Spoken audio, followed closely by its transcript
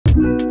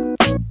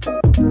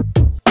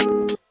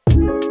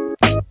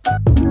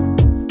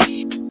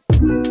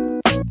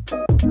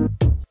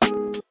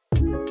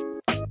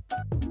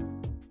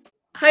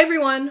Hi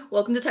everyone,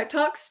 welcome to Tech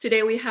Talks.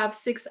 Today we have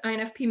 6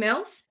 INFP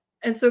males.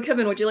 And so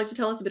Kevin, would you like to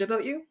tell us a bit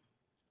about you?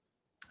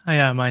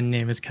 Hi, my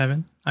name is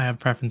Kevin. I have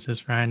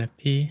preferences for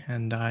INFP,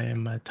 and I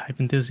am a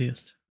type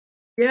enthusiast.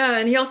 Yeah,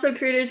 and he also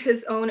created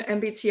his own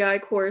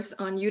MBTI course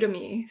on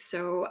Udemy,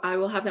 so I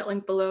will have that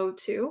link below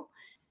too.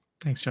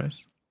 Thanks,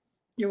 Joyce.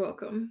 You're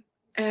welcome.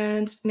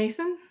 And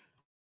Nathan?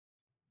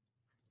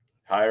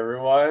 Hi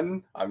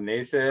everyone, I'm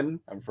Nathan.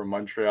 I'm from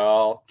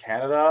Montreal,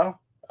 Canada.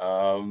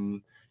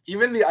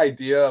 Even the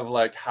idea of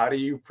like, how do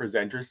you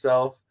present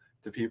yourself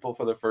to people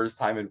for the first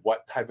time and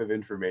what type of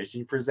information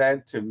you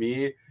present, to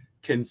me,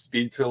 can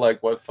speak to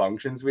like what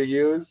functions we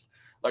use.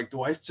 Like,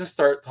 do I just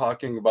start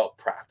talking about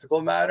practical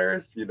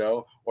matters,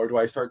 or do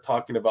I start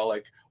talking about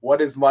like,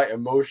 what is my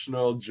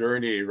emotional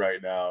journey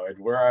right now and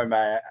where am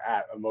I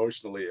at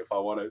emotionally if I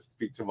want to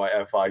speak to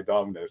my FI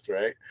dominus,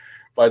 right?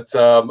 But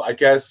I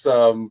guess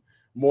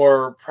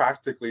more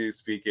practically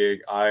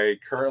speaking, I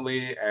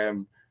currently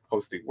am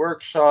hosting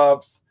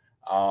workshops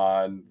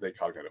on the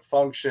cognitive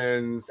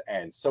functions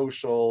and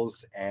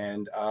socials,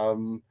 and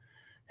I'm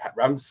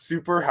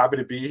super happy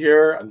to be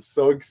here. I'm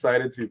so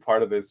excited to be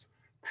part of this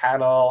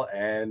panel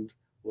and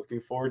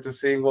looking forward to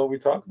seeing what we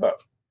talk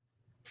about.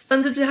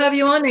 Splendid to have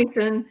you on,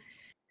 Nathan.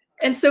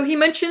 And so he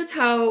mentions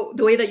how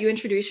the way that you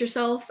introduce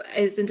yourself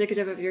is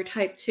indicative of your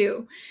type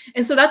too.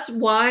 And so that's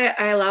why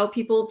I allow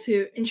people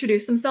to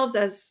introduce themselves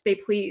as they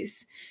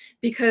please,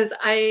 because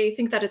I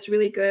think that it's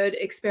really good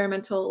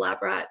experimental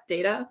lab rat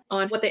data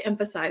on what they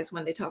emphasize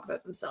when they talk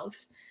about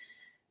themselves.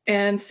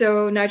 And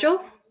so,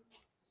 Nigel?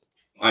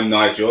 I'm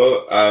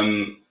Nigel.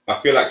 I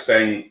feel like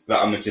saying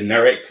that I'm a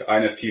generic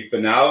INFP for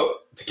now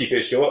to keep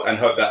it short and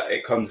hope that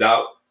it comes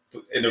out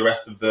in the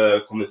rest of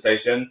the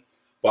conversation.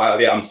 But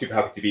yeah, I'm super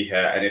happy to be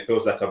here, and it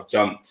feels like I've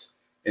jumped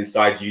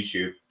inside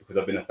YouTube because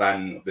I've been a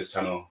fan of this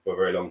channel for a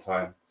very long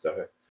time.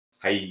 So,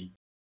 hi.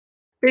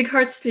 Big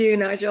hearts to you,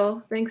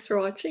 Nigel. Thanks for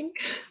watching.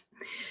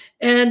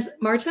 And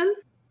Martin?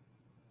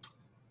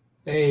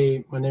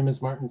 Hey, my name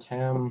is Martin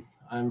Tam.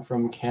 I'm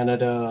from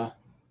Canada.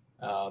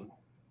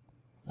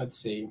 Let's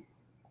see.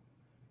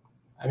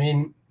 I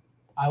mean,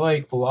 I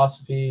like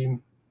philosophy,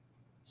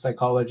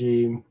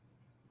 psychology,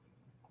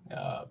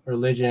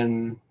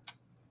 religion.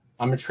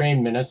 I'm a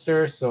trained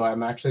minister, so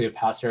I'm actually a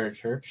pastor at a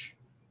church.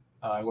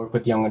 I work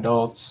with young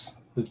adults,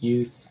 with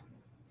youth.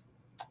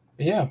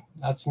 But yeah,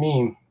 that's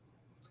me.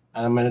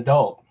 And I'm an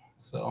adult,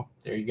 so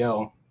there you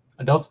go.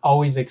 Adults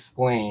always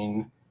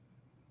explain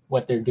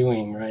what they're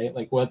doing, right?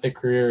 Like what their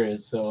career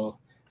is. So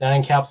that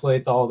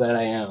encapsulates all that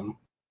I am.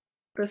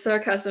 The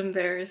sarcasm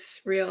there is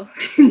real.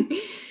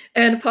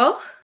 And Paul?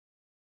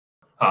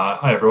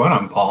 Hi, everyone.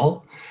 I'm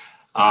Paul,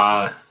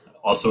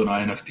 also an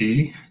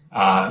INFP.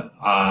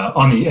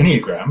 On the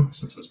Enneagram,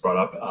 since it was brought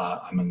up,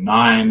 I'm a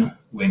 9,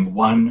 wing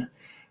 1,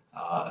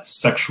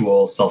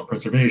 sexual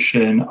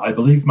self-preservation. I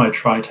believe my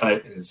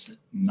tri-type is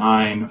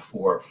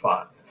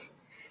 945.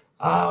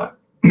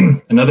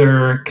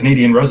 Another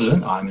Canadian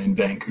resident. I'm in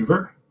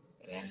Vancouver.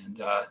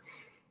 And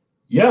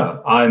yeah,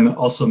 I'm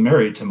also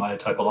married to my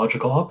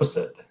typological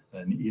opposite,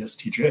 an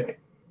ESTJ.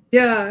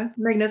 Yeah,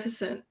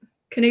 magnificent.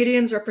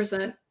 Canadians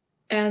represent.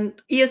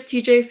 And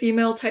ESTJ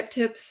female type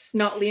tips,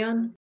 not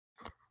Leon.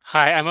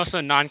 Hi, I'm also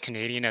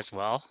non-Canadian as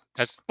well.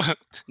 That's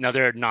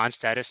another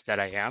non-status that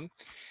I am.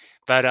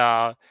 But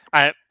I'm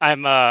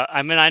an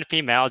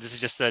INFP male. This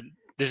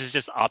is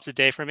just opposite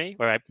day for me,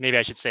 or maybe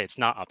I should say it's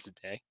not opposite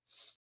day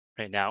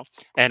right now.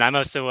 And I'm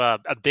also a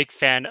big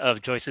fan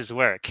of Joyce's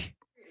work.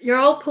 You're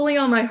all pulling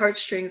on my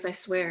heartstrings, I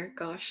swear.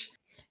 Gosh.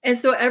 And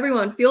so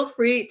everyone, feel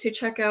free to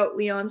check out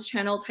Leon's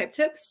channel, Type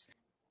Tips.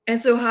 And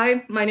so,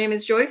 hi, my name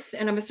is Joyce,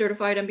 and I'm a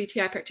certified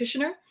MBTI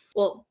practitioner.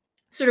 Well,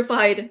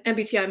 certified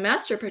MBTI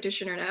master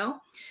practitioner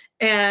now.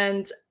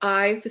 And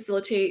I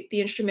facilitate the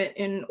instrument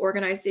in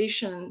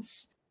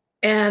organizations.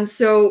 And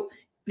so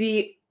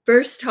the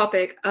first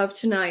topic of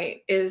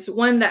tonight is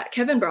one that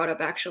Kevin brought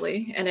up,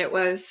 actually, and it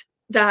was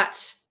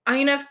that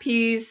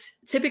INFPs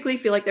typically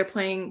feel like they're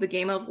playing the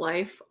game of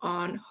life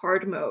on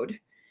hard mode.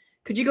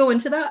 Could you go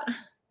into that?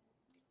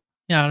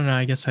 Yeah, I don't know.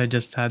 I guess I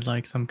just had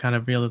like some kind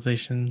of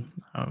realization.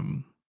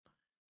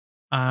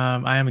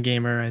 I am a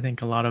gamer. I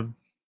think a lot of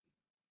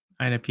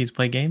INFPs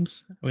play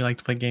games. We like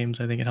to play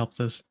games. I think it helps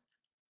us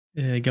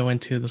go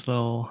into this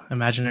little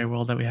imaginary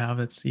world that we have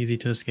that's easy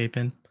to escape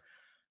in.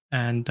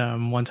 And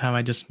one time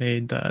I just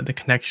made the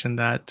connection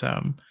that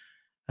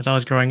as I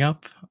was growing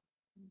up,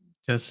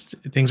 just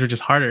things were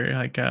just harder.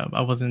 Like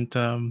I wasn't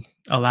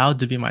allowed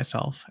to be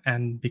myself.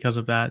 And because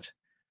of that,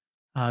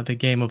 the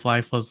game of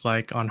life was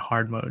like on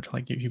hard mode.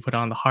 Like if you put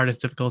on the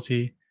hardest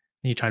difficulty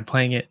and you tried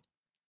playing it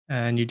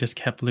and you just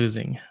kept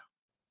losing.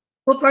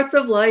 What parts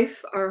of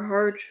life are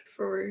hard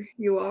for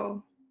you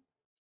all?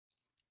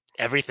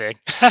 Everything.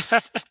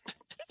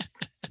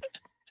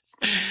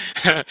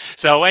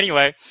 So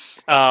anyway,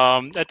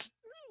 that's,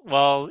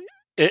 well,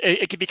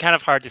 it can be kind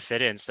of hard to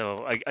fit in.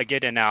 So a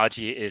good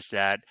analogy is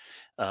that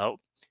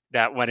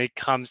that when it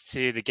comes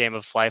to the game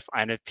of life,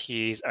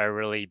 INFPs are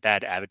really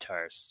bad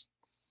avatars,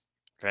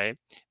 right?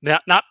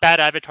 Not bad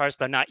avatars,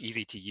 but not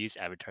easy to use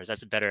avatars.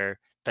 That's a better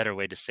better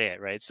way to say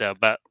it, right? So,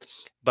 but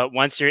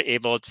once you're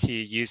able to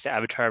use the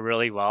avatar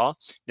really well,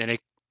 then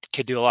it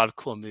could do a lot of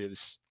cool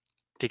moves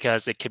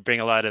because it could bring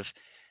a lot of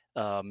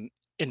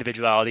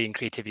individuality and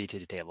creativity to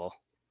the table.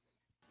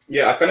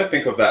 Yeah, I kind of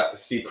think of that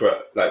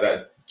secret, like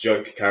that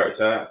joke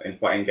character in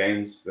fighting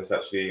games. That's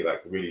actually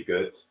like really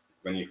good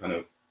when you kind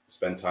of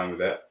spend time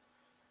with it.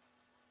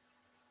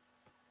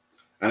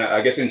 And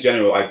I guess in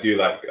general, I do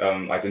like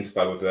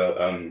identify with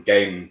the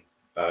game,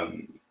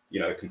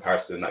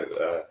 comparison, like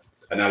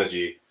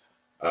analogy.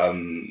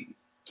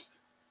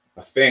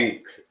 I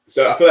think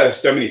so. I feel like there's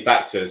so many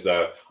factors,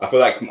 though. I feel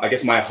like I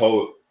guess my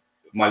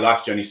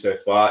life journey so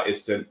far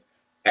is to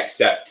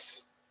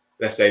accept,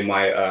 let's say,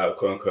 my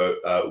quote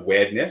unquote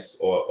weirdness,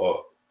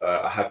 or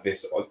I have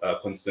this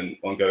constant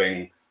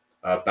ongoing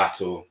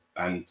battle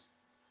and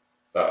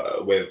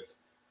with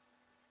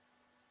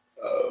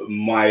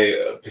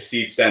my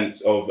perceived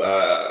sense of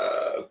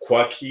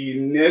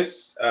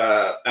quirkiness,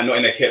 and not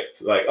in a hip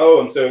like, oh,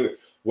 I'm so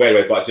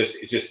weird, but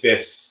just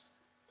this.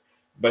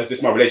 But it's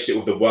just my relationship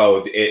with the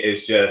world. It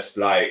is just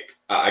like,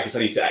 I guess I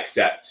need to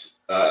accept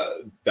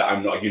that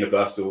I'm not a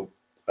universal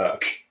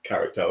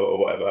character or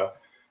whatever.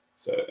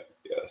 So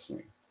yeah, that's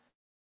me.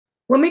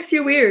 What makes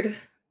you weird?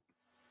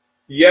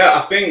 Yeah,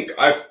 I think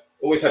I've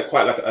always had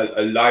quite like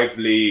a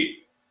lively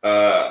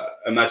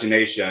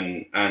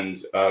imagination, and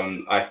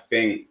I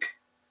think,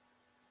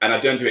 and I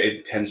don't do it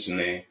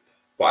intentionally,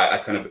 but I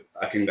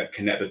can like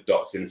connect the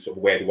dots in sort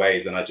of weird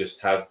ways, and I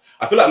feel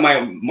like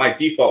my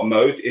default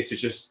mode is to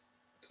just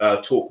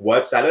talk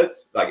word salad.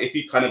 Like if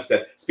you kind of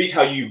said speak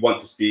how you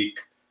want to speak,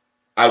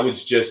 I would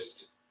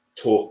just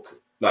talk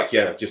like,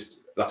 yeah, just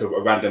like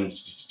a random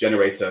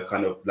generator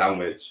kind of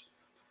language.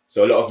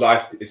 So a lot of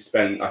life is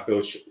spent, I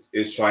feel,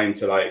 is trying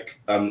to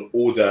like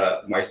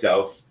order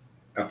myself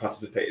and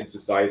participate in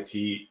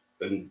society,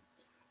 and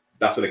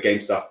that's where the game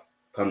stuff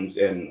comes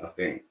in, I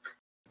think.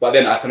 But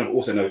then I kind of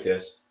also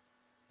notice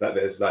that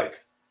there's like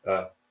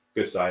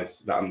good sides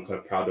that I'm kind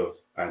of proud of,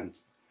 and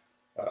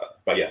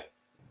but yeah.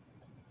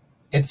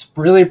 It's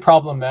really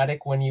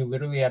problematic when you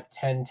literally have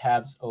 10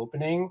 tabs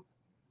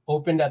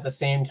opened at the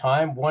same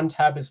time. One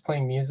tab is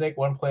playing music,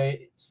 one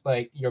plays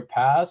like your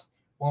past,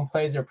 one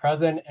plays your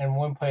present, and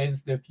one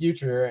plays the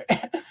future.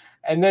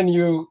 And then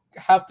you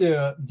have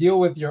to deal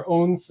with your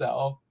own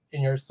self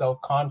and your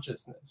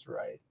self-consciousness,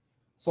 right?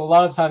 So a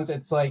lot of times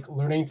it's like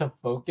learning to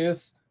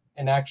focus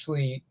and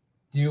actually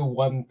do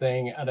one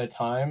thing at a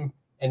time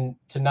and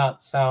to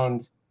not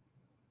sound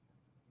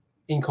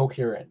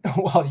incoherent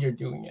while you're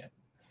doing it.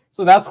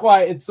 So that's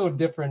why it's so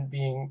different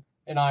being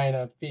an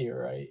INFP,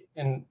 right?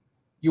 And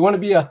you want to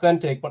be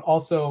authentic, but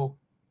also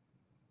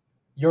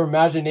your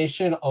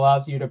imagination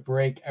allows you to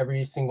break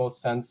every single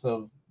sense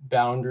of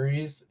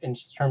boundaries in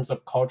terms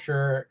of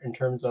culture, in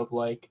terms of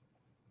like,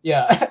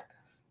 yeah.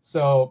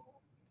 So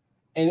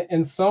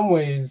in some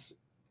ways,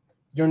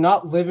 you're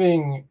not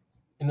living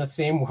in the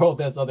same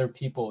world as other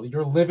people.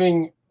 You're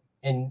living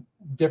in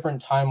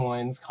different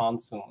timelines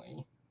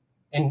constantly,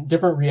 and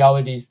different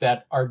realities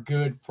that are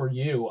good for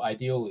you,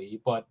 ideally,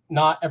 but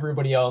not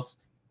everybody else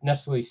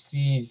necessarily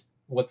sees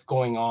what's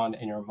going on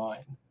in your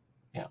mind.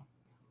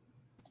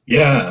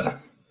 Yeah.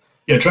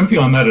 Jumping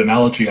on that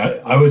analogy, I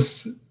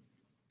always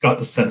got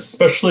the sense,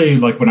 especially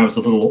like when I was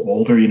a little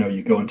older,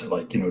 you go into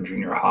like,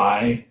 junior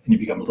high and you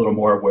become a little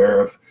more aware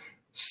of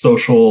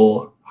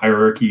social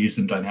hierarchies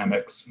and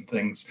dynamics and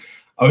things.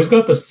 I always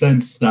got the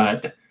sense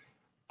that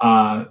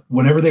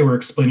whenever they were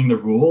explaining the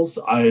rules,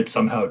 I had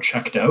somehow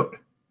checked out.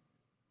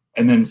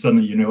 And then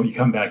suddenly, you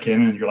come back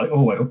in and you're like,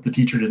 oh, I hope the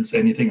teacher didn't say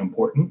anything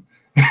important.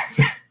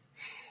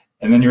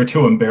 And then you're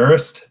too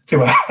embarrassed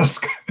to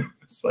ask.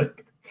 It's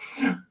like,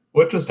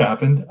 what just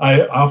happened?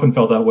 I often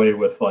felt that way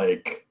with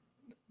like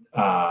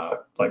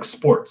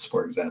sports,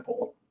 for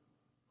example.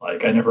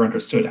 Like I never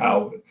understood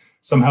how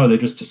somehow they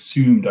just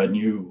assumed I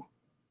knew,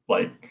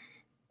 like,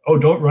 oh,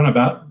 don't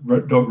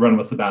run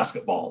with the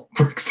basketball,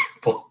 for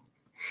example.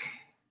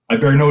 I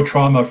bear no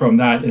trauma from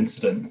that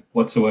incident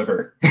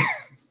whatsoever.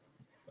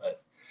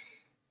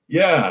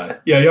 Yeah,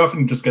 you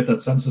often just get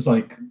that sense. It's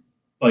like,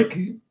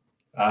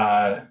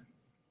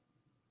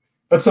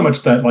 not so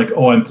much that like,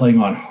 oh, I'm playing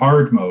on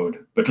hard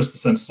mode, but just the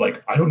sense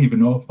like, I don't even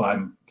know if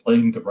I'm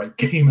playing the right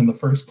game in the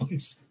first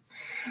place.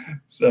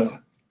 So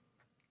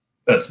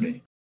that's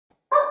me.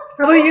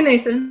 How about you,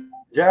 Nathan?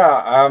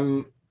 Yeah,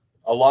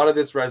 a lot of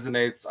this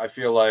resonates. I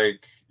feel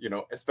like,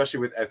 especially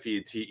with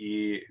FETE,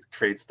 it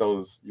creates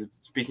those, you're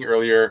speaking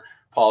earlier,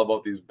 Paul,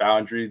 about these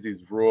boundaries,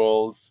 these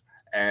rules,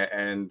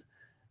 and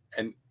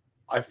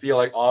I feel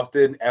like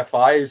often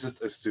FI is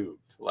just assumed.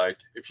 Like,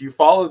 if you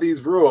follow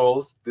these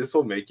rules, this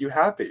will make you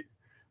happy.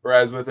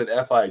 Whereas with an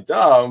FI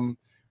dumb,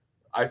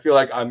 I feel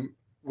like I'm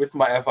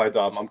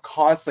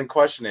constantly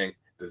questioning,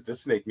 does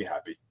this make me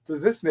happy?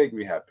 Does this make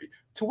me happy?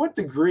 To what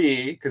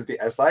degree, because the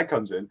SI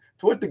comes in,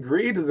 to what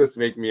degree does this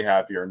make me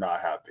happy or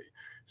not happy?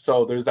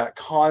 So there's that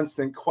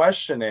constant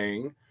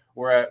questioning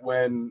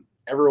when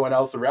everyone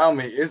else around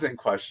me isn't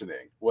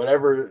questioning.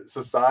 Whatever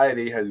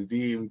society has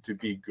deemed to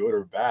be good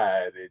or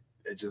bad,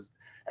 it just,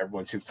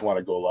 everyone seems to want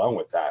to go along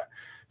with that.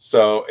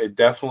 So it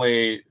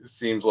definitely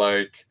seems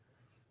like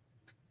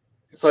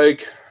it's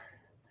like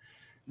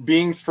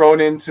being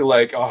thrown into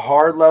like a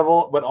hard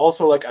level, but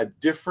also like a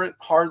different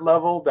hard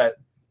level that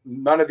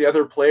none of the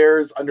other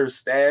players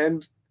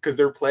understand because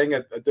they're playing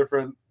at a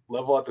different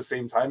level at the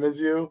same time as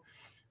you.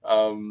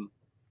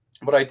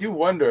 But I do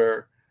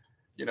wonder,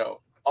 you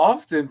know,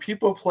 often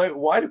people play,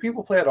 why do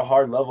people play at a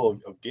hard level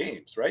of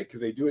games, right? Because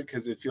they do it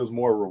because it feels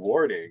more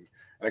rewarding.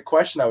 And a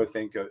question I would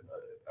think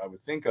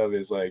of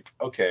is like,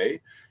 okay,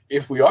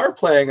 if we are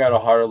playing at a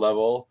harder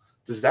level,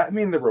 does that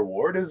mean the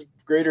reward is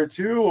greater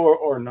too,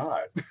 or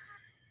not?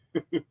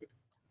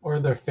 Or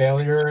the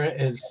failure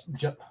is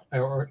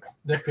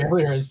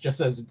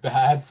just as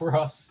bad for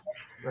us,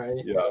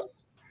 right? Yeah.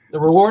 The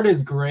reward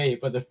is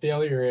great, but the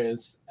failure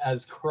is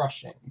as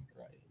crushing,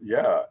 right?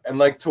 Yeah, and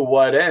like to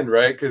what end,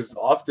 right? Because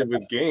often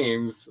with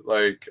games,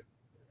 like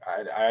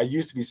I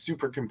used to be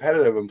super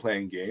competitive in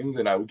playing games,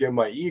 and I would get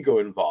my ego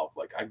involved.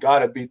 Like I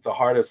gotta beat the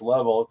hardest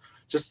level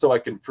just so I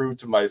can prove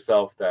to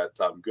myself that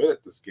I'm good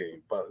at this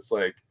game. But it's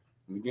like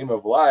in the game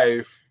of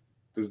life,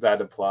 does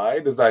that apply?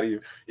 Does that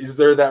even, is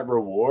there that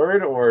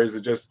reward, or is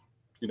it just,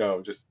 you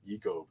know, just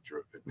ego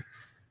driven?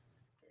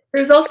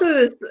 There's also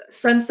this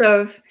sense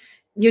of,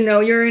 you know,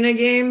 you're in a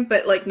game,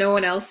 but like no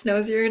one else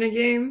knows you're in a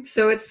game.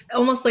 So it's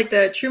almost like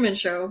the Truman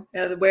Show,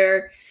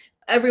 where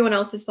everyone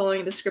else is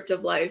following the script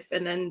of life.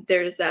 And then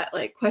there's that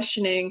like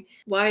questioning,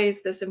 why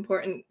is this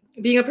important?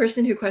 Being a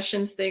person who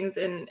questions things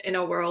in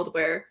a world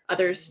where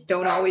others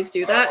don't always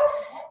do that,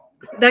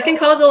 that can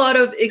cause a lot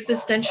of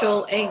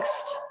existential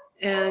angst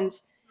and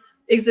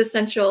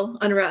existential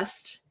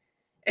unrest.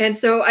 And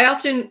so I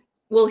often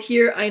will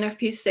hear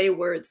INFPs say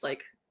words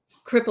like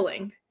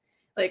crippling,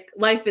 like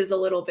life is a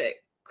little bit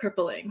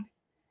crippling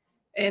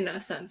in a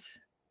sense.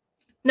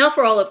 Not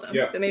for all of them,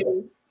 but maybe,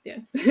 yeah.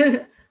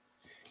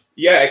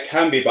 Yeah, it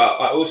can be,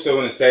 but I also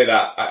want to say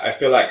that I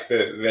feel like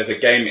there's a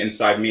game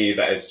inside me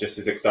that is just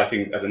as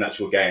exciting as an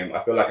actual game.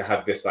 I feel like I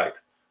have this like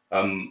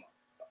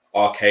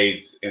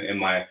arcade in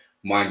my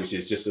mind, which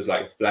is just as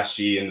like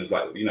flashy and there's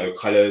like, you know,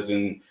 colors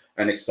and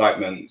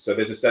excitement. So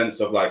there's a sense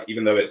of like,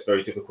 even though it's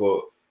very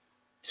difficult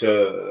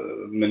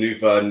to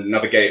maneuver and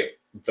navigate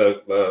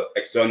the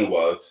external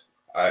world,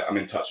 I'm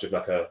in touch with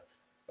like a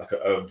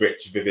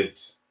rich, vivid,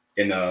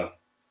 inner,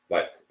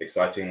 like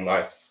exciting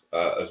life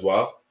as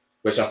well,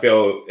 which I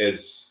feel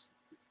is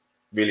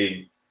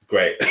really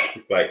great.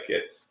 Like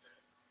it's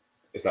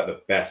like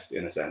the best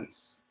in a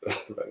sense.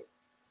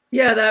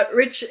 Yeah, that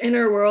rich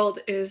inner world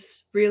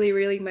is really,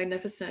 really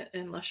magnificent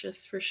and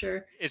luscious for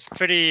sure. It's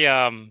pretty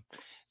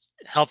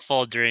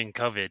helpful during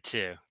COVID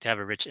too, to have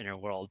a rich inner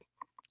world.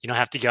 You don't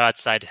have to go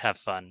outside to have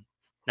fun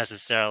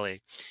necessarily.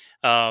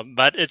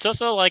 But it's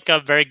also like a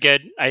very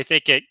good, I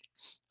think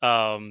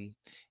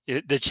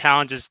the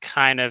challenges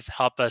kind of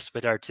help us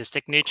with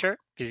artistic nature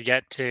because you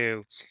get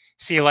to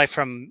see life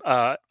from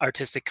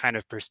artistic kind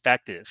of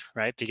perspective,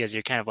 right? Because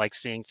you're kind of like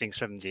seeing things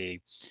from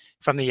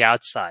the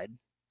outside,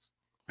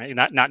 right?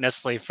 Not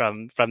necessarily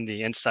from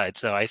the inside.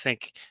 So I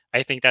think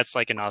that's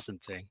like an awesome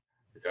thing.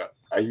 Yeah,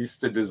 I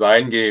used to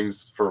design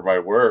games for my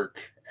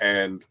work,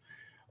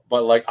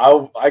 but like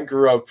I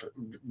grew up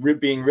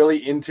being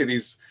really into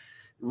these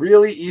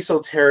really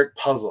esoteric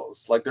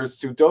puzzles. Like there's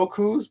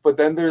Sudokus, but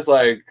then there's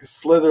like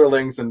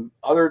Slitherlings and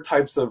other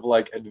types of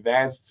like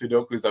advanced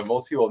Sudokus that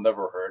most people have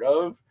never heard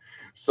of.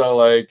 So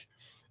like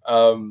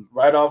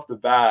right off the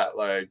bat,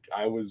 like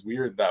I was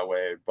weird that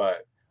way.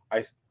 But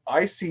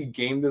I see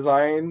game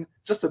design,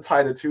 just to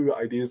tie the two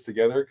ideas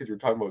together, because you're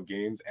talking about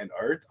games and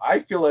art. I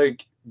feel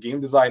like game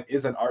design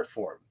is an art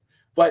form,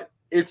 but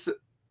it's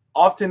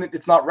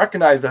not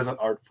recognized as an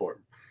art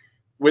form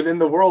within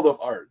the world of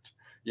art,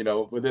 you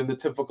know, within the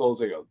typical,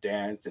 you know,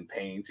 dance and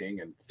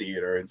painting and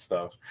theater and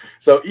stuff.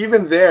 So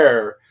even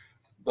there,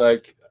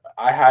 like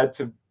I had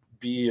to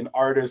be an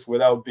artist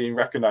without being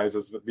recognized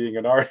as being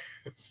an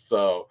artist.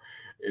 So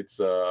it's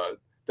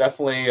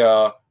definitely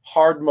a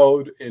hard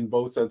mode in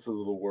both senses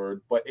of the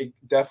word, but it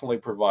definitely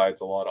provides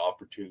a lot of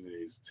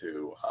opportunities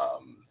to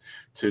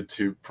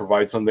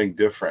provide something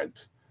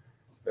different,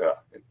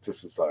 to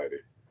society.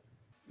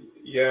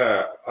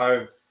 Yeah,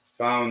 I've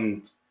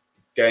found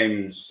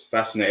games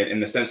fascinating in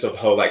the sense of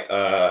how like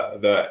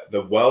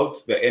the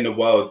world, the inner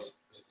world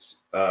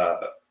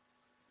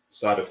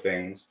side of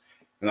things,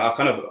 and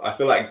I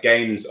feel like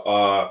games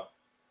are.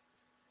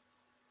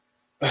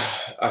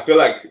 I feel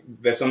like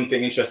there's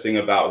something interesting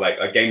about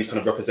like games kind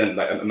of represent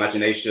like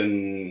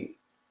imagination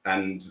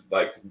and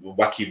like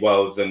wacky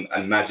worlds and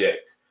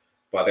magic,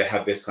 but they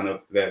have this kind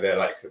of they're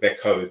like their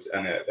codes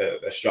and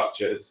their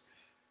structures,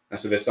 and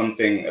so there's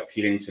something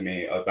appealing to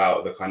me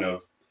about the kind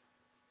of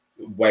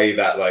way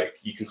that like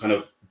you can kind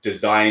of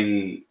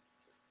design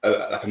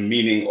like a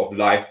meaning of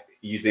life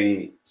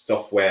using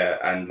software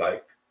and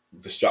like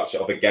the structure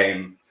of a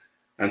game.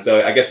 And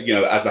so I guess, you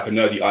know, as like a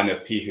nerdy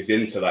INFP who's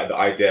into like the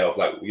idea of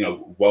like, you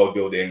know, world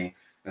building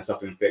and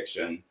stuff in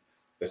fiction,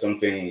 there's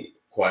something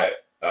quite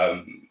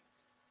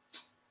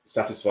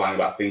satisfying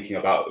about thinking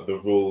about the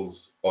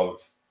rules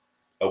of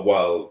a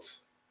world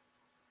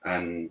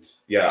And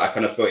yeah, I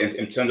kind of feel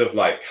in terms of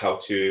like how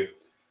to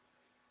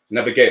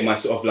navigate my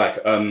sort of like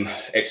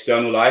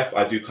external life,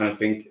 I do kind of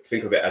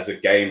think of it as a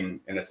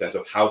game, in the sense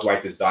of how do I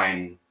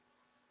design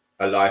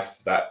a life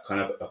that kind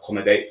of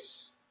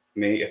accommodates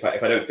me. If I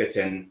don't fit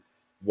in,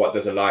 what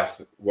does a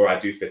life where I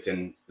do fit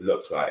in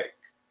look like?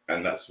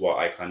 And that's what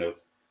I kind of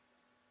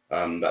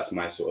that's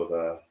my sort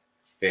of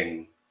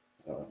thing.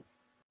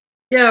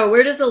 Yeah,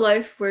 where does a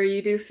life where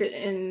you do fit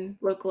in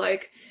look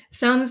like?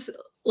 Sounds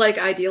like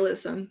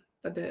idealism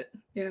a bit.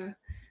 Yeah.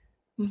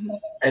 Mm-hmm.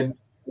 And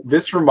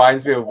this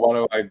reminds me of one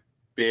of my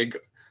big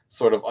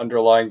sort of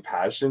underlying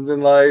passions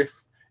in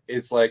life.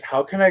 It's like,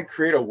 how can I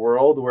create a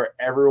world where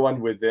everyone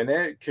within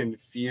it can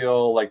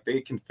feel like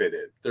they can fit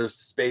in? There's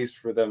space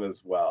for them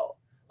as well.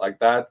 Like,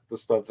 that's the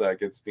stuff that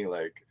gets me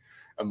like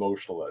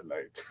emotional at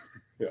night.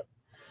 Yeah.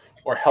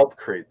 Or help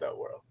create that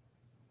world.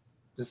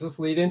 Does this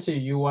lead into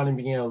you wanting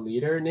to be a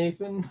leader,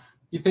 Nathan?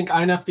 You think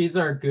INFPs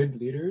are good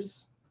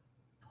leaders?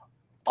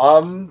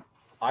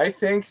 I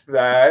think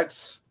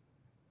that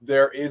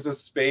there is a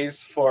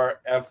space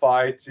for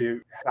FI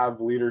to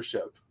have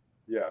leadership.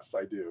 Yes,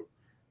 I do.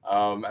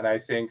 And I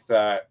think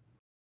that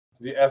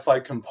the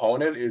FI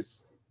component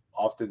is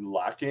often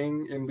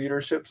lacking in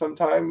leadership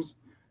sometimes.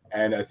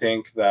 And I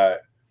think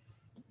that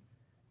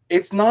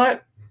it's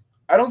not,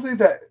 I don't think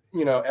that,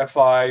 you know,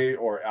 FI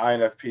or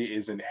INFP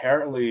is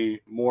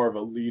inherently more of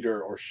a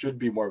leader or should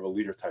be more of a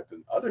leader type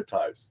than other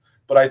types.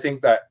 But I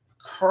think that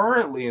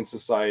currently in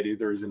society,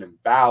 there is an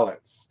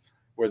imbalance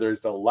where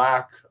there's the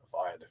lack of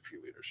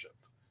INFP leadership.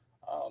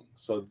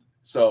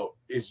 So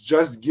it's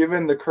just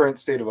given the current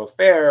state of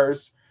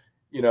affairs,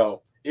 you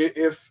know,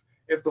 if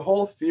the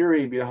whole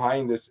theory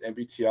behind this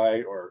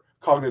MBTI or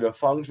cognitive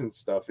function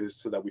stuff is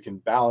so that we can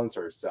balance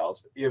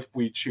ourselves if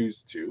we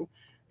choose to,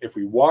 if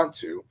we want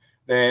to,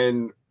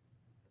 then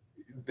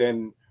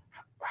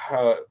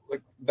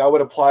like that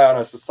would apply on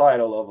a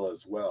societal level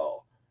as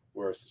well,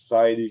 where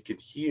society can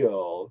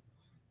heal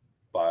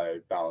by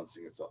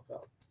balancing itself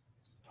out.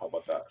 How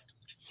about that?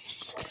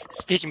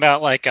 Speaking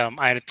about like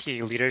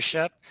INFP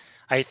leadership,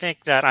 I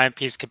think that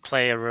INFPs could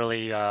play a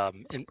really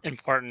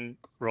important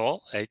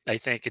role. I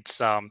think it's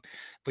a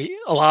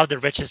lot of the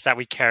riches that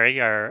we carry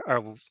are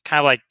kind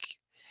of like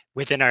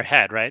within our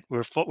head, right?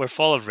 We're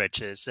full of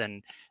riches,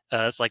 and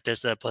it's like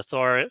there's a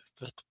plethora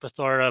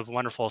of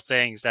wonderful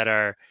things that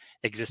are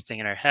existing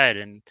in our head,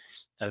 and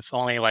if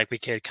only like we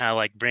could kind of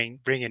like bring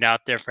it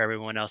out there for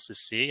everyone else to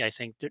see, I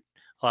think that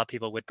a lot of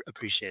people would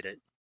appreciate it.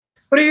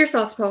 What are your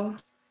thoughts, Paul?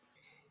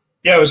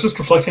 Yeah, I was just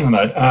reflecting on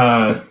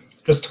that.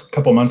 Just a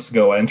couple months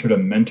ago, I entered a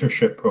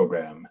mentorship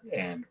program,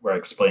 and where I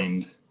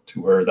explained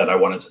to her that I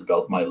wanted to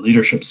develop my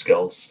leadership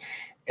skills.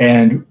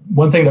 And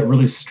one thing that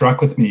really struck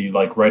with me,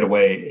 like right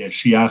away, is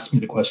she asked me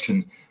the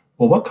question,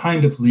 well, what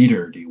kind of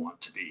leader do you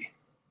want to be?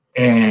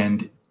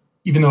 And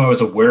even though I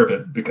was aware of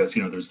it, because,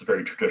 you know, there's the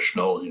very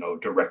traditional, you know,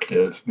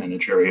 directive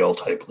managerial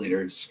type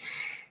leaders,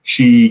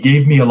 she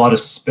gave me a lot of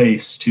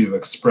space to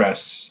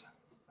express,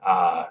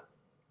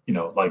 you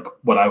know, like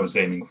what I was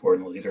aiming for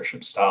in the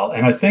leadership style.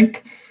 And I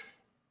think,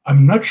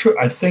 I'm not sure,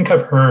 I think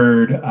I've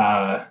heard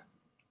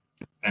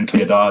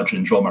Antonia Dodge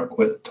and Joel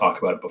Marquette talk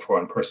about it before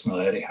on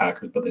Personality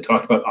Hackers, but they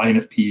talked about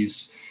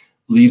INFPs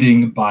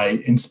leading by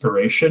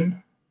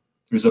inspiration.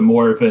 There's a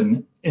more of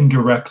an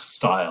indirect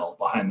style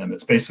behind them.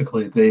 It's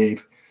basically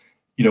they've,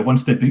 you know,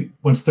 once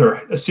they're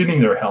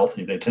assuming they're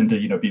healthy, they tend to,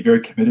 you know, be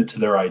very committed to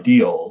their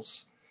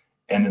ideals,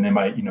 and then they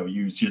might, you know,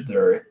 use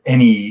their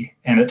NE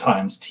and at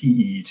times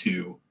TE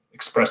to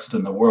express it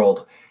in the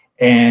world,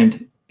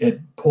 and it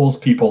pulls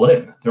people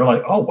in. They're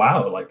like, oh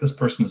wow, like this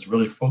person is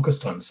really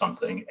focused on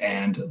something,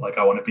 and like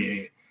I want to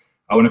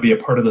be a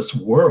part of this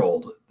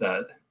world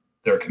that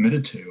they're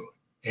committed to.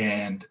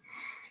 And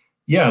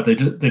yeah, they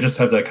just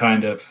have that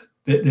kind of,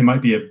 they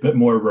might be a bit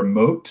more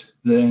remote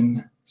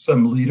than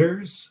some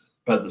leaders,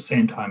 but at the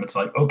same time, it's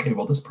like, okay,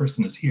 well, this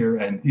person is here,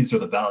 and these are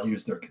the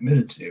values they're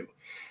committed to,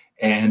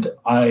 and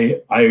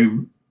I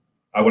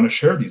want to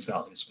share these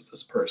values with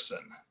this person.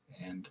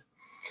 And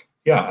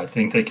yeah, I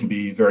think they can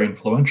be very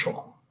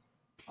influential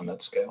on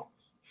that scale.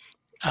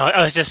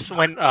 I was just,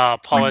 when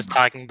Paul was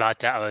talking about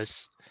that, I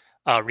was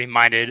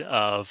reminded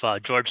of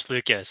George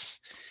Lucas,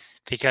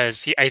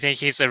 because I think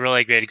he's a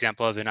really great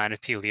example of an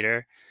INFP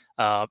leader.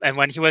 And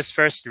when he was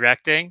first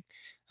directing,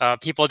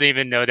 people didn't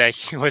even know that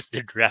he was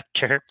the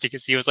director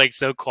because he was like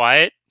so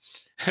quiet.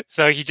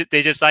 So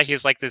they just thought he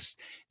was like this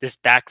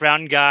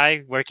background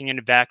guy working in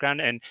the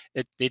background, and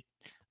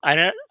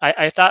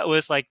I thought it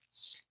was like,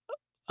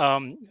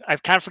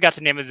 I've kind of forgot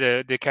the name of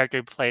the character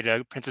who played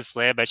Princess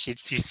Leia, but she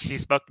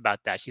spoke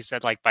about that. She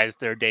said like by the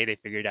third day they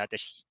figured out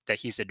that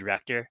he's a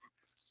director.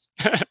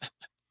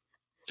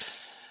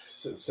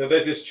 So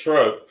there's this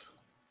trope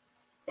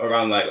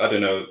around, like, I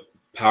don't know,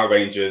 Power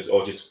Rangers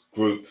or just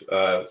group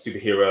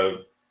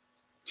superhero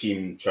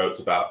team tropes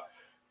about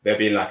there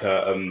being like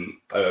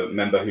a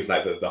member who's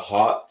like the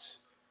heart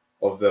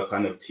of the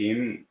kind of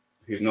team,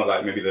 who's not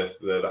like maybe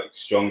the like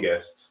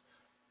strongest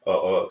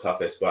or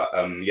toughest, but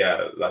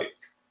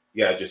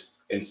just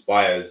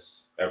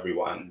inspires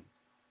everyone.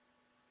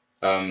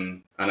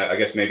 And I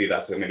guess maybe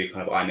that's maybe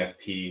kind of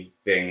INFP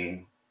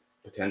thing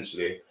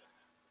potentially.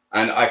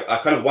 And I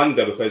kind of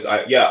wonder, because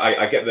I get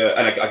I get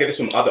this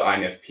from other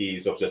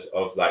INFPs of just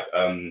of like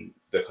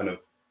the kind of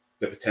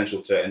the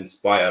potential to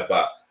inspire,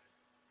 but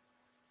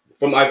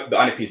from the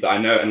INFPs that I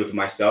know and with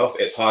myself,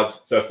 it's hard.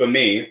 So for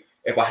me,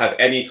 if I have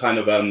any kind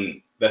of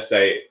let's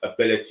say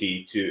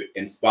ability to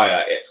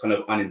inspire, it's kind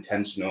of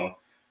unintentional,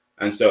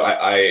 and so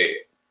I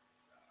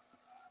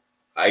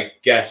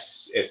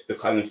guess it's the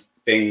kind of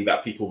thing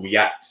that people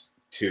react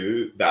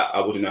to that I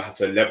wouldn't know how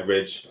to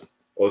leverage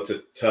or to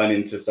turn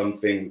into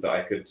something that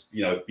I could,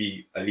 you know,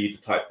 be a leader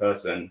type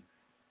person.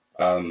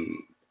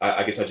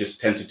 I guess I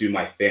just tend to do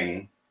my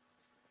thing,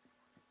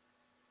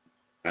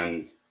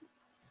 and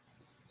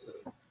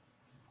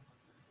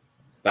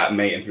that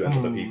may influence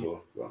other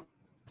people. Well,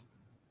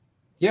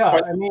 yeah,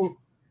 I mean,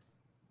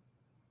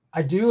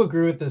 I do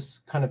agree with this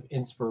kind of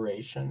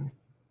inspiration,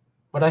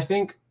 but I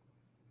think,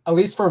 at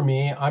least for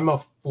me, I'm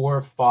a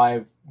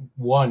 4-5-1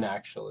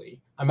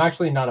 actually. I'm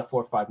actually not a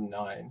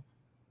 4-5-9,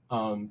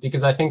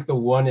 because I think the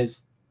 1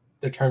 is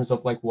the terms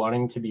of like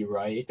wanting to be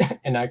right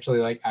and actually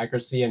like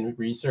accuracy and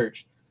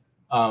research.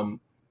 But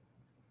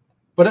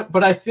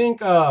I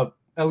think at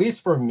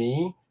least for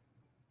me,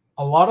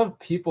 a lot of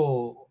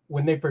people,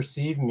 when they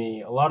perceive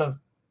me, a lot of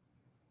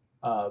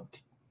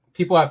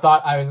people have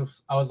thought I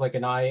was like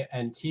an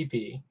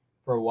INTP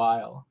for a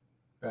while,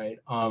 right?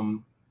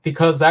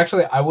 Because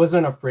actually I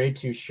wasn't afraid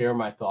to share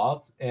my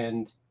thoughts,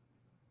 and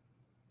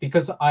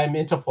because I'm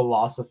into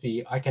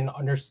philosophy, I can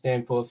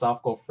understand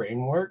philosophical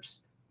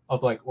frameworks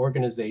of like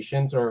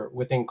organizations or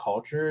within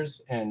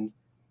cultures, and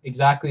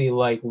exactly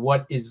like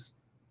what is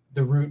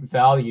the root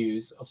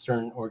values of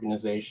certain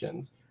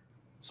organizations.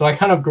 So I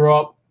kind of grew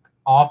up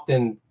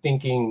often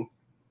thinking,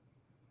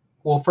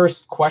 well,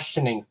 first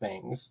questioning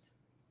things,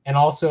 and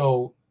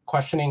also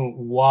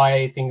questioning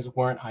why things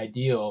weren't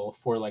ideal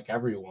for like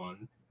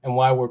everyone, and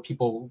why were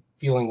people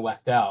feeling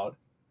left out,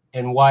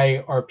 and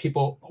why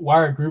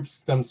are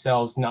groups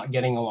themselves not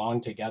getting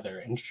along together,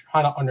 and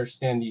trying to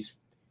understand these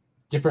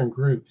different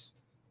groups,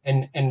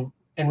 and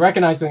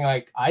recognizing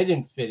like I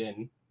didn't fit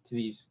in to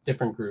these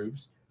different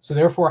groups. So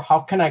therefore, how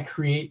can I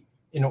create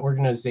an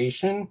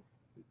organization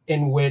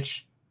in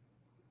which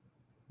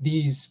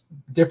these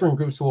different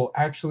groups will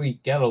actually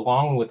get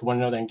along with one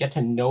another and get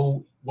to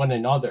know one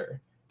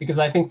another? Because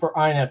I think for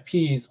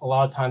INFPs, a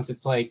lot of times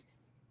it's like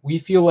we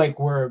feel like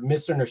we're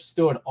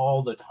misunderstood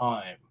all the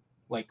time,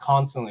 like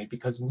constantly,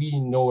 because we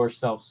know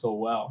ourselves so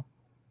well.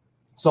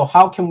 So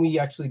how can we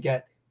actually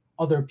get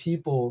other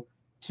people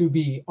to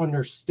be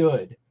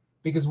understood?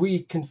 Because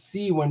we can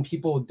see when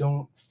people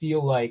don't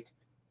feel like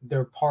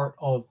they're part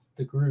of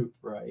the group,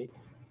 right?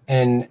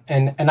 And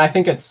I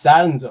think it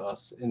saddens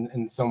us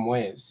in some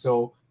ways.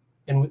 So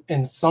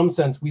in some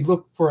sense, we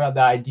look for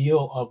the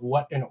ideal of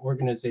what an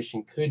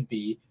organization could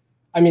be.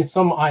 I mean,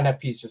 some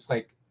INFPs just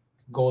like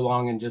go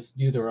along and just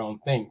do their own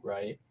thing,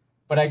 right?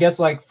 But I guess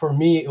like for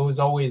me, it was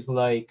always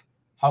like,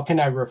 how can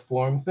I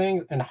reform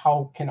things, and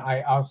how can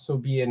I also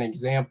be an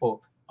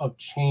example of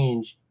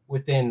change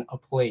within a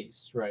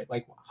place, right?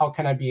 Like how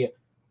can I be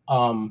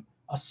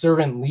a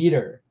servant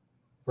leader,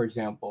 for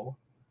example,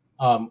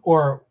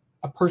 or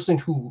a person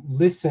who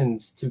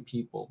listens to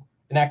people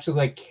and actually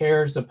like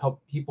cares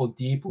about people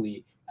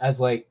deeply as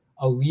like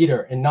a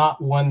leader, and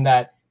not one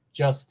that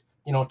just,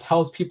 you know,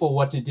 tells people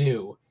what to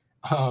do,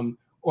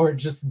 or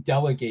just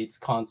delegates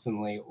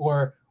constantly,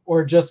 or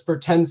just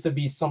pretends to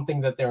be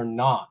something that they're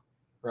not,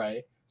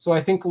 right? So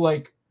I think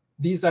like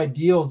these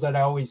ideals that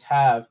I always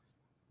have,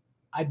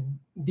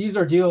 these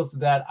are ideals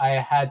that I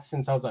had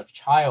since I was a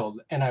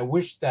child, and I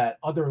wish that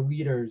other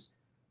leaders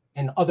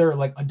and other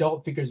like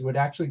adult figures would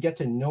actually get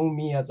to know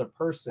me as a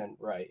person,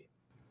 right?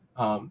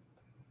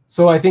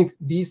 So I think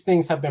these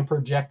things have been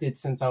projected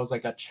since I was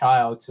like a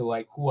child to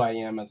like who I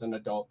am as an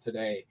adult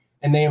today,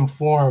 and they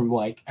inform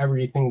like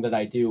everything that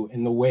I do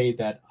in the way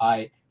that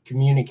I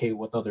communicate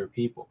with other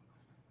people.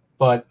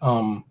 But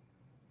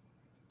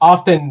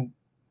often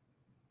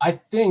I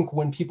think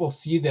when people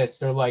see this,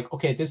 they're like,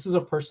 okay, this is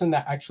a person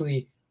that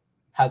actually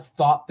has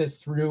thought this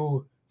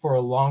through for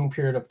a long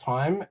period of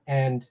time,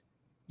 and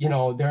you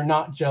know, they're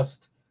not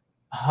just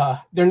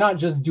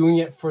doing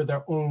it for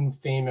their own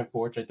fame and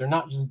fortune. They're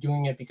not just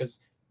doing it because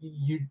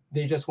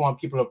they just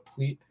want people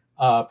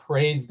to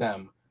praise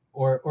them,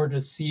 or to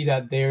see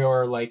that they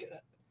are like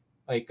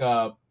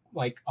a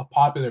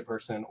popular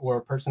person, or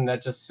a person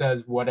that just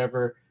says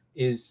whatever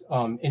is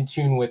in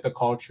tune with the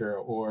culture,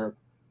 or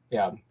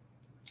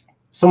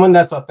someone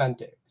that's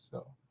authentic.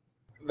 So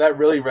that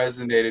really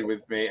resonated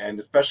with me, and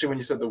especially when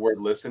you said the word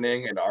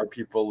listening and are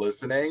people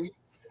listening.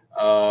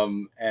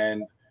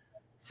 And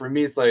for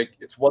me, it's like,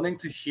 it's one thing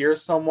to hear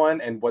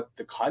someone and what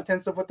the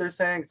contents of what they're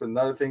saying. It's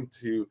another thing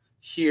to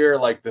hear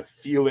like the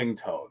feeling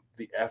tone,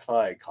 the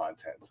FI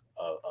content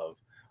of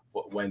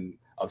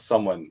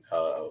someone,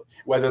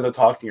 whether they're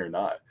talking or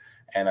not.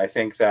 And I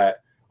think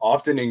that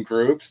often in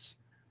groups,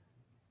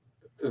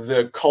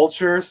 the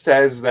culture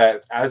says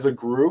that as a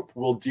group,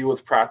 we'll deal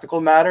with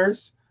practical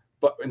matters,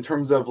 but in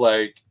terms of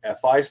like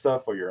FI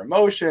stuff or your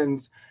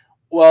emotions,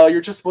 well,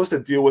 you're just supposed to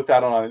deal with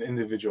that on an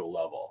individual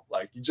level.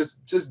 Like you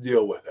just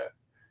deal with it.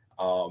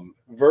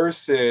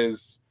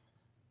 Versus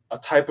a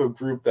type of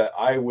group that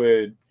I'm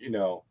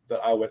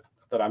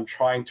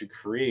trying to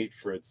create,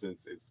 for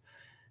instance,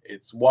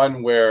 it's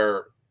one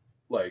where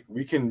like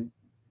we can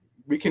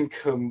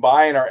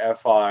combine our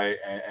FI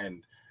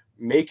and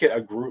make it a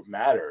group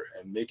matter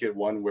and make it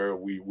one where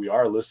we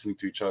are listening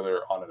to each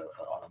other on a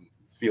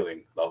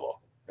feeling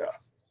level. Yeah.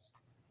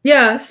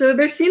 Yeah, so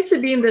there seems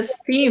to be this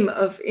theme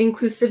of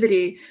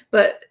inclusivity,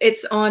 but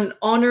it's on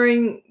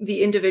honoring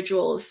the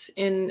individuals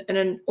in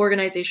an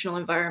organizational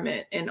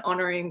environment and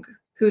honoring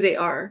who they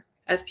are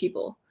as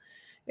people.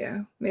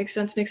 Yeah, makes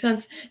sense, makes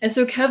sense. And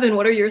so, Kevin,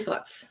 what are your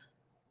thoughts?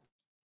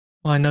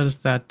 Well, I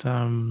noticed that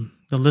the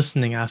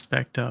listening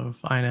aspect of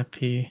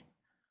INFP,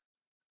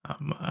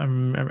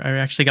 I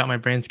actually got my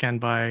brain scanned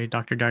by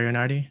Dr. Dario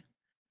Nardi,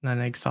 and then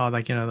I saw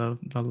like,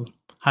 the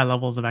high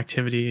levels of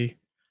activity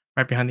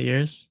right behind the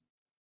ears.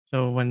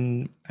 So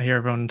when I hear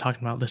everyone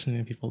talking about listening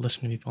to people,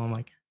 I'm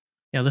like,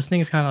 yeah, listening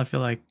is kind of, I feel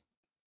like,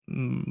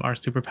 our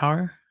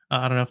superpower.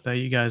 I don't know if that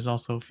you guys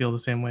also feel the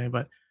same way,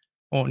 but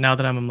now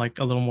that I'm like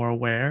a little more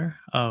aware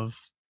of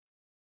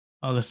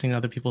listening to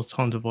other people's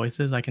tones of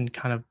voices, I can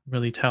kind of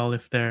really tell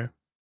if they're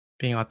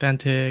being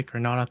authentic or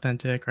not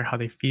authentic or how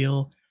they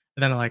feel.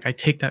 And then like I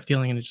take that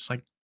feeling and it just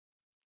like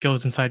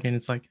goes inside me, and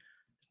it's like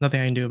there's nothing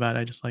I can do about it.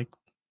 I just like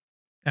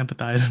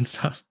empathize and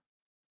stuff.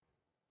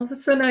 Oh,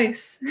 that's so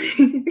nice.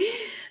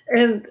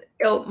 And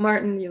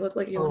Martin, you look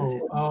like you want to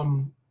say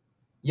something.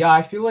 Yeah,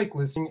 I feel like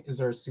listening is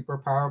our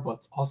superpower, but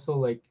it's also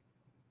like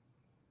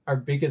our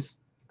biggest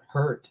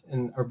hurt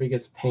and our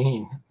biggest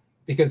pain.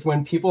 Because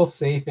when people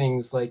say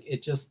things, like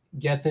it just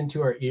gets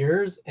into our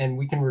ears and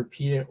we can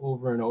repeat it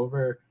over and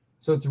over.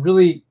 So it's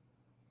very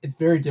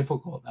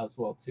difficult as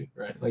well too,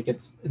 right? Like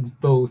it's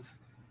both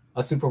a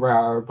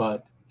superpower,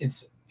 but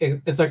it's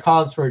a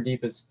cause for our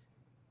deepest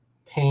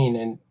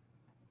pain.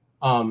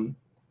 And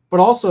but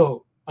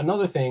also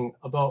another thing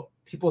about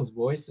people's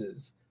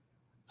voices,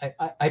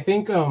 I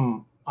think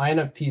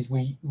INFPs,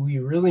 we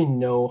really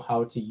know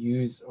how to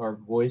use our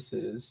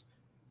voices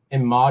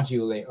and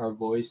modulate our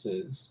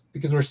voices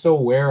because we're so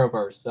aware of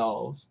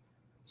ourselves.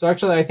 So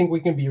actually, I think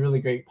we can be really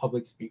great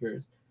public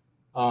speakers.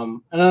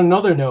 And on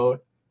another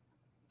note,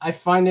 I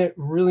find it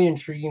really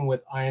intriguing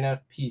with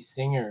INFP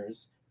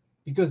singers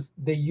because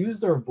they use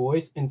their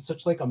voice in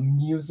such like a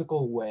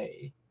musical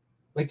way,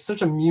 like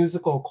such a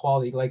musical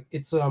quality. Like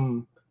it's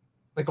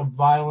like a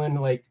violin,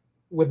 like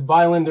with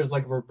violin, there's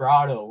like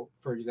vibrato,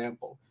 for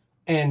example.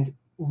 And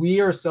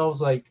we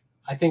ourselves, like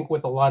I think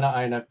with a lot of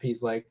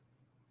INFPs, like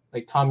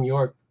Tom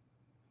York,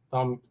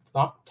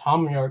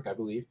 I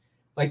believe,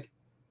 like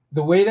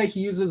the way that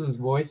he uses his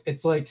voice,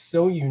 it's like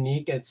so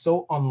unique. It's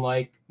so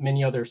unlike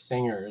many other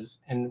singers,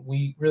 and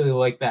we really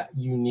like that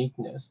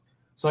uniqueness.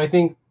 So I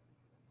think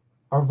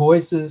our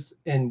voices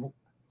and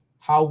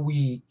how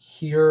we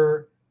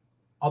hear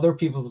other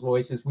people's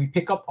voices, we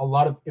pick up a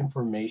lot of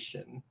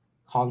information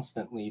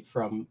constantly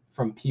from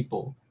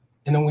people,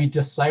 and then we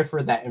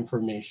decipher that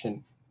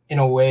information in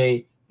a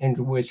way in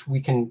which we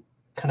can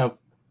kind of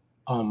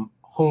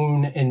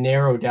hone and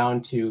narrow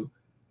down to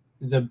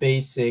the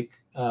basic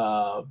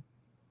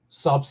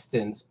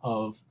substance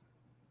of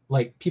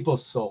like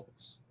people's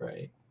souls,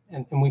 right?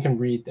 And we can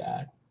read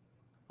that.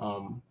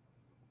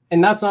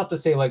 And that's not to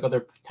say like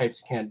other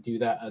types can't do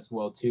that as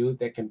well too.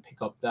 They can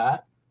pick up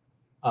that.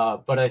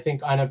 But I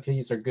think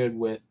INFPs are good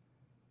with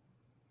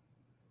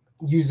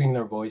using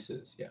their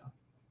voices. Yeah.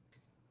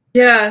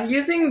 Yeah,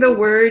 using the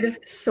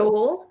word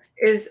soul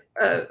is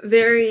a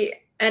very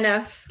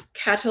NF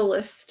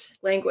catalyst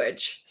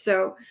language.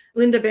 So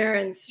Linda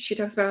Behrens, she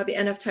talks about how the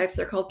NF types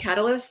are called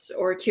catalysts,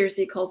 or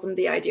Kiersey calls them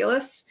the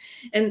idealists.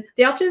 And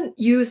they often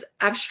use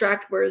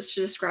abstract words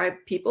to describe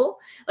people,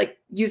 like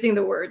using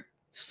the word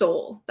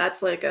soul.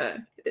 That's like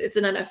it's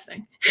an NF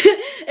thing.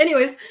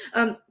 Anyways,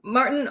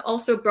 Martin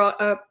also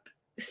brought up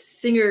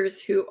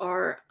singers who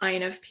are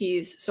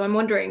INFPs. So I'm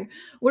wondering,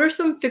 what are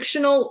some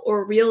fictional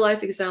or real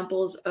life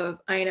examples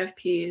of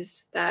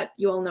INFPs that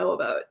you all know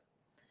about?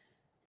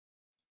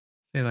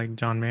 Say like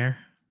John Mayer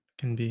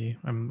can be.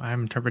 I'm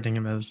interpreting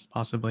him as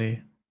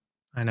possibly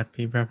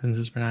INFP,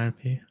 preferences for an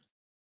INFP.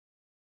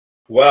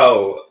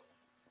 Well,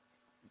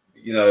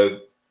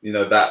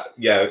 that,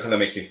 yeah, it kind of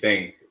makes me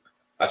think.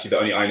 Actually, the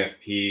only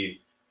INFP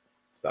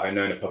that I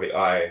know in the public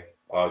eye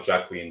are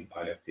drag queen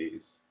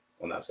INFPs.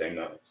 On that same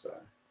note, so.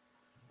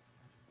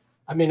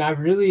 I mean, I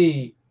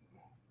really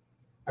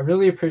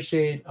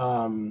appreciate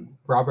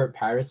Robert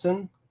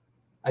Pattinson.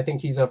 I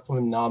think he's a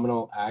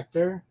phenomenal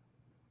actor.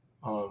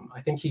 I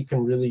think he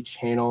can really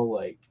channel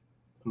like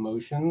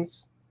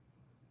emotions.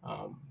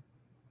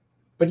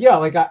 But yeah,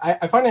 like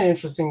I find it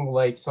interesting,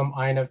 like some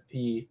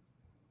INFP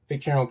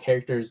fictional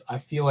characters, I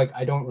feel like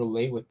I don't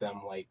relate with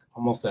them like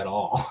almost at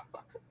all.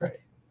 Right.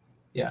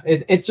 Yeah.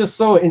 It's just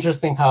so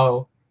interesting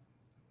how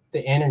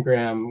the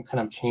Enneagram kind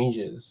of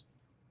changes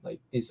like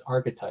these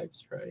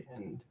archetypes, right?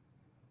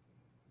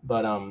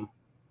 But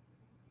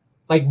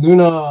like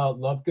Luna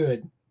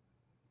Lovegood,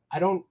 I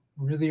don't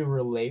really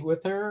relate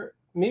with her.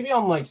 Maybe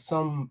on like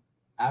some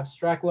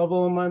abstract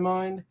level in my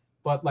mind,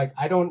 but like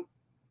I don't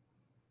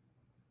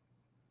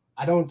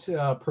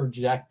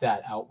project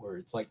that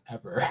outwards like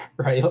ever,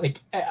 right? Like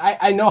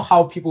I know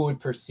how people would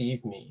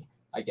perceive me,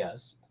 I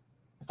guess,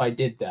 if I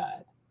did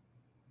that.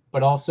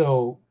 But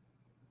also,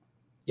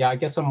 yeah, I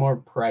guess I'm more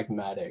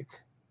pragmatic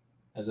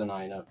as an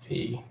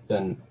INFP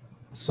than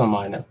some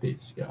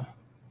INFPs, yeah.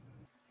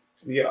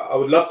 Yeah, I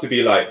would love to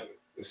be like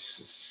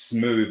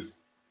smooth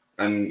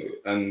and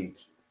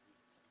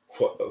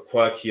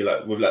quirky,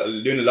 like with like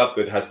Luna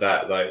Lovegood has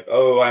that, like,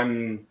 oh,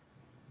 I'm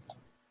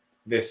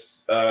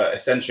this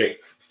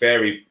eccentric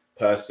fairy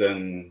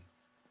person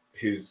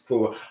who's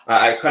cool.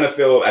 I kind of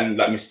feel, and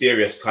like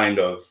mysterious kind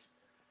of,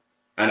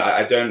 and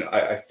I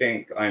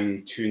think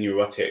I'm too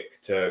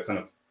neurotic to kind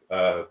of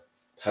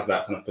have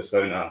that kind of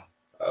persona.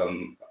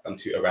 I'm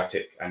too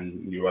erratic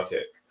and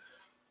neurotic.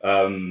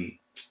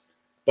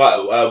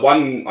 But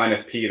one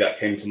INFP that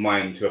came to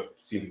mind, who I've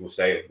seen people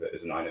say that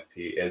is an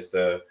INFP, is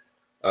the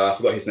I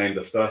forgot his name,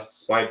 the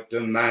first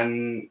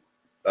Spider-Man,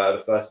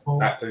 the first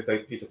actor who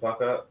played Peter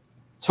Parker.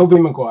 Tobey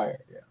Maguire,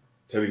 yeah.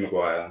 Tobey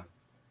Maguire.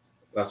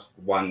 That's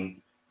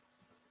one.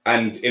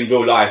 And in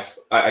real life,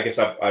 I guess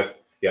I've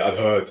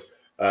heard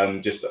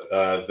just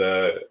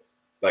the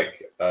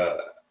like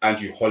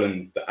Andrew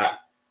Holland,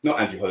 not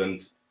Andrew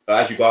Holland,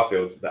 Andrew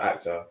Garfield, the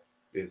actor,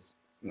 is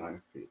an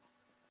INFP.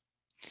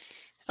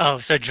 Oh,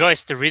 so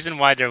Joyce, the reason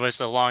why there was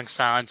a long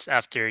silence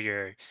after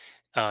your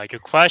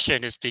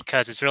question is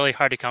because it's really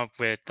hard to come up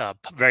with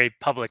very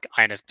public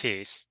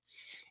INFPs.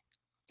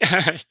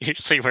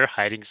 Usually we're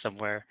hiding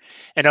somewhere.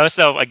 And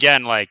also,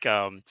 again, like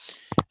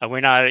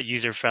we're not a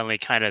user-friendly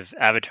kind of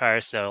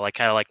avatar, so like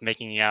kind of like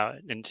making it out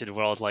into the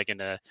world like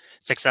in a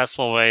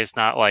successful way is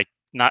not like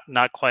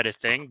not quite a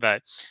thing.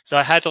 But so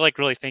I had to like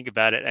really think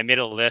about it. I made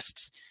a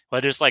list.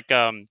 Well, there's like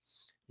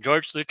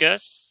George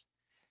Lucas,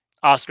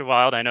 Oscar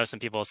Wilde. I know some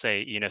people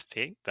say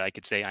ENFP, but I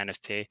could say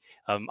INFP.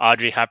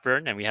 Audrey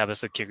Hepburn, and we have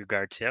also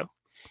Kierkegaard too.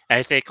 And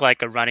I think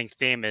like a running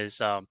theme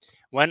is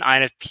when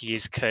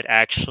INFPs could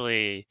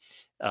actually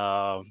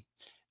if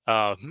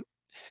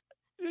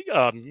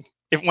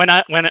when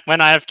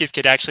INFPs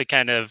could actually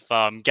kind of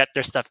get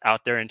their stuff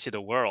out there into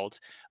the world,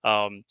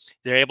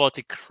 they're able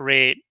to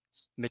create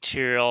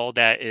material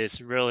that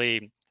is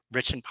really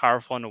rich and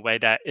powerful in a way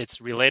that it's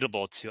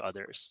relatable to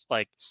others.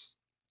 Like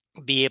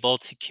be able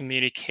to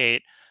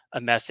communicate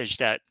a message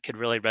that could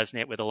really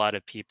resonate with a lot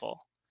of people.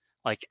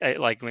 Like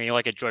when you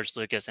look at George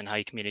Lucas and how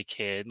he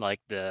communicated like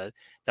the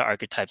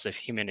archetypes of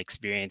human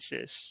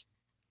experiences,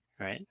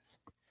 right?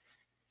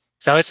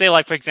 So I would say,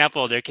 like, for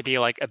example, there could be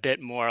like a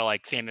bit more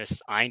like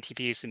famous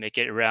INTPs who make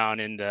it around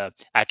in the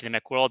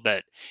academic world,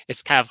 but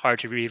it's kind of hard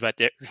to read what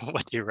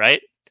they write.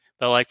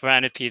 But like for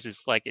INFPs,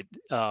 it's like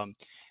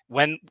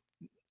when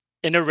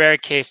in a rare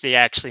case they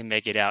actually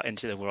make it out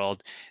into the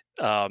world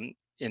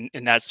in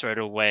that sort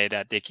of way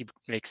that they can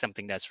make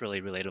something that's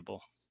really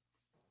relatable.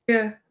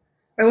 Yeah.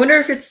 I wonder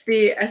if it's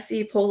the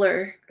SE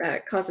polar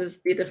that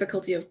causes the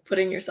difficulty of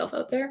putting yourself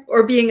out there,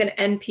 or being an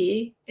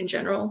NP in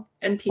general.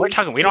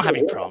 NPs. We don't have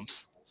any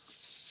problems.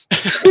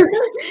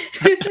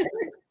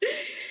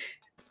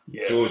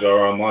 Yeah. George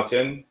R.R.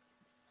 Martin.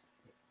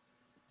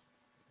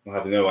 I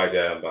have no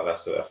idea, but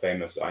that's a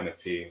famous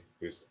INFP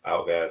who's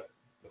out there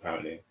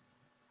apparently.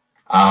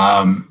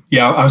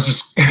 Yeah, I was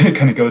just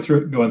kind of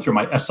going through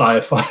my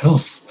SI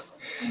files,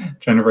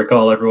 trying to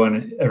recall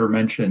everyone ever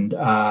mentioned.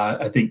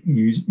 I think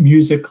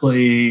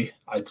musically,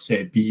 I'd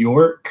say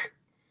Bjork.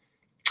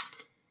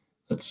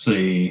 Let's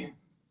see.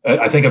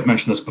 I think I've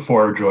mentioned this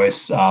before,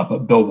 Joyce,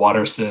 but Bill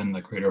Watterson,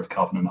 the creator of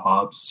Calvin and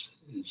Hobbes,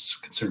 is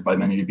considered by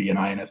many to be an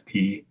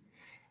INFP.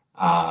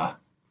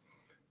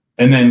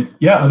 And then,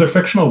 yeah, other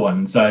fictional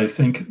ones. I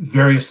think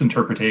various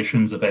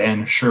interpretations of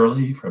Anne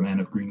Shirley from Anne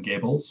of Green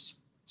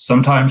Gables.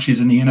 Sometimes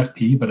she's an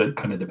ENFP, but it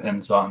kind of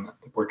depends on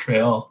the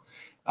portrayal.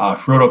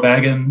 Frodo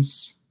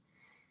Baggins,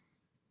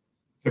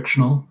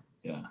 fictional,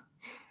 yeah.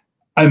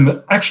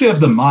 I'm actually of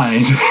the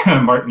mind,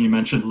 Martin, you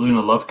mentioned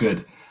Luna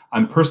Lovegood.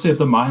 I'm personally of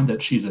the mind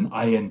that she's an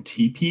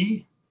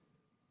INTP,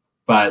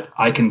 but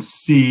I can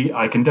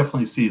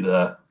definitely see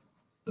the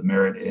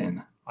merit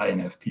in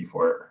INFP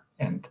for her.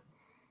 And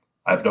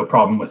I have no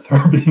problem with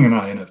her being an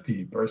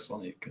INFP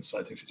personally, because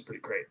I think she's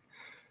pretty great.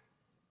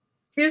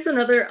 Here's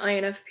another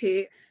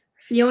INFP,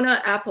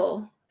 Fiona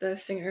Apple, the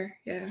singer.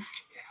 Yeah.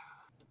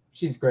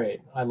 She's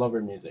great. I love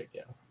her music.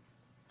 Yeah.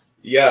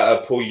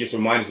 Yeah, Paul, you just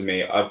reminded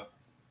me.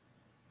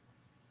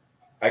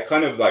 I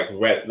kind of like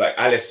read like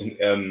Alice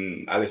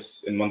in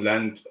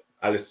Wonderland,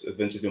 Alice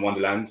Adventures in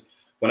Wonderland.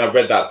 When I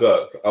read that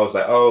book, I was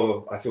like,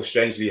 oh, I feel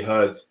strangely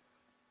heard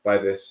by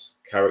this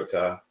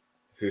character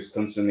who's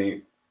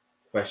constantly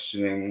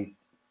questioning.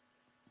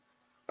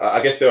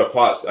 I guess there are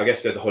parts. I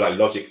guess there's a whole like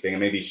logic thing,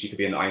 and maybe she could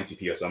be an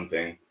INTP or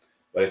something.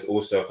 But it's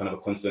also kind of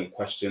a constant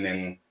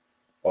questioning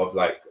of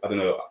like, I don't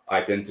know,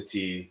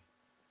 identity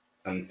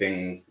and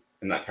things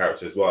in that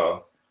character as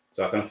well.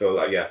 So I kind of feel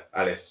like, yeah,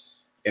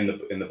 Alice in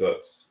the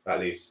books at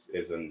least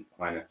is an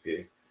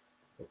INFP,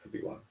 or could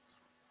be one.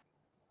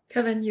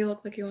 Kevin, you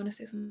look like you want to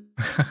say something.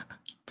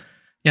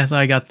 Yeah, so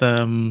I got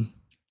the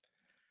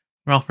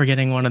We're all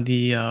forgetting one of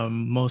the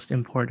most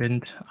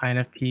important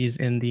INFPs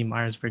in the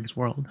Myers-Briggs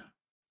world.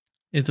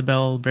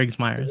 Isabel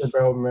Briggs-Myers.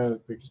 Isabel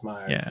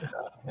Briggs-Myers. Yeah.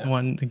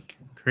 Yeah. The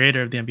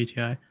creator of the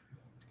MBTI,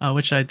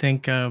 which I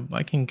think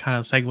I can kind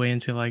of segue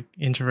into like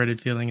introverted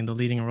feeling in the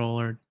leading role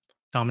or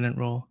dominant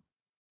role.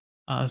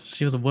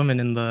 She was a woman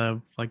in the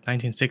like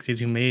 1960s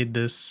who made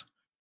this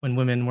when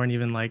women weren't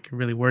even like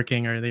really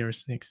working or they were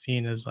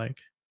seen as like.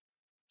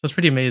 So it's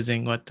pretty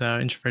amazing what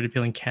introverted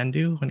feeling can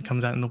do when it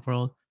comes out in the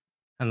world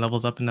and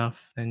levels up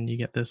enough, and you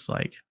get this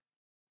like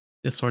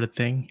this sort of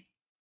thing.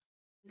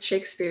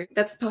 Shakespeare,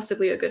 that's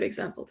possibly a good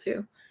example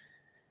too.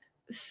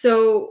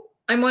 So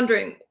I'm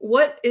wondering,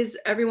 what is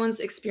everyone's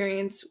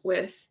experience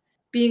with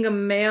being a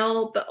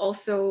male, but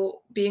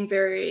also being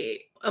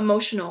very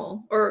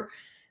emotional, or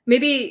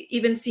maybe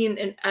even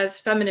seen as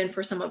feminine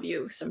for some of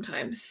you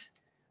sometimes,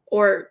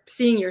 or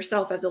seeing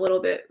yourself as a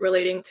little bit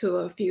relating to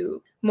a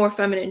few more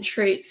feminine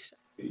traits?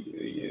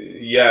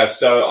 Yeah,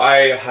 so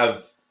I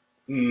have.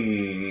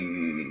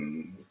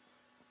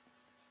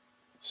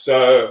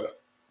 So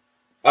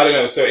I don't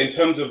know. So in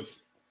terms of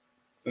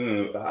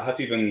how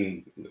to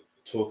even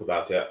talk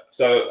about it.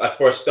 So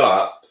for a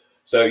start,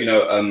 so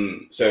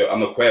so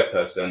I'm a queer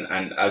person,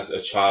 and as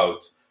a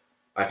child,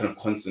 I kind of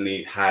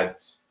constantly had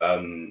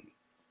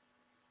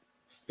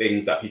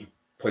things that people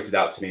pointed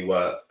out to me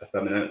were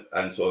effeminate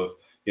and sort of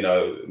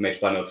made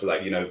fun of,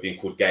 like being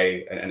called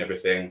gay and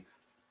everything.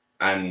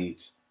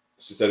 And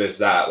so there's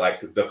that,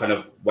 like the kind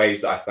of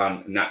ways that I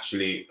found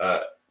naturally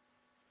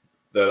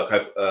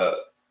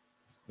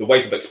the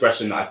ways of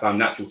expression that I found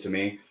natural to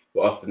me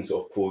were often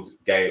sort of called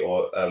gay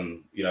or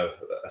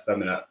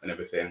effeminate and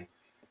everything.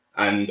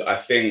 And I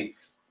think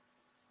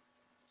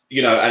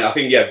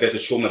yeah, there's a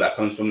trauma that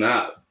comes from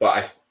that. But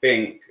I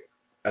think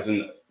as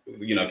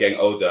getting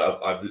older,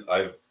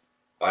 I've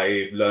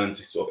learned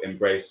to sort of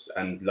embrace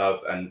and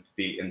love and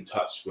be in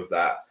touch with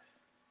that.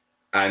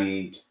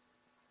 And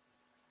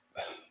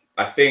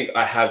I think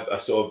I have a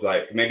sort of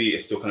like, maybe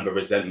it's still kind of a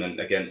resentment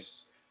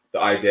against the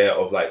idea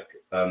of like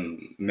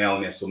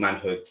maleness or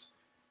manhood,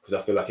 because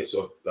I feel like it's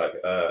sort of like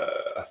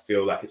I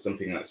feel like it's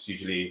something that's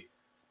usually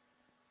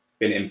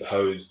been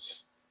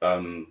imposed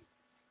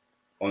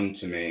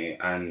onto me.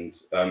 And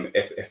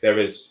if there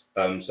is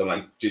some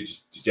like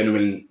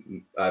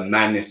genuine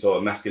manness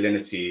or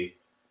masculinity,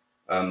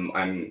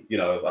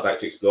 I'd like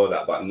to explore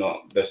that, but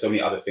not. There's so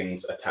many other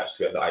things attached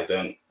to it that I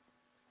don't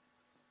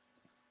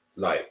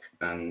like.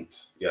 And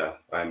yeah,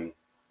 I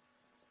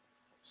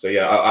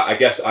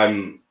guess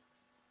I'm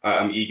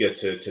eager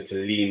to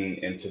lean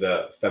into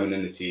the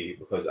femininity,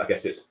 because I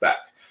guess it's back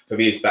for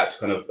me. It's back to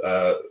kind of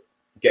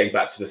getting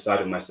back to the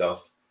side of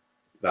myself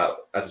that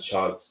as a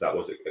child that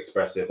was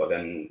expressive, but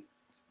then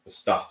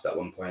stuffed at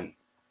one point.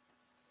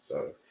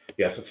 So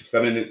yeah,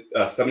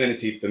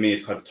 femininity for me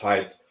is kind of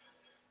tied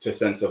to a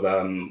sense of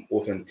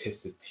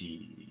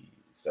authenticity.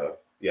 So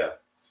yeah,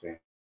 that's me.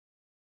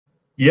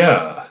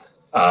 Yeah,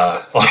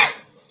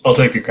 I'll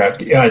take a crack.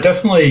 Yeah, I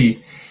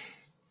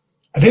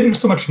didn't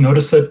so much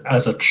notice it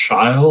as a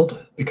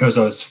child because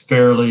I was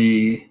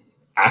fairly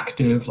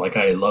active. Like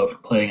I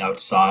loved playing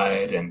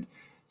outside, and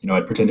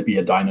I'd pretend to be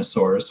a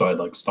dinosaur, so I'd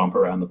like stomp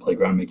around the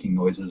playground making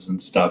noises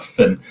and stuff.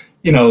 And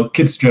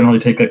kids generally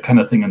take that kind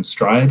of thing in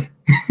stride.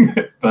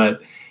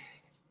 But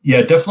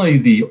yeah, definitely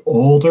the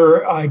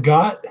older I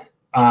got,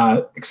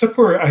 except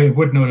for I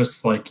would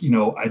notice like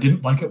I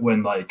didn't like it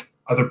when like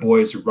other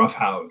boys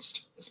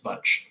roughhoused as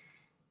much.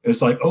 It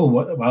was like, oh,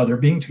 wow, they're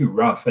being too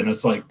rough. And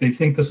it's like, they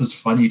think this is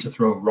funny to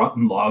throw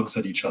rotten logs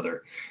at each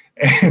other.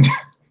 And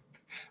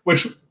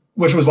which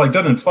was like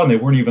done in fun. They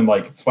weren't even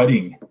like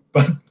fighting,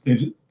 but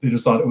they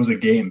just thought it was a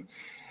game.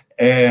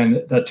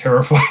 And that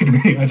terrified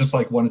me. I just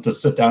like wanted to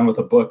sit down with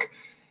a book.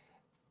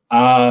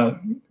 But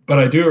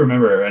I do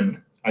remember,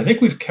 and I think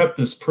we've kept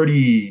this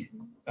pretty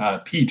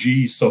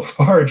PG so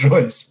far,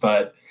 Joyce,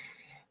 but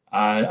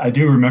I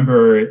do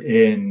remember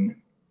in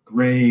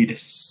grade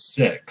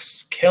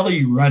 6,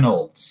 Kelly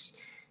Reynolds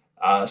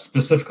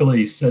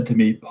specifically said to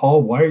me,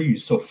 "Paul, why are you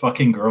so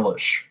fucking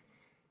girlish?"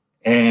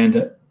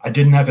 And I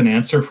didn't have an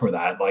answer for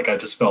that. Like I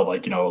just felt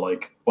like,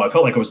 I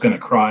felt like I was going to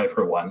cry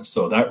for one.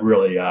 So that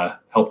really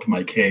helped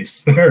my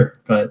case there.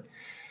 But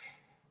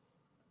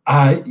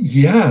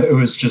yeah, it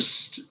was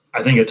just,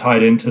 I think it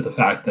tied into the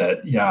fact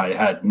that, yeah, I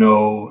had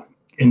no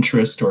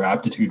interest or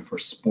aptitude for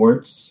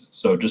sports.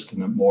 So just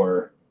in a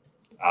more,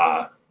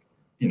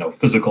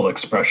 physical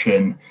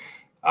expression.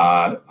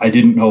 I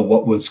didn't know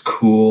what was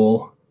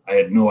cool. I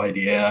had no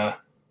idea.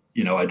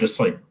 I just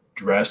like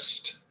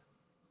dressed.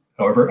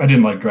 However, I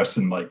didn't like dress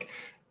in like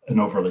an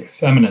overly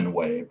feminine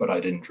way, but I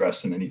didn't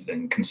dress in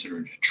anything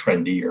considered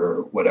trendy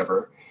or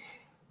whatever.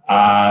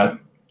 And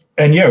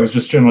yeah, it was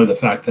just generally the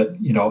fact that,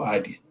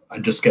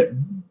 I'd just get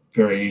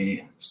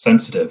very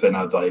sensitive, and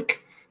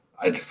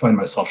I'd find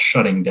myself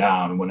shutting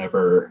down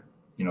whenever,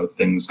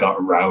 things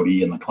got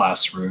rowdy in the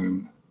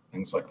classroom,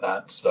 things like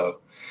that. So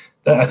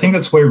I think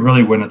that's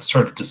really when it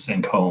started to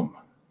sink home.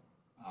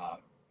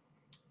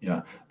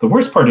 Yeah. The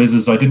worst part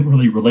is I didn't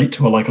really relate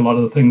to a lot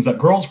of the things that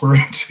girls were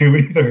into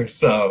either.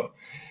 So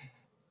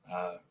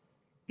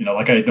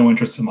like I had no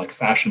interest in like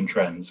fashion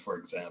trends, for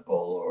example,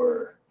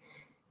 or,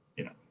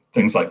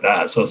 things like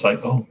that. So it's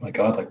like, oh my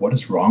God, like what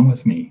is wrong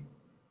with me?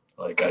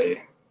 Like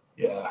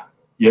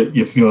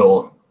you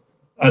feel,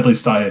 at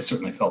least I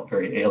certainly felt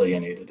very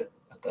alienated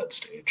at that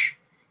stage.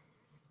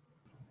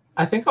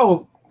 I think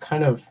I'll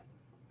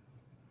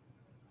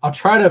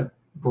try to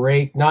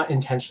break, not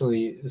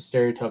intentionally, the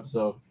stereotypes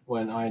of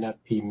what an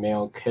INFP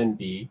male can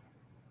be.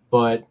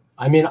 But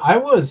I mean, I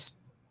was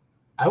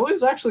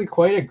actually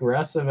quite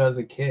aggressive as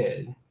a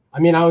kid. I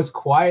mean, I was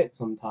quiet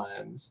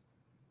sometimes,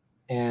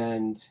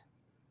 and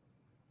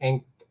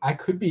I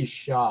could be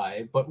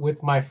shy, but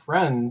with my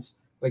friends,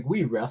 like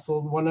we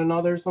wrestled one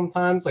another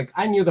sometimes. Like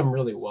I knew them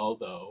really well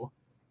though.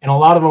 And a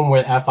lot of them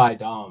were FI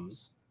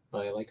DOMs,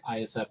 right? Like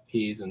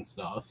ISFPs and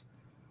stuff,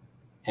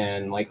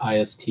 and like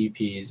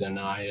ISTPs and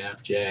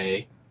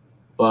INFJ.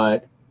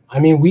 But I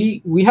mean,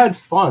 we had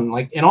fun.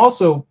 Like, and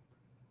also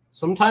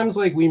sometimes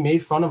like we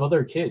made fun of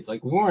other kids.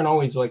 Like we weren't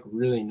always like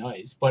really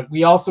nice, but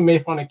we also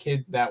made fun of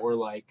kids that were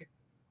like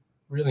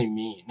really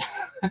mean,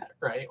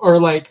 right? Or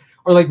like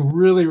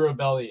really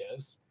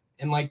rebellious,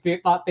 and like they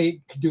thought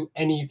they could do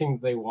anything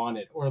they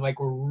wanted, or like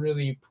were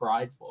really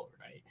prideful,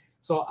 right?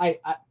 So I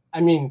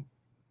mean,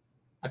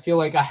 I feel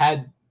like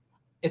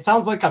it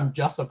sounds like I'm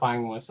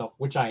justifying myself,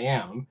 which I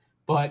am,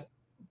 but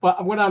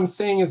what I'm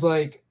saying is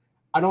like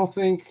I don't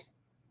think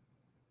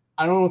the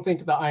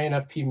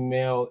INFP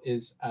male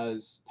is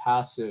as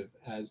passive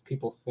as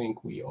people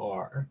think we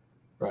are,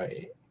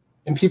 right?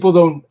 And people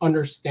don't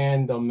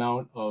understand the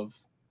amount of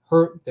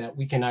hurt that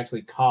we can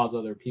actually cause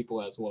other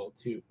people as well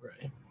too,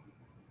 right?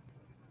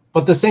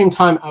 But at the same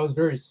time, I was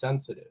very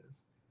sensitive.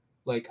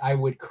 Like I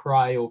would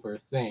cry over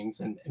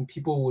things, and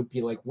people would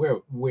be like,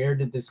 where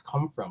did this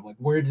come from? Like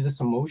where did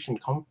this emotion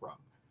come from?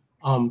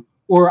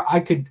 Or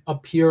I could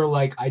appear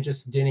like I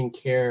just didn't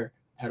care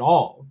at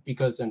all,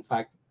 because in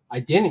fact I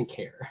didn't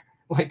care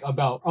like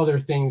about other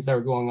things that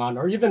were going on,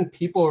 or even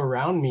people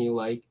around me.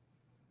 Like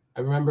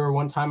I remember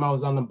one time I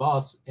was on the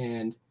bus,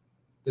 and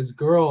this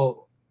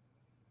girl,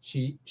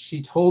 she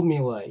told me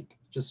like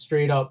just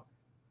straight up,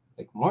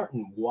 like,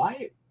 Martin,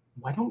 why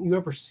don't you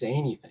ever say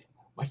anything?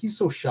 Why are you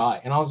so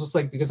shy? And I was just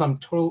like, because I'm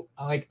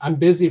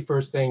busy,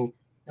 first thing,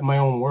 in my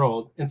own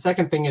world, and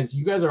second thing is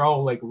you guys are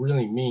all like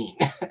really mean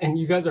and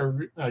you guys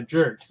are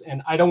jerks,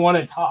 and I don't want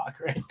to talk,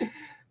 right?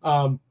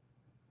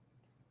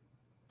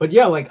 But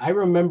yeah, like I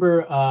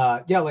remember,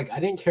 like I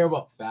didn't care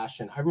about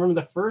fashion. I remember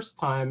the first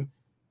time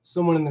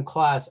someone in the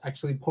class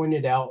actually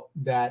pointed out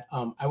that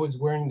I was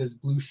wearing this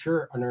blue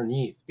shirt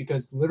underneath,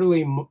 because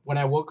literally when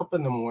I woke up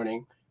in the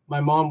morning, my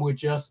mom would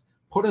just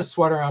put a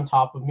sweater on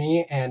top of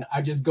me and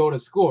I just go to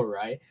school,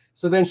 right?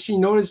 So then she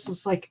noticed,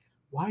 it's like,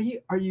 why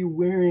are you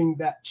wearing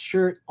that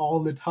shirt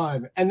all the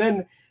time? And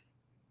then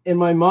in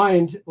my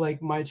mind,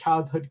 like my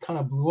childhood kind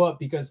of blew up,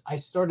 because I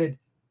started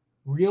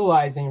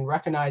realizing,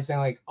 recognizing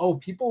like, oh,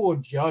 people will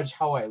judge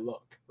how I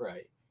look,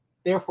 right?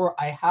 Therefore,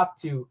 I have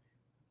to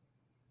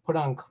put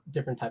on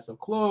different types of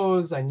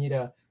clothes. I need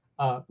to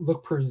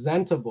look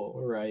presentable,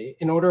 right?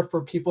 In order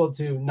for people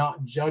to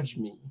not judge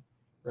me,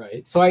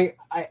 right? So I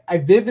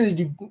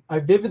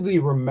vividly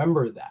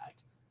remember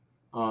that.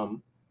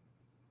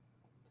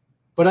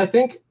 But I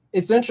think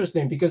it's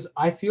interesting, because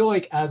I feel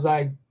like as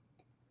I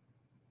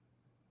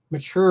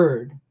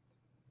matured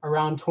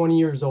around 20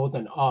 years old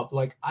and up,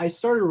 like I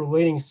started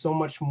relating so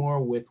much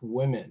more with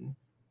women,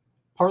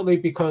 partly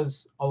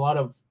because a lot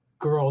of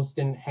girls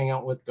didn't hang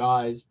out with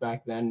guys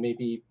back then,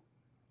 maybe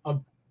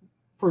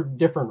for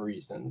different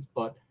reasons,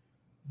 but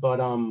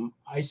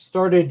I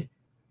started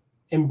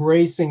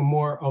embracing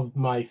more of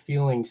my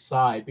feeling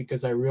side,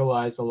 because I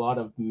realized a lot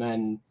of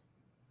men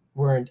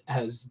weren't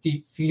as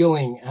deep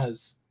feeling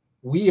as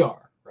we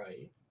are,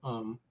 right?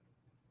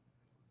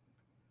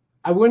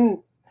 I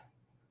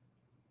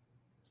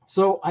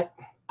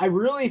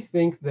really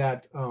think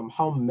that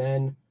how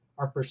men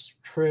are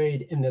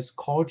portrayed in this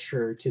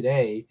culture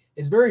today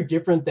is very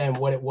different than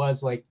what it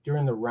was like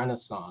during the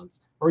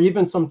Renaissance, or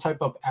even some type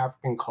of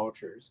African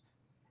cultures.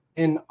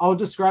 And I'll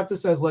describe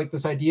this as like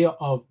this idea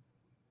of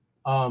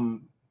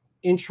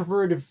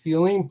introverted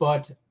feeling,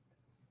 but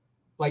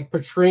like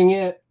portraying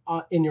it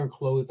in your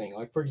clothing.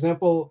 Like, for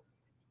example,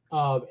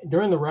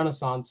 during the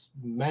Renaissance,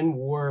 men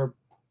wore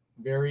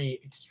very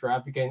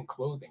extravagant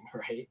clothing,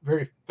 right?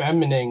 Very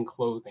feminine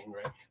clothing,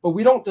 right? But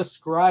we don't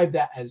describe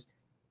that as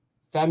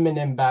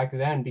feminine back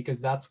then,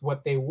 because that's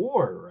what they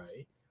wore,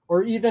 right?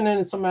 Or even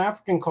in some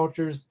African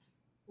cultures,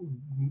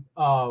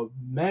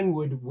 men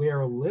would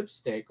wear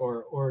lipstick,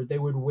 or they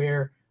would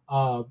wear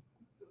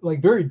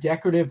like very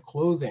decorative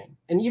clothing.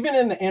 And even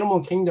in the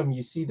animal kingdom,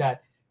 you see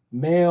that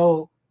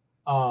male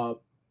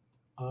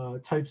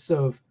types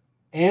of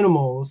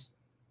animals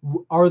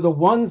are the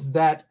ones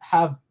that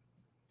have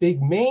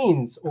big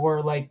manes,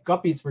 or like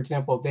guppies, for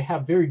example, they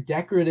have very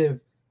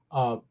decorative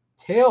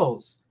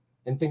tails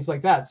and things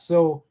like that.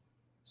 So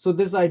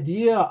this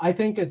idea, I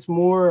think it's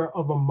more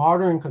of a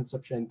modern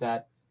conception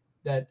that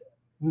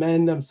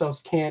men themselves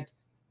can't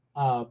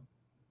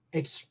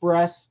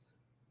express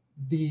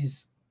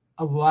these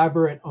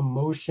elaborate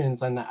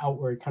emotions in the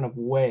outward kind of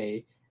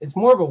way. it's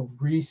more of a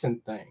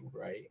recent thing,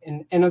 right?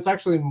 And it's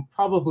actually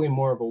probably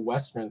more of a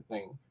Western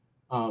thing,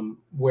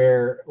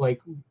 where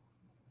like,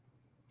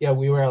 yeah,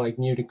 we wear like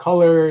muted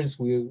colors,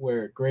 we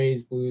wear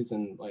grays, blues,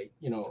 and like,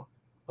 you know,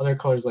 other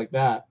colors like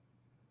that.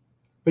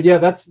 But yeah,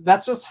 that's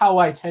just how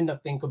I tend to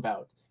think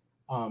about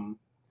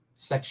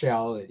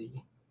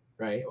sexuality,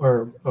 right?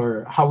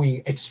 Or how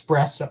we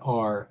express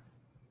our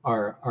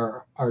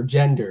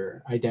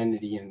gender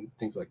identity and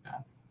things like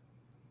that.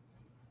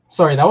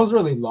 Sorry, that was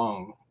really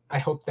long. I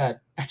hope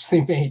that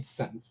actually made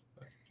sense.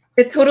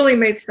 It totally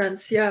made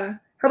sense. Yeah.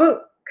 How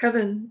about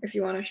Kevin, if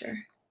you want to share?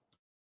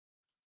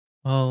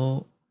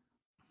 Well,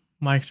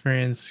 my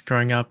experience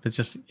growing up is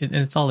just,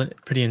 it's all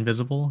pretty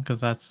invisible because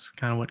that's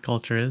kind of what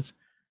culture is.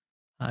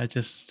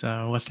 Just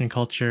Western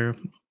culture,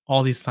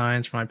 all these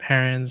signs from my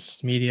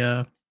parents,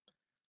 media,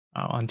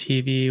 on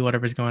TV,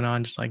 whatever's going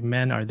on, just like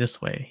men are this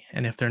way.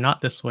 And if they're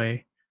not this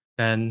way,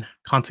 then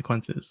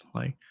consequences.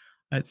 Like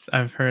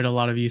I've heard a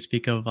lot of you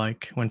speak of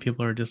like when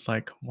people are just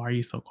like, why are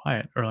you so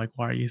quiet? Or like,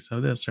 why are you so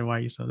this? Or why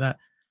are you so that?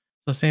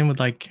 So same with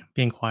like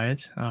being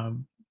quiet.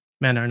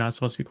 Men are not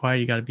supposed to be quiet.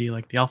 You got to be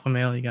like the alpha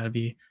male. You got to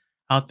be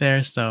out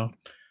there. So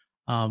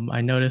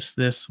I noticed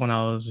this when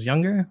I was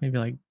younger, maybe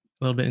like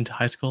a little bit into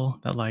high school,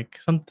 that like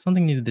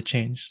something needed to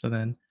change. So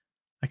then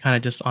I kind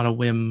of just on a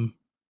whim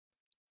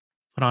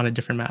put on a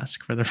different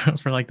mask for the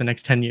for like the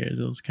next 10 years.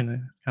 It was kind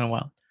of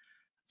wild.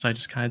 So I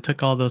just kind of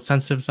took all those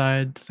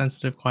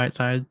sensitive, quiet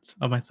sides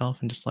of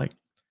myself and just like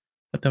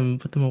put them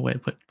away,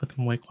 put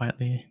them away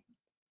quietly.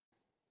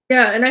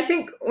 Yeah, and I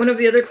think one of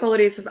the other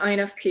qualities of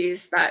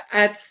INFPs that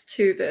adds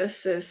to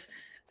this is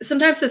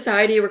sometimes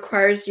society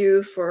requires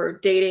you for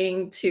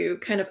dating to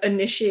kind of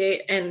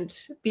initiate and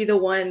be the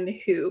one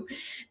who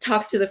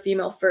talks to the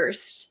female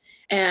first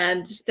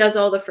and does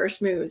all the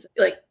first moves,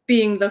 like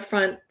being the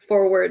front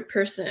forward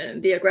person,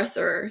 the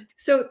aggressor.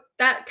 So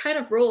that kind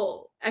of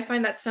role, I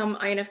find that some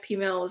INFP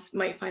males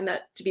might find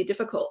that to be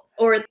difficult,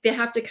 or they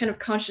have to kind of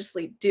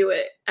consciously do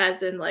it,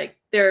 as in like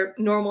their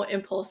normal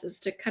impulse is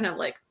to kind of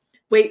like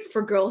wait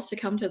for girls to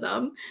come to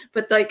them.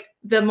 But like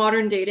the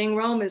modern dating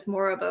realm is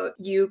more about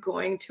you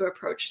going to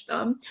approach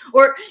them.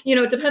 Or, you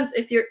know, it depends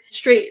if you're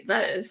straight,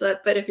 that is.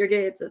 But if you're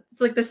gay, it's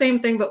like the same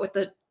thing, but with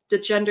the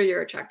gender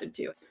you're attracted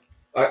to.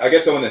 I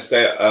guess I want to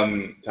say,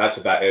 to add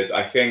to that is,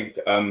 I think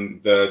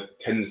the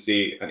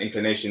tendency and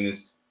inclination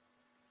is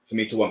for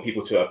me to want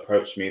people to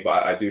approach me,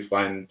 but I do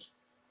find,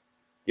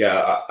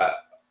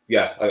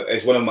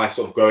 it's one of my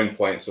sort of growing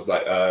points of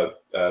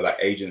like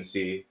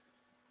agency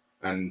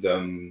and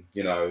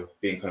you know,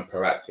 being kind of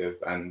proactive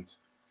and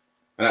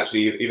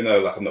actually, even though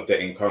like I'm not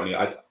dating currently,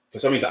 for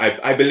some reason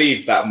I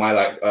believe that my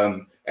like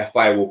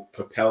FI will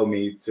propel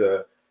me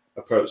to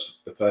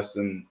approach the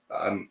person that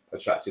I'm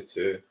attracted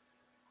to,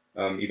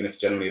 even if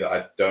generally that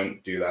I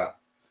don't do that.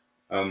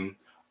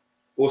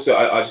 Also,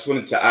 I just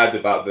wanted to add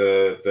about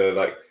the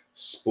like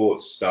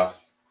sports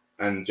stuff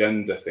and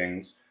gender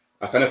things.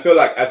 I kind of feel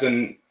like as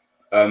an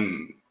I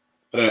don't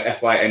know,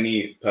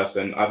 FI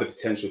person, I have the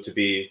potential to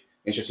be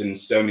interested in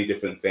so many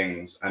different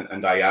things,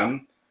 and I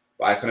am,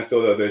 but I kind of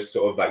feel that those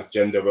sort of like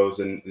gender roles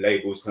and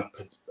labels kind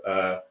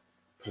of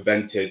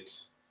prevented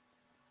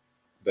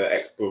the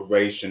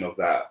exploration of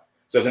that.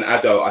 So as an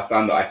adult, I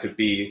found that I could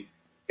be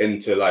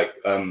into like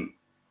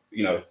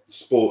you know,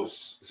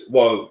 sports,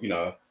 well, you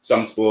know,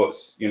 some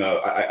sports, you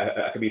know,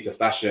 I can be into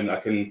fashion, I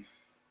can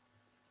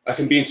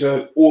be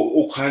into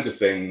all kinds of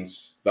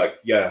things, like,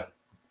 yeah,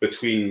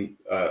 between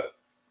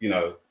you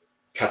know,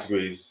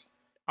 categories.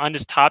 On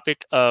this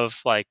topic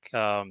of like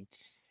INFP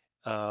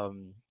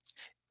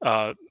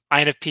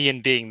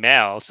and being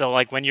male, so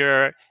like when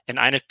you're an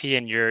INFP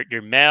and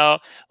you're male,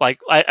 like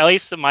at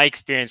least in my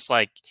experience,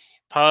 like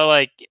probably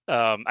like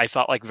I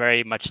felt like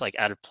very much like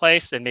out of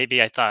place, and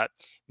maybe I thought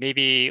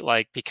maybe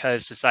like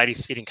because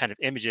society's feeding kind of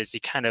images,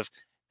 you kind of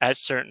at a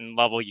certain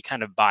level you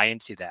kind of buy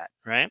into that,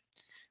 right?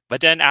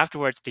 But then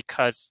afterwards,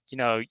 because you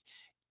know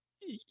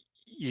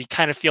you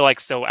kind of feel like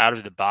so out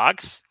of the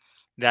box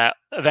that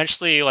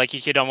eventually like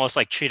you could almost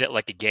like treat it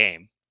like a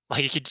game.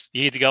 Like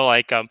you could go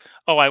like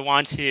oh, I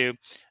want to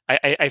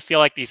I feel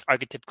like these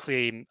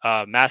archetypically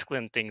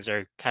masculine things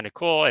are kind of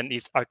cool, and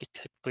these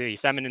archetypically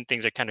feminine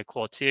things are kind of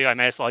cool too. I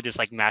might as well just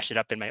like mash it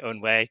up in my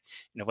own way,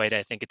 in a way that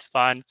I think it's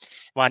fun.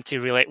 Want to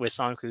relate with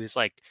someone who's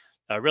like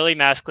really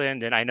masculine,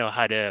 then I know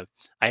how to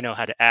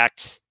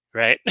act,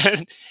 right?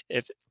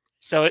 If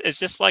so, it's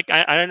just like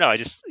I don't know.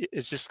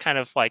 It's just kind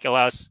of like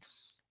allows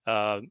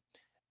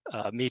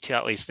me to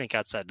at least think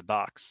outside the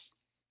box.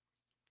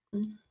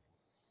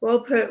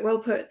 Well put, well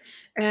put.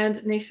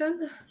 And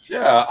Nathan?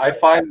 Yeah, I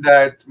find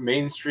that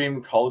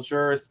mainstream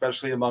culture,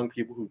 especially among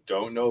people who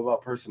don't know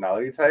about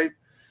personality type,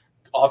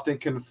 often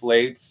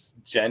conflates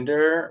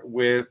gender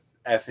with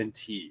F and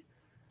T.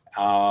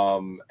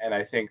 And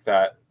I think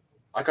that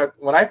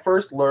when I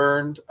first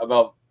learned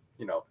about,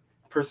 you know,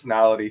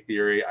 personality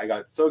theory, I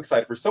got so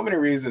excited for so many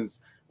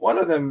reasons. One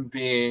of them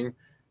being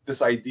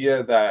this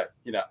idea that,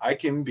 you know, I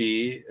can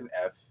be an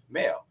F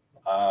male,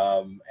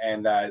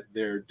 and that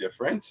they're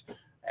different.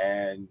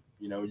 And,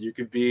 you know, you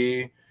could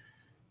be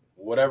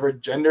whatever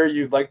gender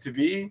you'd like to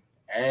be,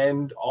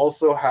 and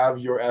also have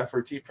your F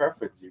or T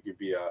preference. You could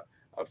be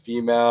a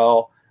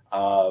female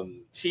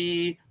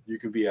T, you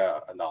could be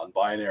a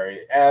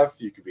non-binary F,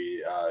 you could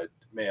be a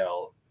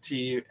male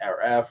T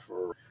or F,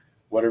 or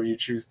whatever you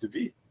choose to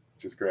be,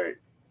 which is great.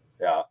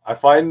 Yeah, I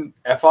find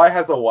FI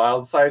has a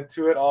wild side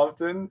to it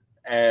often,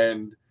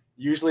 and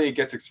usually it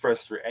gets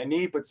expressed through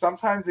NE, but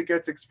sometimes it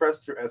gets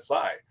expressed through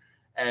SI.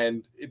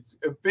 And it's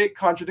a bit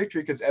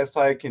contradictory because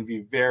SI can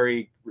be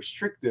very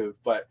restrictive,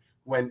 but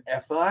when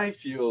FI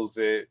feels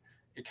it,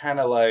 it kind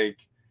of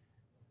like,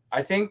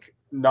 I think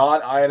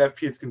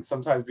non-INFPs can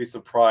sometimes be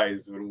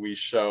surprised when we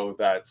show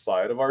that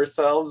side of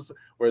ourselves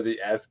where the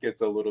S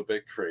gets a little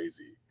bit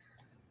crazy.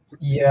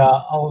 Yeah,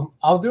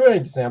 I'll do an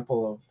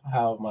example of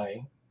how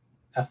my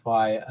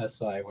FI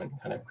SI went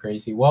kind of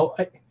crazy. Well,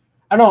 I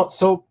don't know.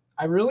 So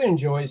I really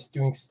enjoy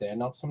doing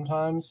stand-up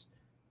sometimes.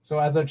 So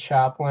as a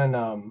chaplain,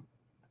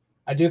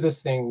 I do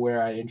this thing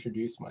where I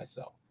introduce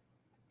myself.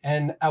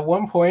 And at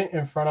one point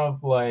in front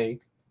of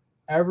like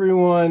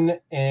everyone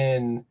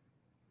in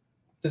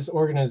this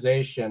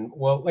organization,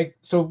 well, like,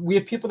 so we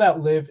have people that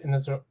live in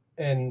this,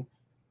 in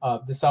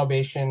the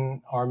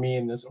Salvation Army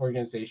in this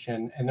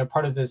organization, and they're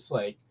part of this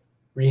like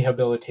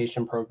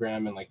rehabilitation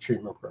program and like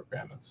treatment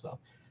program and stuff.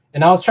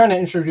 And I was trying to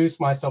introduce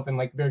myself in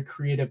like very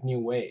creative new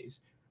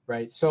ways,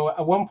 right? So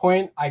at one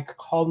point I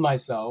called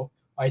myself,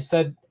 I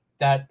said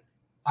that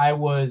I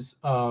was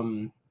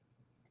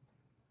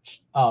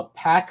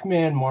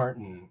Pac-Man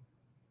Martin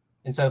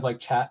instead of like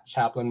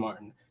Chaplain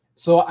Martin.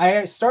 So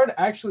I started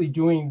actually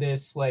doing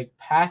this like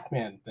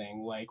Pac-Man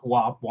thing, like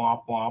womp,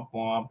 womp, womp,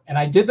 womp. And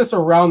I did this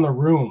around the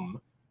room.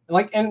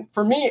 Like, and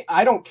for me,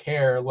 I don't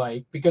care,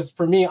 like, because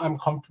for me, I'm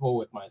comfortable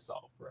with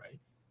myself, right?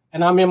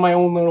 And I'm in my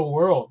own little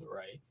world,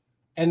 right?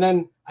 And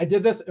then I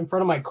did this in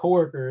front of my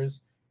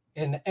coworkers,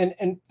 and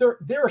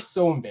they're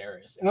so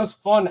embarrassed. And it was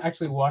fun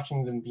actually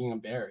watching them being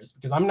embarrassed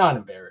because I'm not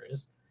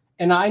embarrassed.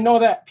 And I know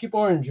that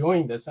people are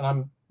enjoying this, and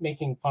I'm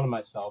making fun of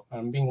myself, and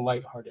I'm being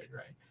lighthearted,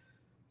 right?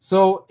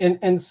 So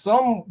in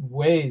some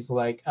ways,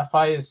 like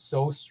FI is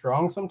so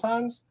strong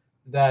sometimes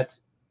that,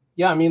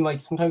 yeah, I mean, like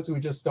sometimes we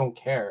just don't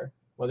care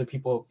whether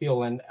people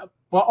feel. And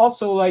but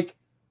also like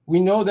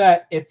we know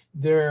that if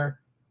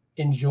they're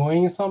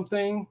enjoying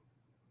something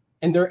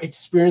and they're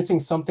experiencing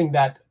something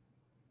that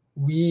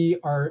we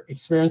are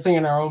experiencing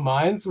in our own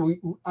minds,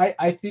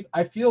 I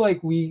feel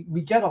like we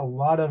get a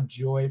lot of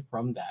joy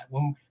from that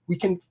when we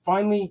can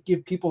finally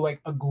give people like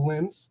a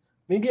glimpse,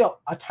 maybe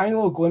a tiny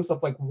little glimpse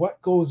of like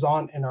what goes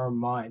on in our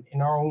mind,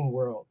 in our own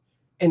world.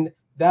 And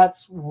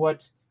that's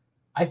what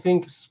I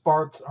think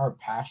sparks our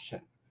passion,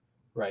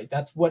 right?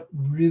 That's what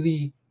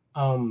really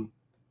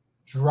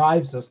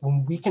drives us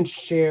when we can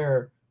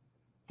share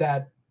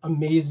that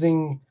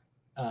amazing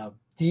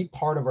deep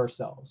part of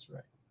ourselves,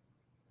 right?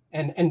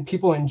 And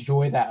people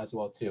enjoy that as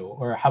well too,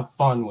 or have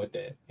fun with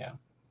it.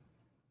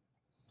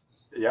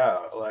 Yeah,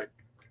 like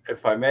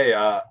if I may,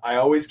 I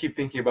always keep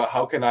thinking about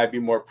how can I be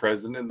more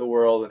present in the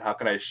world and how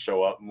can I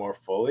show up more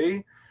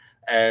fully.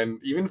 And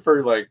even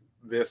for like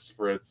this,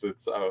 for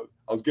instance, I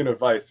was giving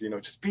advice,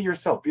 just be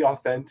yourself, be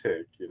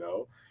authentic,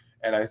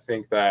 And I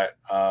think that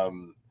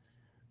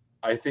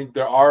I think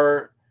there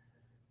are,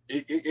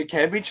 it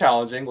can be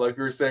challenging, like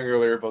we were saying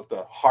earlier about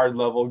the hard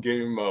level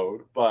game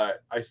mode,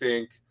 but I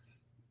think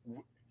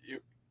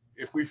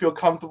if we feel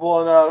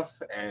comfortable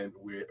enough and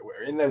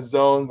we're in that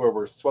zone where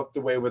we're swept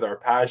away with our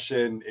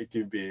passion, it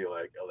can be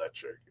like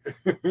electric.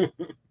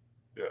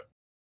 Yeah.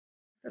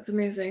 That's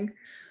amazing.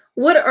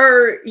 What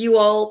are you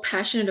all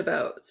passionate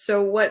about?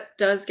 So what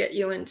does get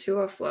you into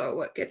a flow?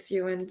 What gets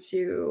you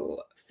into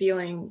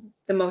feeling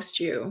the most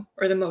you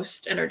or the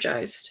most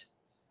energized?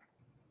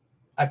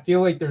 I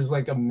feel like there's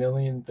like a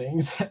million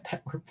things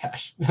that we're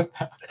passionate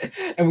about,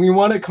 and we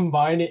want to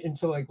combine it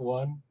into like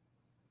one.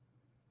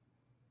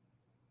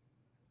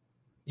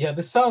 Yeah,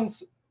 this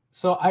sounds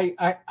so.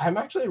 I'm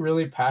actually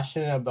really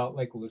passionate about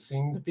like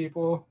listening to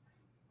people.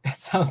 It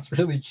sounds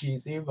really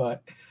cheesy,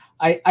 but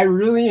I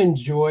really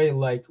enjoy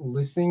like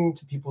listening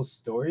to people's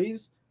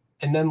stories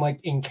and then like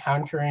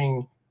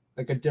encountering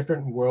like a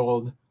different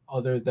world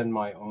other than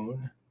my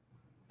own.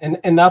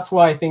 And that's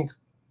why I think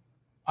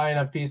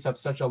INFPs have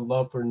such a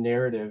love for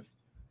narrative,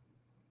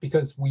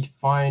 because we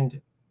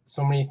find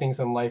so many things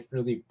in life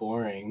really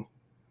boring.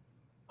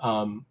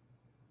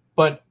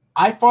 But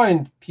I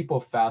find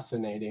people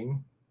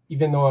fascinating,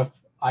 even though if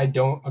I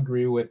don't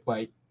agree with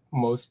like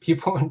most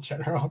people in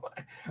general,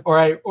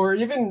 or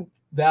even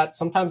that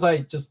sometimes I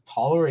just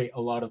tolerate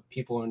a lot of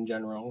people in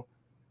general.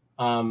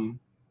 I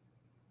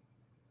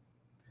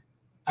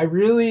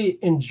really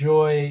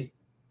enjoy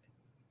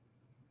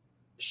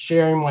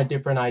sharing my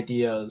different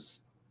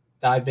ideas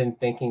that I've been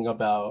thinking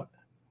about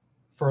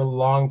for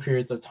long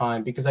periods of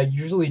time, because I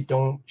usually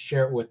don't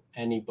share it with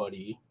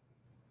anybody.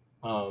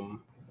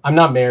 I'm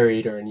not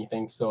married or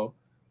anything, so,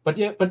 but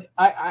yeah, but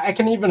I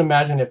can even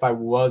imagine if I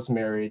was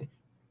married,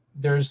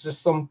 there's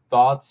just some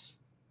thoughts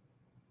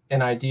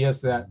and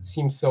ideas that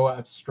seem so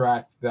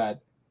abstract that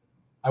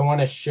I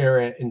want to share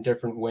it in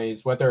different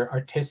ways, whether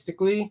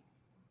artistically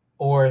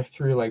or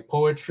through like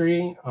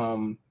poetry.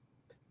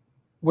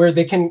 where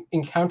they can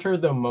encounter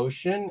the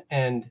emotion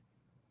and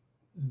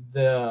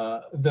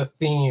the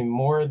theme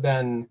more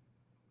than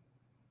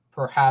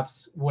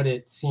perhaps what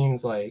it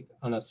seems like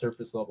on a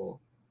surface level.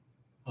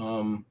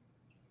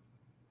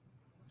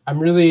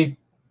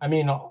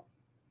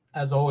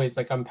 As always,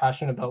 like I'm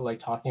passionate about like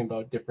talking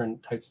about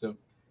different types of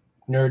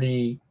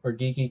nerdy or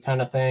geeky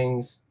kind of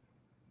things.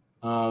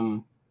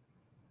 But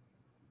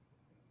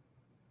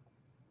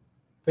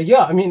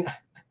yeah, I mean,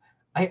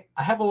 I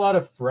have a lot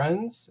of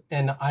friends,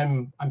 and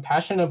I'm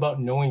passionate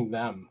about knowing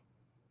them,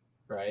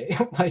 right?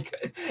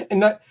 Like,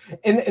 and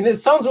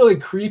it sounds really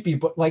creepy,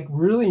 but like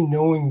really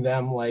knowing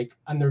them like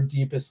on their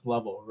deepest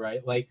level,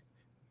 right? Like,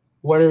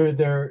 what are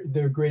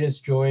their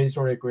greatest joys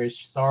or their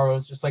greatest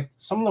sorrows? Just like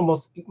some of the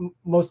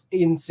most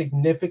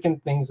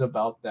insignificant things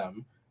about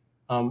them.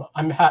 I'm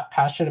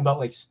passionate about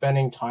like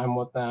spending time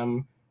with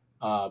them,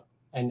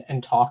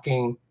 and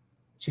talking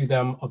to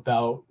them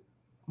about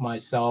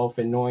myself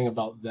and knowing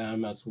about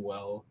them as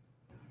well.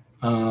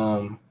 I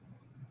don't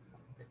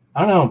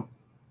know.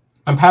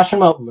 I'm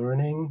passionate about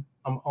learning.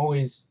 I'm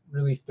always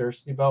really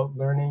thirsty about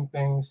learning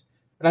things.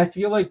 And I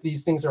feel like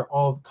these things are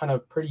all kind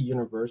of pretty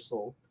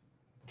universal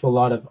to a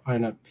lot of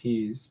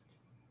INFPs.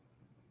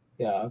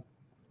 Yeah.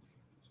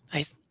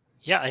 I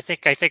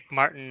think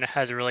Martin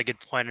has a really good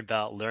point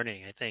about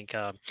learning. I think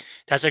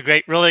that's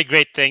a really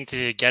great thing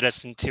to get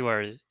us into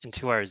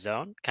our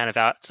zone, kind of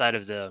outside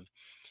of the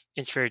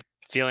introvert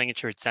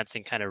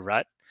sensing kind of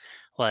rut,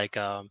 like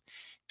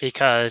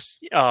because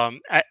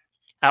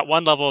at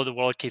one level the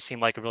world can seem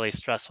like a really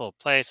stressful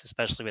place,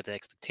 especially with the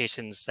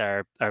expectations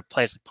that are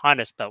placed upon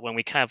us. But when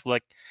we kind of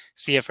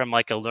see it from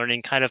like a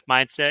learning kind of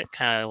mindset,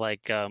 kind of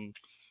like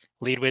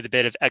lead with a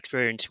bit of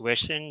expert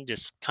intuition,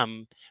 just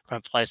come from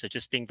a place of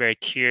just being very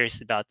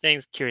curious about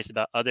things, curious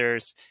about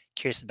others,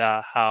 curious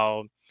about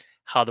how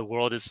the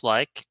world is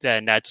like,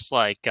 then that's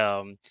like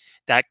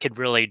that could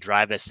really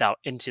drive us out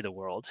into the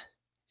world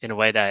in a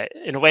way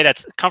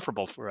that's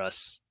comfortable for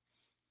us.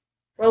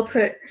 Well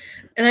put.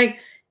 And I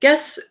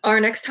guess our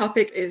next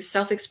topic is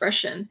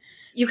self-expression.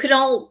 You could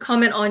all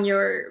comment on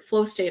your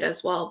flow state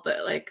as well,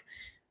 but like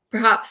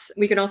perhaps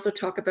we could also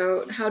talk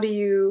about how do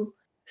you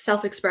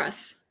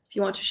self-express, if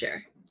you want to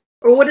share.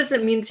 Or what does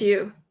it mean to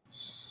you?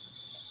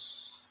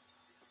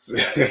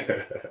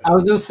 I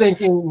was just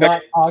thinking,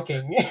 not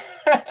talking.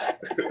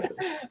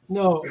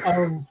 No.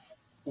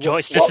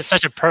 Joyce, this is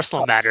such a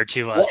personal matter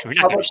to us. We're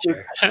not going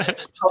to share.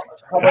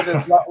 How about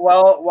this?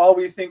 While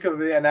we think of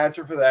an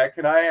answer for that,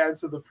 can I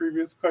answer the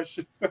previous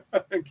question?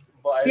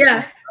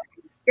 Yeah.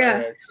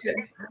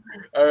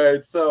 All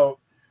right. So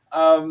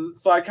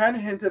I kind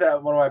of hinted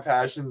at one of my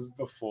passions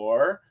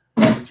before,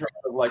 in terms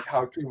of like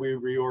how can we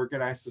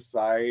reorganize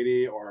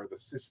society or the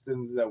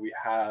systems that we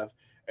have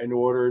in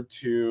order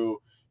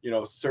to,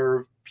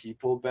 serve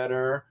people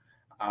better.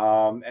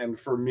 And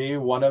for me,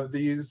 one of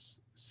these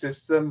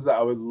systems that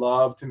I would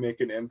love to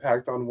make an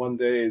impact on one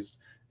day is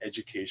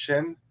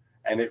education.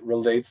 And it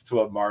relates to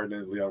what Martin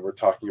and Leon were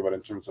talking about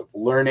in terms of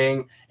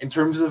learning, in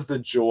terms of the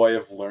joy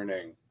of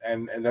learning.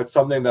 And that's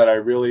something that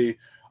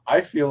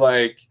I feel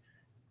like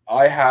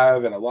I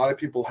have, and a lot of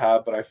people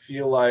have, but I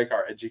feel like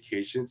our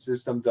education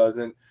system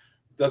doesn't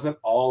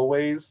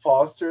always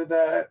foster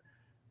that.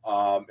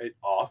 It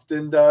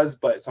often does,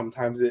 but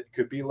sometimes it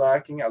could be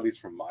lacking, at least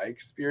from my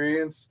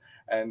experience.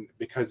 And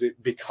because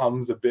it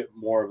becomes a bit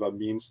more of a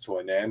means to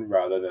an end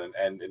rather than an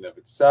end in of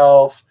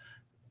itself,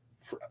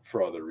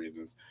 for other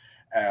reasons,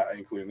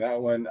 including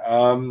that one.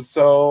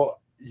 So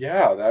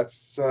yeah,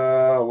 that's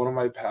one of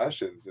my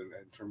passions in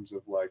terms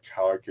of like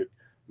how I could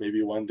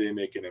maybe one day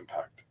make an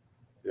impact.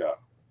 Yeah.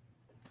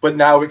 But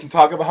now we can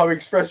talk about how we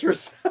express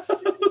yourselves.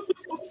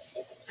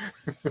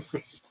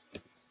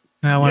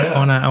 I want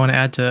to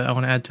add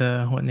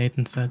to what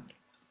Nathan said.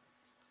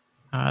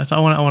 So I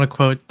want to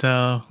quote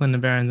Linda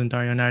Behrens and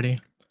Dario Nardi.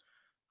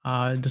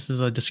 This is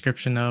a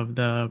description of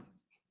the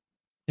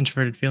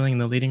introverted feeling in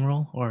the leading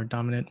role or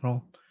dominant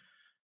role.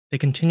 They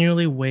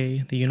continually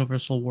weigh the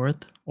universal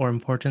worth or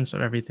importance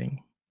of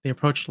everything. They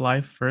approach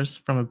life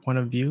first from a point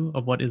of view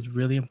of what is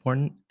really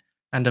important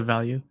and of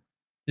value.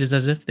 It is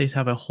as if they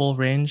have a whole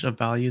range of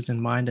values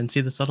in mind and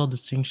see the subtle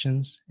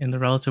distinctions in the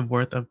relative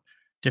worth of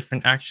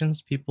different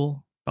actions,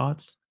 people,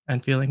 thoughts,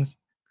 and feelings,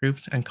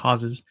 groups, and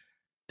causes.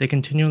 They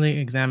continually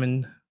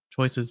examine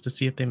choices to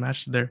see if they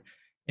match their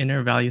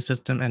inner value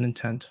system and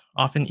intent,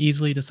 often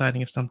easily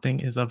deciding if something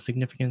is of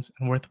significance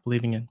and worth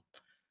believing in.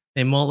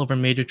 They mull over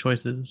major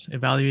choices,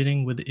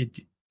 evaluating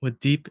with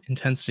deep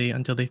intensity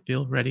until they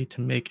feel ready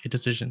to make a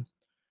decision.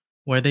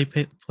 Where they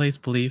place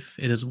belief,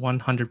 it is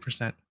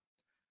 100%.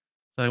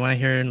 So when I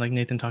hear like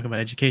Nathan talk about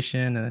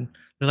education, and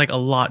there's like a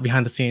lot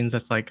behind the scenes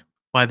that's like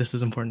why this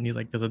is important. He's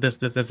like,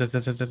 this,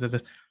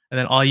 and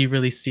then all you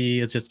really see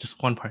is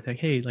just one part. Like,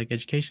 hey, like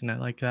education, I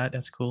like that.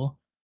 That's cool.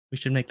 We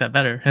should make that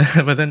better.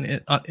 But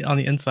then on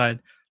the inside,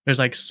 there's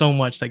like so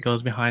much that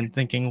goes behind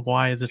thinking,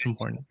 why is this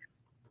important?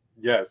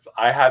 Yes,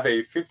 I have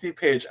a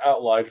 50-page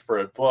outline for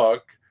a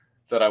book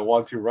that I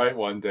want to write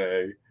one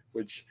day,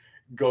 which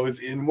goes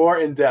in more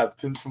in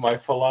depth into my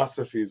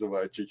philosophies of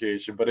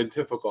education, but in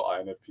typical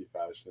INFP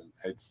fashion,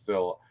 it's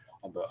still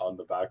on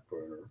the back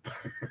burner.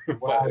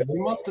 Wow,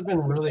 you must have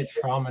been really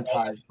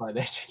traumatized by the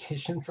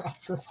education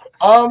process.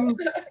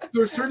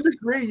 To a certain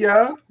degree,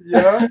 yeah,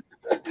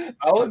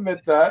 I'll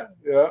admit that.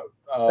 Yeah,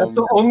 that's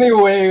the only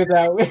way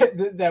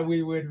that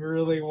we would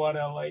really want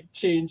to like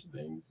change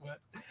things. But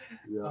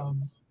yeah.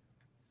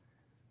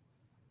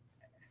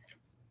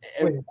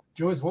 Wait,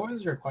 Joyce, what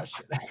was your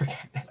question?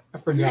 I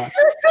forgot.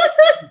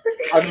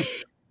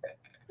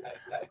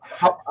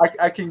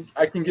 I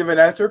can give an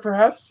answer,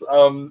 perhaps.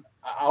 I'm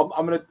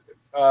gonna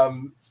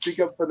speak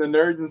up for the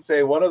nerds and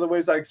say one of the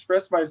ways I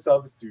express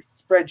myself is through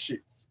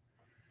spreadsheets,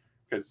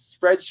 because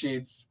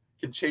spreadsheets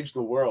can change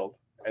the world,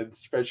 and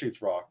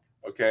spreadsheets rock.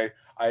 Okay,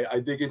 I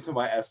dig into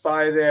my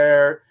SI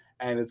there,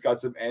 and it's got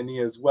some NE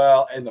as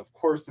well, and of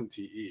course some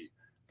TE,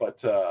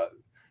 but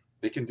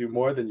they can do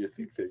more than you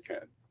think they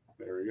can.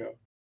 There we go.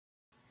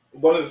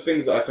 One of the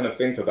things that I kind of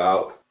think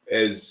about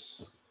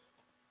is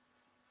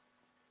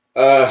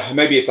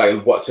maybe it's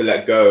like what to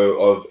let go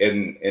of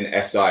in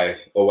SI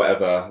or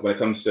whatever when it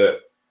comes to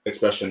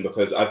expression,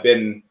 because I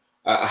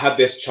have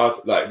this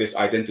chart, like this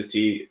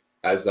identity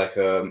as like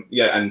and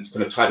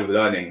kind of tied with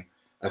learning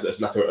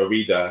as like a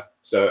reader.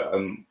 So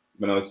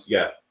when I was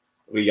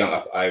really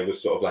young, I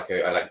was sort of like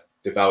I like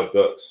devoured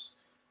books,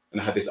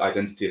 and I had this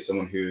identity as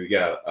someone who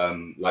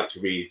liked to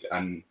read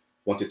and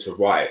wanted to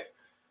write.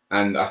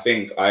 And I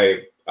think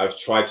I've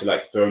tried to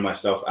like throw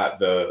myself at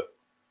the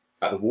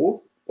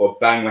wall or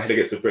bang my head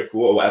against a brick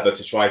wall or whatever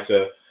to try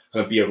to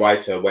kind of be a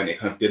writer, when it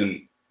kind of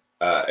didn't.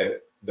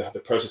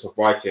 The process of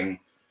writing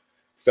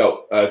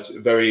felt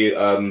very.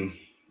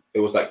 It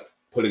was like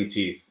pulling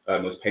teeth.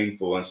 It was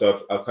painful, and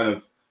so I've kind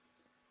of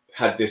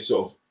had this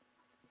sort of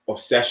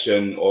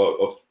obsession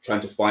of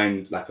trying to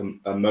find like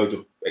a mode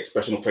of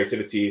expression or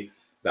creativity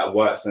that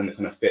works and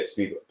kind of fits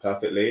me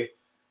perfectly.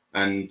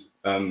 And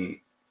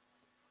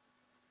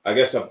I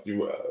guess I've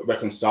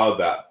reconciled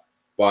that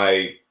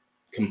by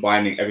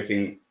combining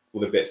everything,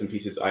 all the bits and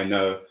pieces I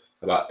know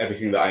about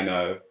everything that I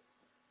know,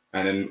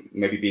 and then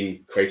maybe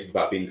being creative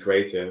about being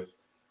creative.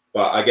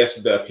 But I guess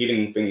the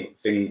appealing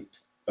thing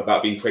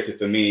about being creative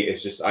for me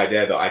is just the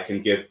idea that I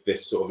can give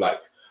this sort of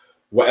like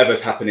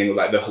whatever's happening,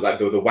 like the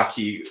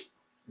wacky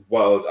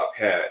world up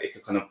here, it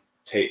could kind of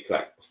take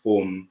like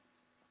form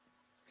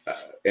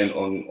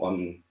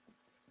on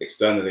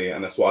externally,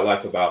 and that's what I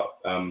like about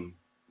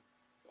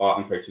art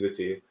and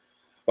creativity.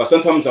 But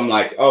sometimes I'm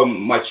like, oh,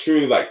 my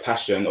true like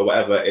passion or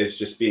whatever is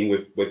just being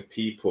with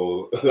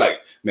people.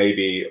 Like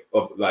maybe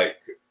of like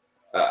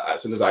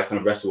sometimes I kind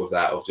of wrestle with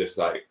that, of just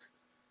like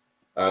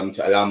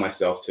to allow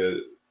myself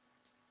to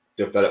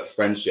develop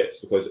friendships,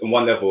 because on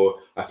one level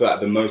I feel like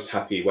the most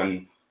happy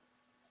when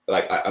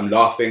like I'm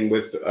laughing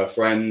with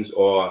friends,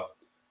 or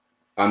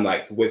I'm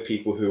like with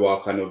people who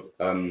are kind of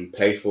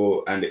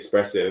playful and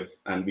expressive,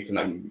 and we can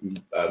like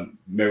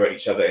mirror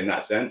each other in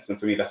that sense. And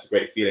for me, that's a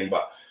great feeling.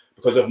 But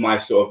because of my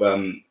sort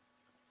of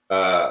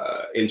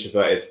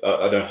introverted,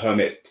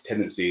 hermit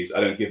tendencies,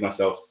 I don't give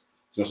myself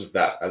as much of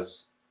that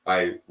as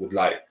I would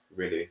like,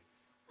 really,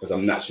 because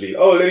I'm naturally,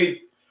 let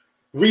me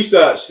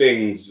research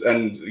things,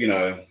 and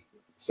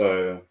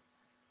so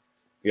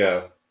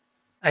yeah.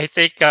 I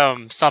think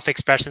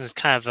self-expression is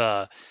kind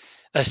of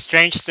a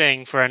strange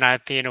thing for an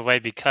INFP in a way,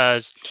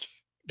 because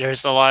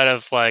there's a lot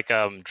of like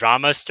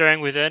drama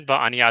stirring within, but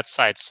on the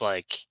outside, it's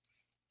like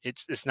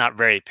it's not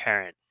very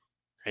apparent,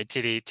 right?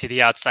 To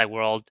the outside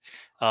world,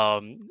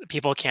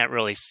 people can't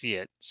really see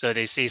it, so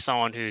they see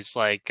someone who's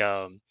like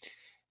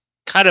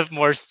kind of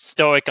more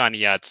stoic on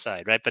the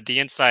outside, right? But the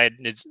inside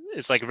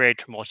is like a very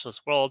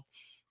tumultuous world,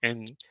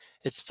 and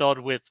it's filled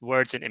with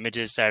words and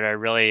images that are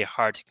really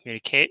hard to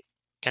communicate.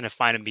 Kind of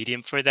find a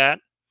medium for that,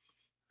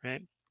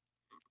 right?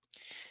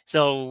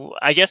 So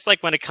I guess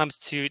like when it comes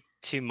to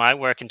my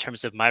work in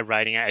terms of my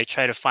writing, I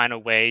try to find a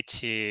way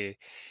to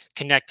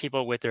connect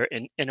people with their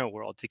inner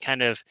world, to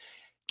kind of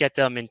get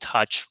them in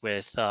touch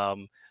with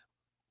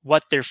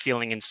what they're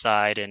feeling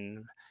inside,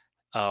 and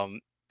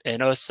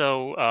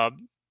also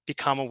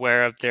become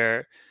aware of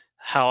their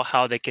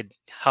how they could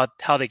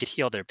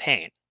heal their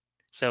pain.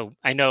 So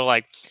I know,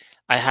 like,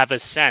 I have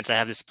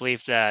this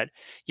belief that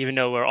even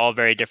though we're all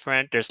very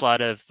different, there's a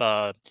lot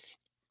of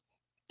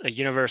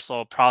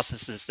universal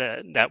processes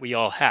that we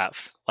all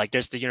have. Like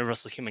there's the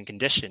universal human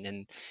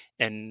condition,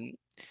 and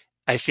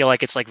I feel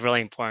like it's like really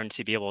important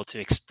to be able to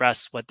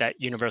express what that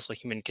universal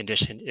human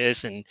condition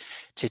is, and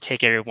to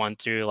take everyone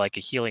through like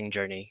a healing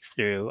journey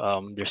through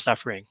their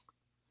suffering.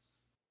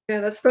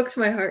 Yeah, that spoke to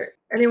my heart.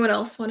 Anyone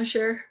else want to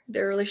share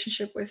their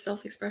relationship with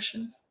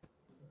self-expression?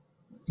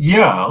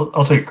 Yeah,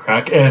 I'll take a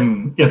crack.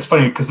 And it's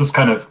funny because this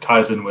kind of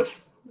ties in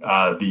with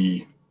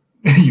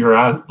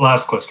your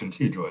last question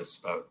too,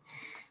 Joyce,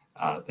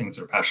 about things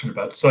they're passionate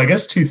about. So I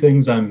guess two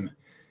things I'm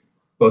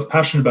both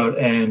passionate about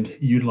and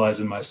utilize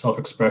in my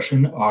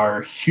self-expression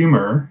are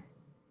humor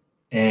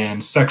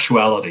and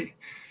sexuality,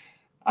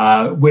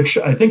 which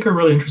I think are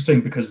really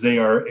interesting because they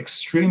are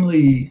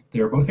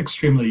both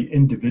extremely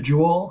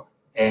individual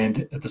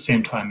and at the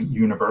same time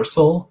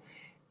universal.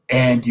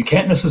 And you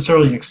can't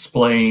necessarily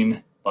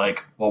explain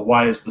like, well,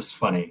 why is this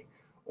funny?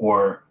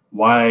 Or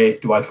why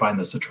do I find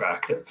this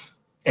attractive?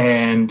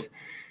 And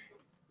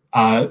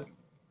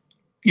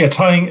yeah,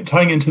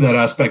 tying into that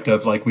aspect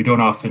of like, we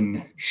don't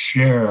often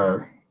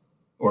share,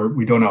 or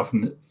we don't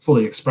often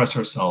fully express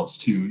ourselves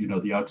to, you know,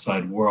 the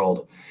outside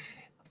world.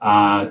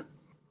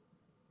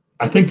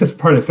 I think the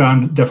part I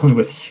found definitely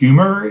with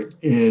humor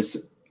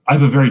is I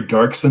have a very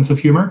dark sense of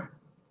humor.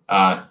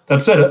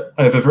 That said,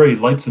 I have a very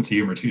light sense of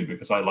humor too,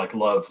 because I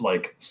love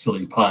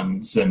silly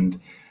puns, and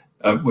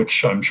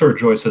which I'm sure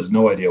Joyce has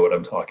no idea what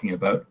I'm talking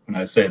about when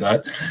I say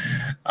that.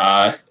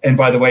 And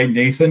by the way,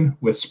 Nathan,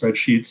 with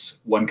spreadsheets,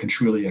 one can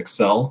truly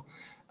excel.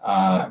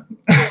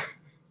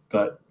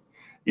 But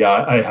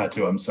yeah, I had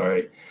to, I'm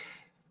sorry.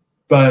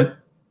 But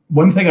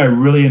one thing I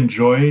really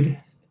enjoyed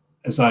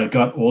as I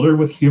got older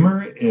with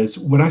humor is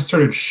when I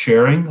started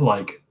sharing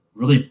like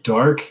really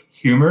dark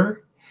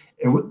humor,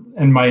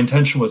 and my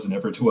intention was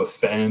never to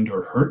offend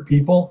or hurt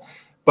people,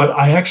 but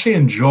I actually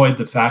enjoyed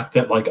the fact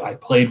that like I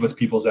played with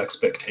people's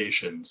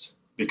expectations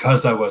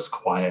because I was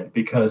quiet,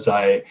 because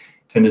I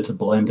tended to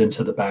blend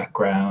into the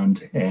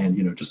background and,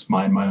 you know, just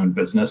mind my own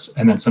business.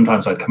 And then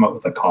sometimes I'd come up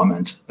with a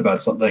comment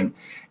about something,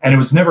 and it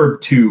was never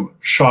to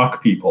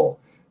shock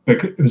people,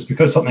 but it was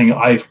because something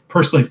I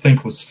personally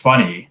think was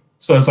funny.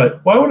 So I was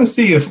like, well, I want to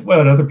see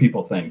what other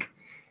people think.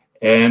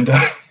 And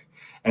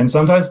and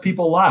sometimes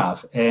people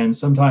laugh, and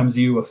sometimes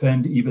you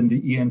offend even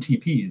the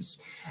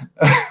ENTPs.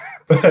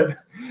 But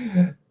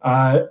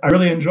I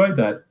really enjoyed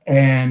that.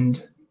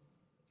 And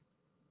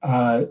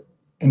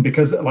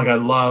because like I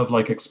love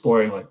like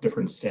exploring like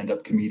different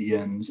stand-up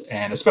comedians,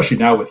 and especially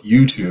now with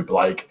YouTube,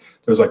 like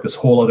there's like this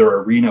whole other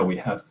arena we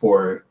have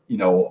for,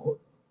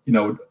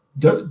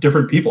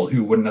 different people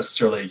who wouldn't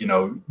necessarily, you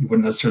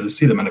wouldn't necessarily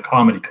see them in a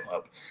comedy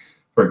club,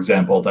 for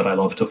example, that I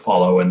love to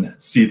follow and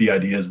see the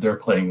ideas they're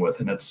playing with.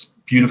 And it's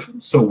beautiful,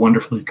 so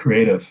wonderfully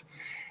creative.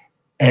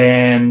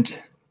 And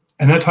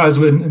that ties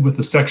with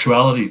the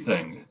sexuality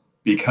thing,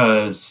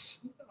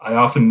 because I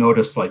often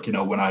notice like,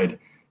 when I'd,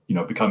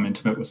 become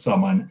intimate with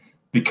someone,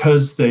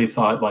 because they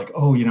thought like,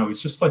 oh,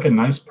 he's just like a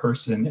nice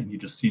person and he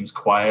just seems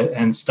quiet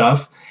and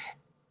stuff.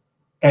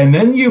 And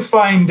then you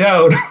find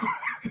out,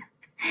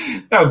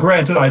 now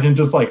granted, I didn't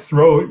just like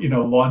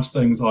launch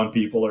things on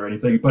people or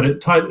anything, but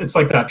it's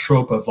like that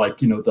trope of like,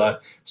 the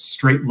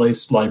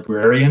straight-laced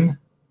librarian.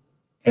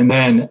 And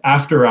then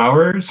after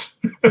hours,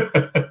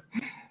 the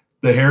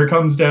hair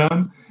comes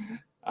down.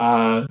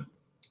 And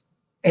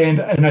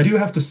I do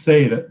have to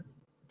say that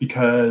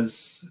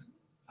because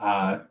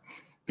I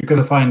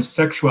find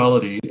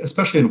sexuality,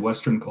 especially in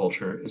Western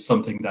culture, is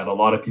something that a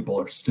lot of people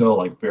are still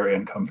like very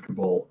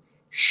uncomfortable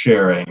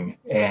sharing.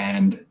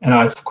 And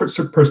I of course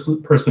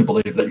personally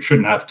believe that you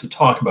shouldn't have to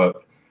talk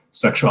about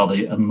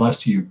sexuality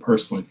unless you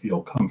personally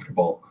feel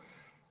comfortable.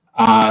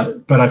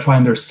 But I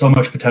find there's so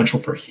much potential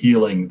for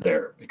healing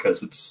there,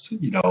 because it's,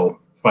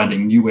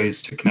 finding new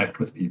ways to connect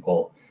with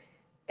people.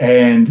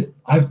 And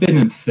I've been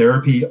in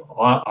therapy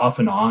off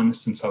and on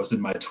since I was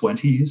in my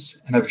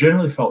 20s, and I've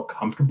generally felt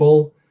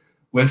comfortable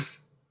with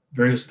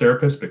various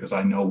therapists because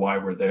I know why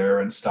we're there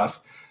and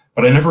stuff.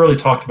 But I never really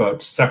talked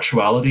about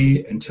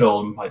sexuality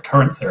until my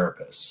current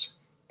therapist.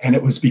 And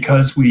it was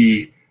because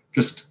we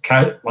just,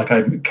 I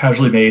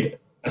casually made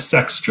a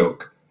sex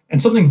joke,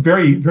 and something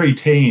very, very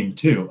tame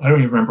too. I don't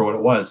even remember what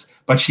it was,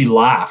 but she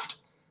laughed,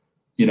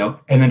 and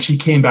then she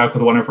came back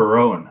with one of her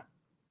own.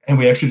 And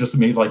we actually just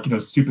made like,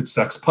 stupid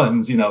sex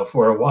puns,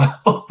 for a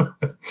while,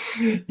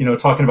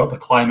 talking about the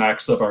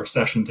climax of our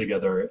session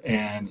together.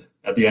 And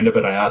at the end of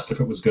it, I asked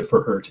if it was good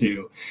for her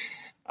too.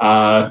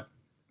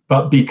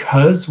 But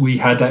because we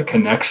had that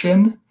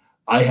connection,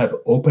 I have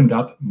opened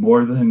up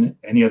more than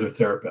any other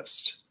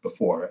therapist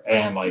before.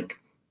 And like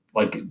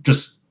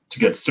just to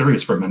get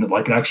serious for a minute,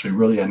 like it actually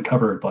really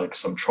uncovered like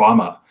some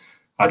trauma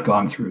I'd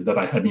gone through that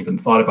I hadn't even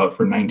thought about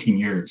for 19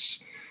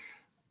 years.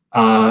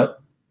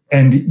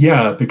 And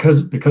yeah,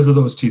 because of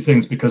those two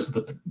things, because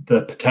of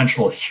the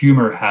potential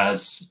humor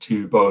has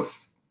to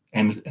both,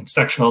 and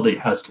sexuality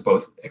has to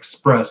both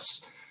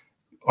express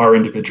our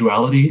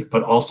individuality,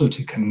 but also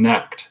to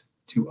connect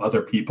to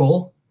other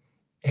people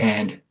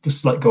and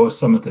just let go of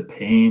some of the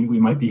pain we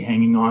might be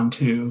hanging on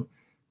to,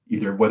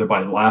 either whether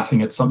by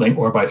laughing at something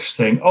or by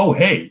saying, oh,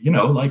 hey,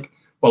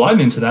 well, I'm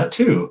into that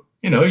too.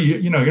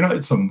 You're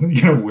not some,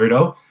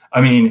 weirdo.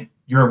 I mean,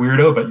 you're a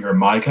weirdo, but you're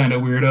my kind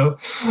of weirdo.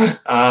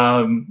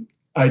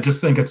 I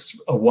just think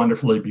it's a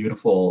wonderfully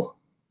beautiful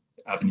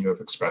avenue of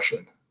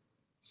expression.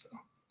 So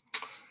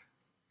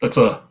it's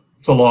a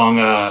long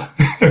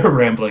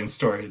rambling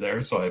story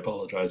there, so I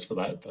apologize for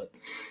that. But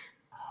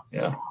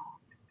yeah,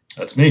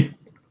 that's me.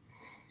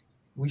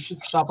 We should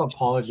stop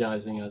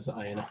apologizing as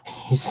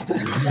INFPs.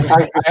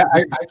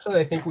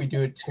 I think we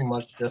do it too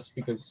much just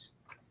because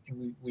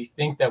we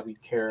think that we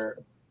care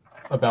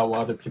about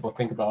what other people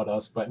think about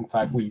us, but in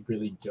fact we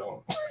really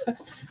don't.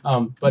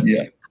 But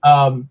yeah.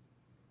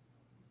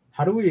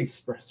 How do we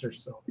express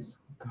ourselves?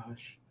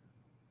 Gosh,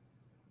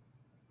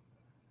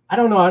 I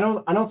don't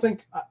know.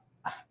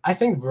 I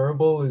think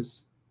verbal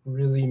is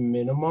really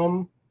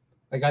minimum.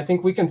 Like, I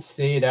think we can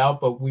say it out,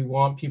 but we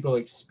want people to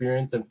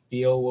experience and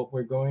feel what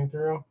we're going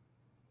through.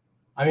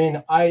 I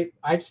mean, I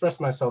express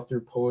myself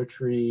through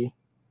poetry,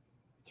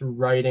 through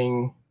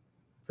writing,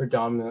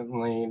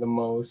 predominantly the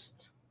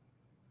most.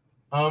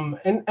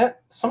 And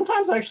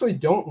sometimes I actually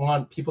don't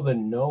want people to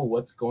know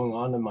what's going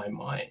on in my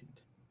mind,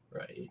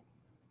 right?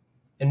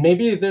 And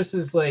maybe this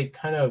is like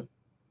kind of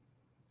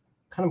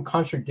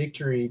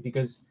contradictory,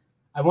 because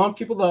I want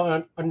people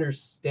to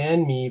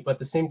understand me, but at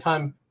the same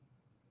time,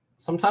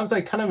 sometimes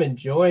I kind of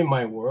enjoy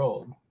my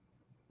world,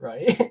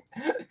 right?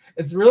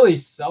 It's really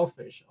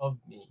selfish of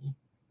me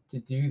to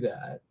do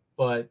that,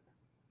 but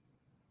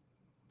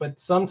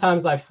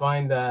sometimes I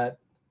find that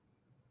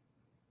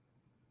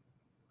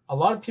a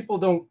lot of people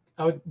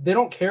they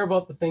don't care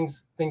about the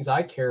things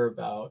I care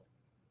about,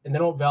 and they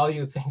don't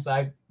value the things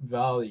I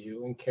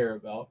value and care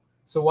about.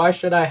 So why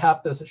should I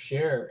have to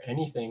share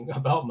anything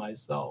about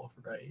myself,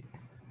 right?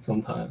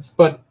 Sometimes,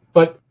 but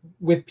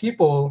with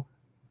people,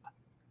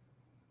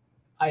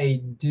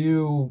 I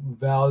do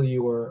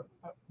value, or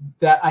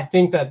that I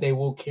think that they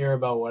will care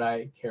about what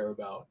I care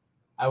about.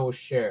 I will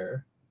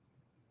share,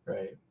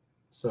 right?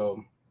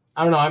 So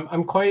I don't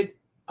know.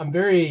 I'm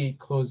very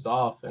closed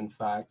off, in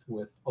fact,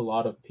 with a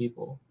lot of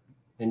people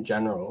in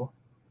general.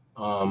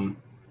 And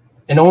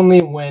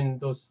only when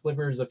those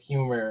slivers of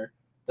humor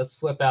that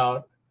slip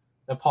out,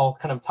 that Paul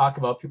kind of talked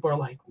about, people are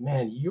like,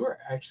 man, you're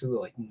actually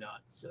like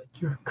nuts.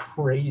 Like, you're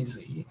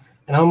crazy.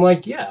 And I'm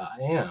like, yeah,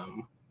 I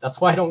am.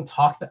 That's why I don't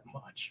talk that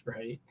much,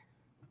 right?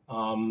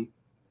 And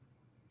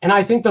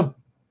I think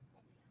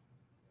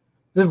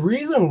the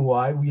reason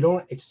why we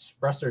don't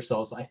express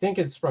ourselves, I think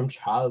it's from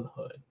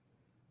childhood.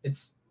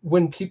 It's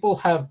when people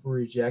have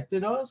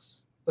rejected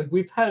us. Like,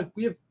 we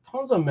have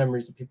tons of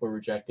memories of people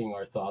rejecting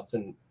our thoughts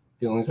and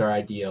feelings, our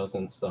ideas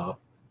and stuff.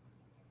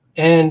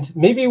 And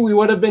maybe we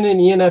would have been an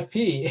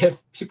ENFP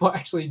if people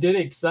actually did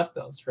accept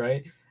us,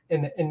 right?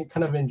 And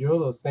kind of enjoy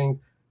those things.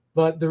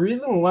 But the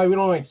reason why we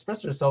don't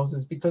express ourselves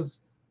is because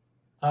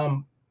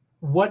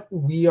what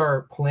we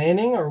are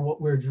planning or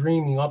what we're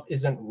dreaming up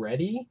isn't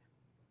ready.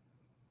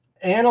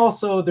 And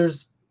also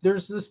there's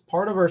this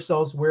part of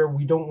ourselves where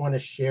we don't want to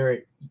share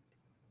it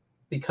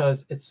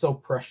because it's so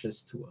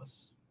precious to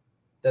us.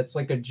 That's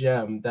like a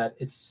gem, that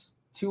it's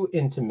too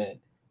intimate.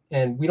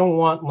 And we don't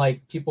want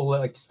like people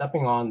like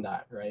stepping on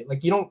that, right?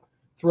 Like, you don't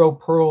throw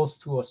pearls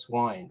to a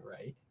swine,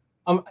 right?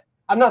 I'm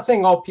not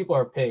saying all people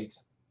are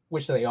pigs,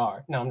 which they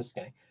are. No, I'm just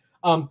kidding.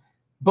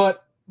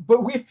 But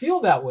we feel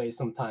that way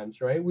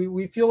sometimes, right?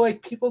 We feel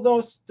like people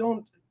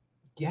don't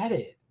get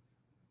it.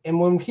 And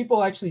when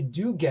people actually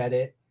do get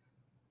it,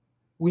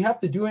 we have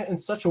to do it in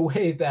such a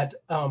way that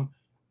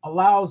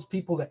allows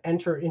people to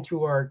enter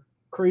into our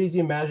crazy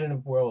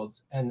imaginative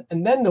worlds, and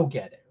then they'll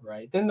get it,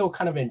 right? Then they'll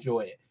kind of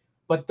enjoy it.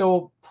 But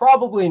they'll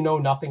probably know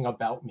nothing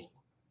about me,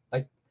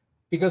 like,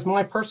 because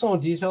my personal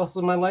details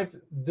of my life,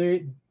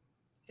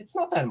 it's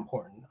not that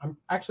important. I'm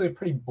actually a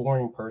pretty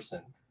boring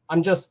person.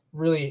 I'm just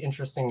really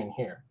interesting in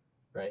here,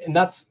 right? And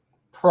that's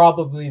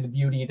probably the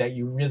beauty that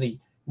you really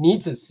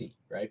need to see,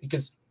 right?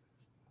 Because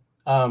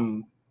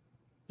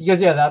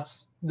yeah,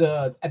 that's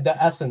the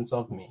essence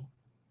of me.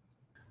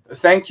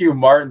 Thank you,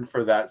 Martin,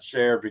 for that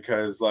share,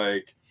 because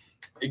like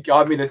it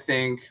got me to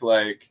think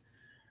like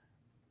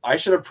I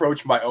should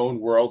approach my own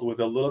world with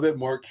a little bit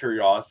more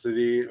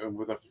curiosity and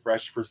with a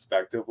fresh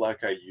perspective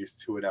like I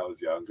used to when I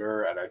was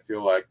younger. And I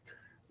feel like,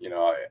 you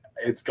know,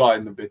 it's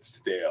gotten a bit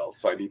stale,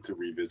 so I need to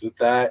revisit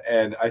that.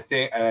 And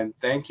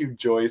thank you,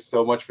 Joyce,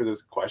 so much for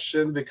this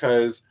question,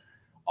 because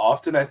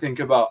often I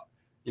think about,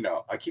 you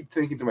know, I keep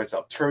thinking to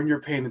myself, turn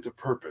your pain into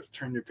purpose,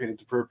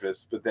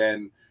 but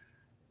then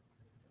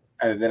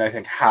I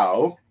think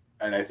how?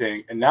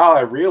 And now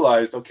I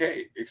realized,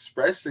 okay,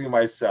 expressing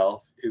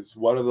myself is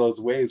one of those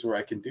ways where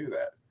I can do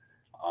that.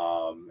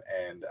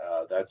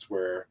 That's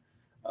where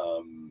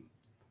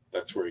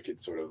it can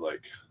sort of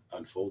like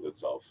unfold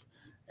itself.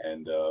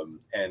 And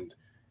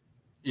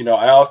you know,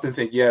 I often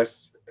think,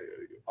 yes,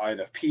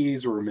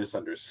 INFPs were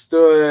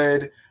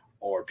misunderstood,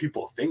 or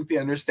people think they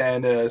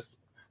understand us,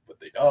 but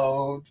they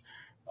don't,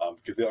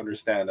 because they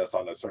understand us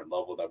on a certain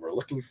level that we're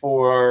looking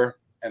for.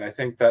 And I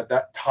think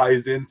that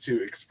ties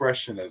into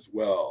expression as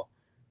well.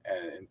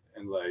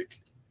 And like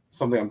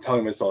something I'm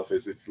telling myself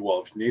is, if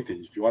Nathan,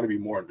 if you want to be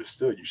more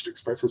understood, you should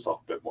express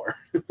yourself a bit more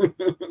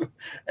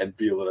and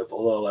be a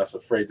little less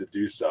afraid to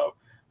do so.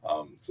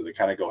 So they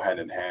kind of go hand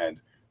in hand.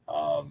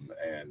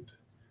 And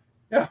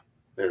yeah,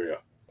 there we go.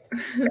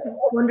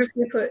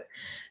 Wonderfully put.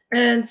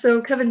 And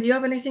so, Kevin, do you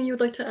have anything you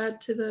would like to add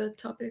to the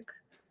topic?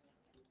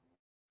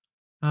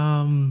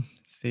 Let's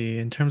see.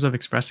 In terms of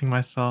expressing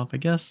myself, I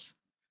guess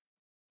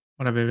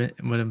what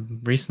I've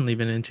recently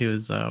been into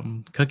is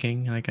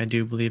cooking. Like, I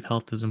do believe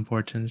health is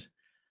important.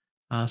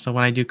 So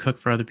when I do cook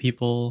for other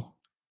people,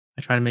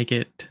 I try to make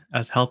it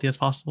as healthy as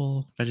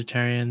possible,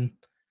 vegetarian.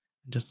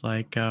 Just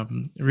like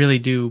really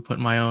do put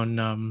my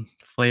own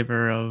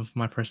flavor of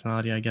my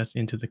personality, I guess,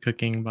 into the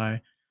cooking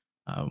by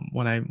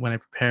when I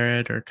prepare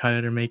it or cut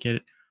it or make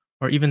it,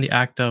 or even the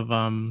act of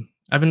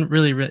I've been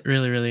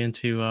really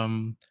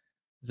into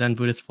Zen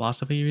Buddhist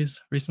philosophy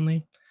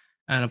recently,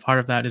 And a part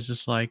of that is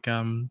just like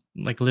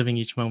living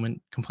each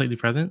moment completely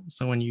present.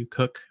 So when you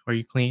cook or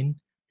you clean,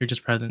 you're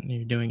just present and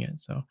you're doing it.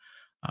 So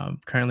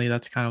currently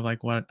that's kind of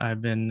like what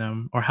I've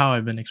been or how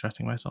I've been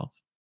expressing myself.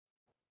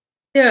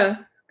 Yeah,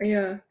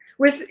 yeah.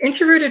 With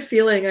introverted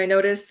feeling, I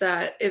noticed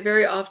that it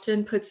very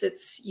often puts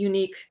its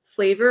unique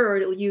flavor or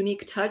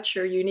unique touch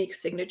or unique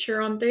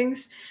signature on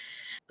things.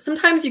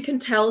 Sometimes you can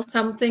tell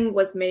something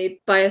was made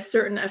by a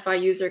certain FI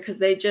user because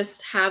they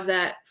just have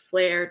that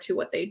flair to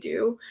what they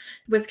do.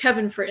 With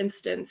Kevin, for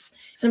instance,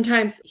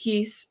 sometimes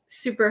he's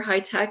super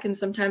high tech and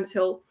sometimes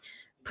he'll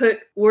put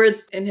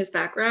words in his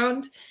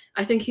background.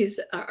 I think he's,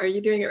 are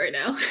you doing it right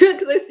now?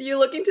 Because I see you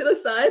looking to the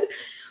side.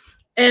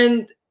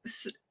 And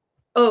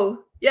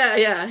oh,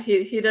 yeah,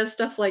 he does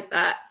stuff like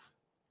that.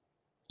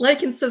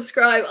 Like and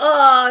subscribe.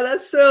 Oh,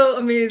 that's so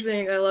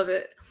amazing. I love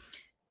it.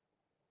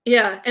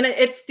 Yeah, and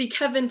it's the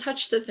Kevin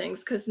touch the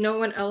things because no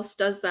one else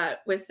does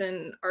that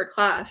within our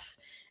class.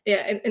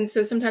 Yeah, and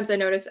so sometimes I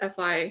notice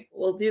FI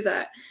will do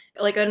that.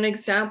 Like an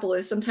example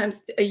is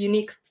sometimes a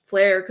unique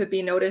flair could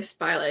be noticed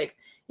by like,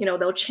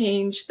 they'll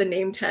change the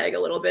name tag a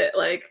little bit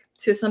like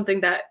to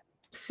something that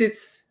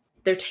suits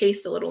their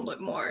taste a little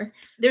bit more.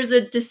 There's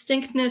a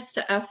distinctness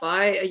to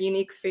FI, a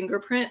unique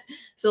fingerprint.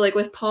 So like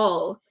with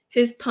Paul,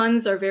 his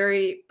puns are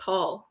very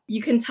Paul.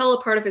 You can tell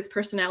a part of his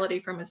personality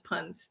from his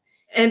puns.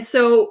 And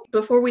so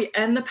before we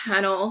end the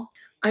panel,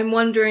 I'm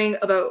wondering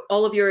about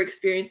all of your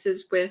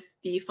experiences with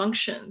the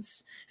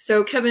functions.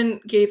 So Kevin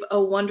gave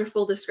a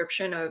wonderful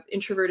description of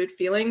introverted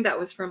feeling that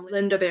was from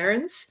Linda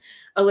Behrens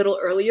a little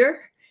earlier.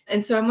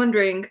 And so I'm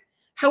wondering,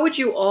 how would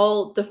you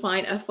all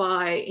define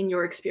FI in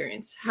your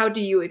experience? How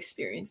do you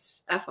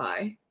experience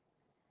FI?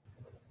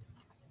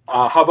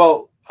 How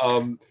about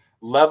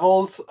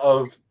levels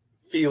of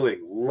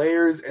feeling,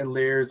 layers and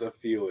layers of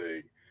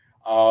feeling?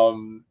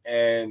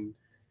 And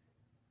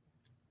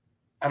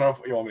I don't know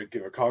if you want me to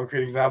give a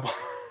concrete example,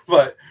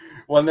 but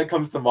one that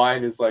comes to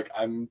mind is like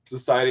I'm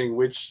deciding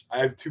I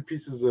have 2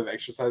 pieces of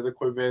exercise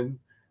equipment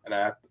and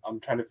I'm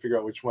trying to figure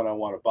out which one I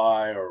want to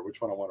buy or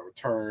which one I want to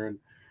return.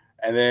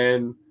 And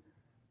then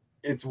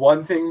it's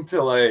one thing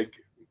to like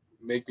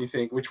make me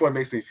think which one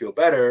makes me feel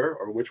better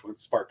or which one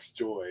sparks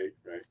joy,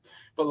 right?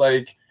 But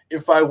like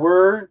if I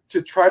were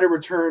to try to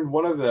return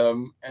one of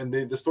them and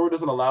the store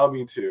doesn't allow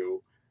me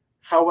to,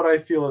 how would I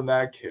feel in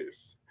that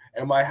case?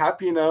 Am I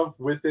happy enough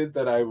with it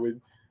that I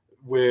would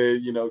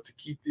to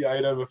keep the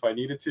item if I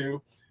needed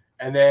to?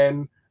 And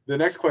then the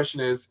next question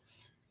is,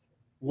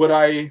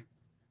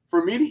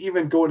 for me to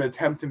even go and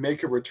attempt to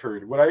make a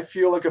return, would I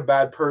feel like a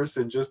bad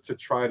person just to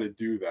try to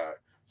do that?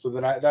 So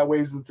then that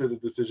weighs into the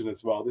decision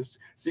as well.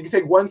 So you can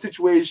take one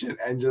situation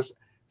and just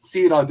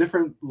see it on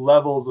different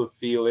levels of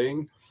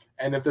feeling.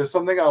 And if there's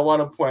something I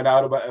want to point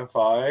out about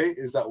FI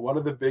is that one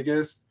of the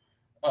biggest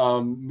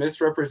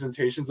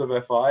misrepresentations of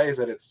FI is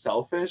that it's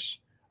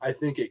selfish. I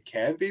think it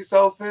can be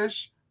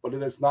selfish, but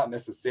it is not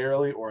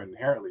necessarily or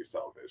inherently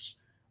selfish.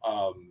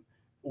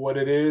 What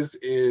it is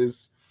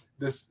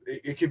this.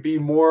 It could be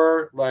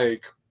more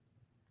like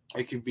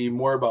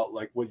about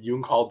like what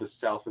Jung called the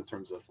self in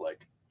terms of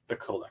like the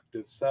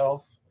collective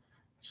self.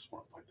 I just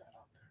want to point that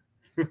out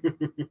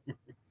there.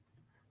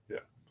 Yeah.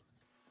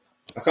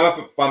 I kind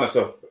of find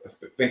myself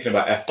thinking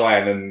about FI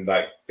and then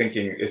like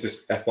thinking, is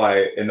this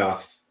FI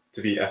enough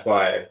to be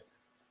FI?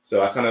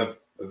 So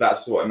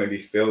that's what it maybe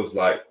feels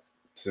like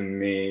to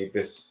me.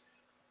 This,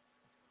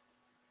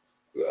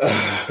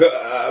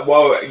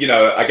 well,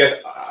 I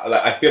guess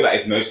I feel that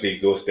it's mostly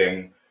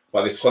exhausting,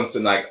 but this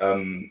constant like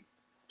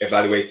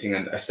evaluating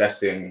and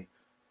assessing.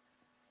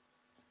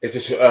 Is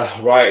this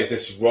right? Is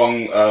this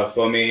wrong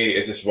for me?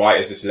 Is this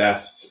right? Is this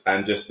left?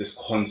 And just this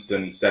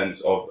constant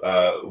sense of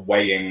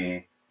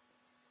weighing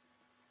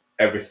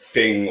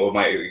everything or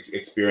my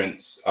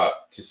experience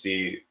up to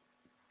see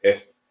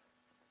if,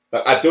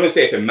 I don't want to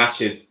say if it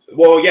matches.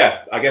 Well,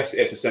 yeah, I guess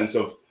it's a sense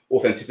of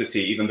authenticity,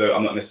 even though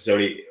I'm not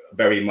necessarily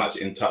very much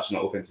in touch with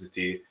my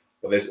authenticity,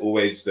 but there's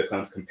always the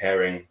kind of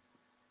comparing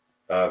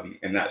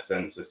in that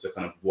sense as to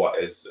kind of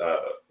what is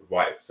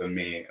right for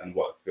me and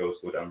what feels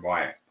good and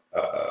right.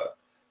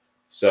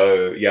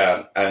 So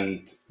yeah,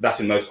 and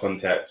that's in most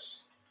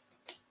contexts.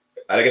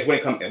 And I guess when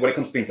it comes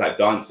to things like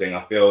dancing,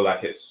 I feel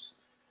like it's,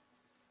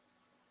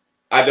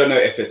 I don't know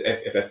if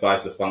FI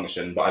is the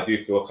function, but I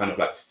do feel kind of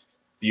like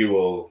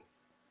fuel,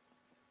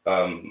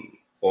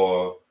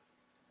 or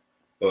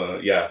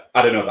yeah,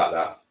 I don't know about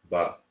that,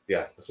 but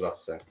yeah, that's what I have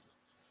to say.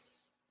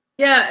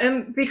 Yeah,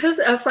 and because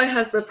FI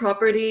has the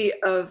property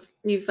of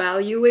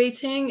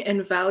evaluating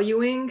and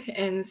valuing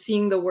and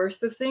seeing the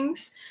worth of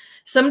things,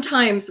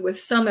 sometimes with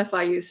some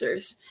FI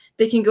users,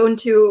 they can go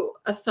into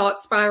a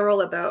thought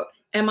spiral about,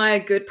 am I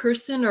a good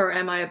person or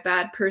am I a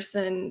bad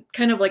person?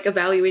 Kind of like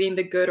evaluating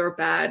the good or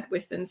bad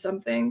within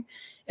something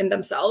in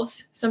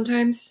themselves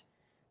sometimes.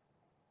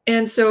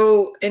 And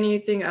so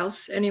anything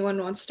else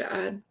anyone wants to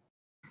add?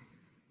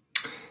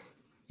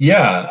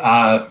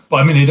 Yeah,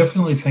 I mean, I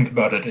definitely think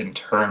about it in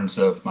terms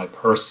of my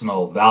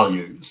personal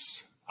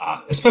values,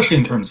 especially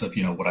in terms of,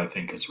 what I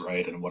think is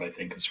right and what I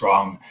think is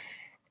wrong.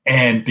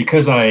 And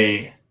because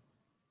I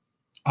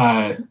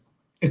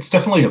it's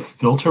definitely a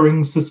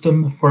filtering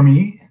system for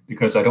me,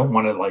 because I don't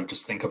want to like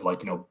just think of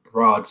like, you know,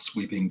 broad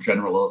sweeping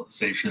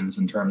generalizations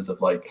in terms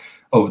of like,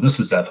 oh, this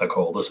is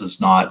ethical, this is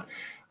not.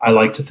 I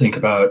like to think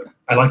about,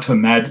 I like to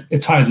imagine,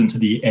 it ties into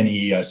the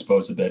NE, I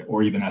suppose, a bit,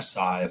 or even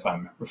SI if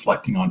I'm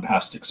reflecting on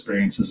past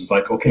experiences. It's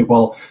like, okay,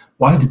 well,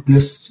 why did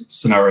this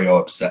scenario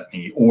upset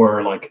me?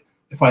 Or like,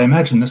 if I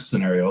imagine this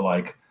scenario,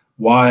 like,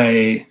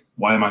 why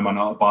am I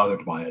not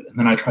bothered by it? And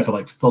then I try to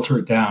like filter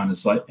it down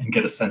as like, and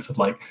get a sense of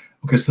like,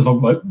 okay, so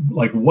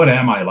what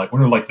am I like?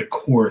 What are like the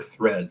core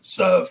threads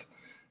of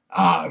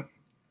my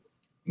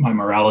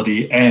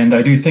morality? And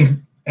I do think,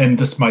 and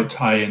this might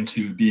tie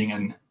into being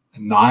a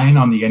 9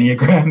 on the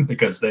Enneagram,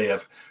 because they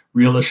have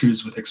real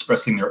issues with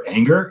expressing their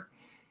anger.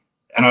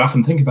 And I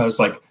often think about it as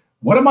like,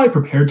 what am I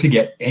prepared to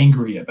get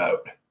angry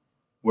about?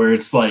 Where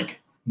it's like,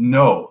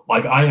 no,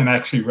 like I am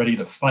actually ready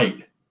to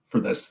fight for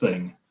this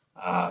thing,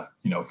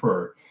 you know,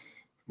 for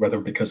whether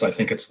because I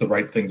think it's the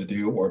right thing to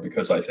do or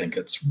because I think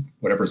it's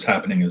whatever's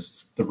happening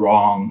is the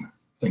wrong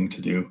thing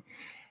to do.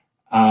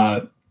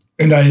 And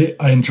I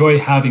enjoy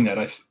having that.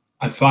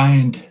 I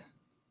find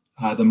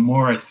the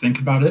more I think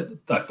about it,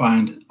 I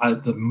find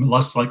the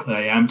less likely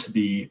I am to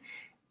be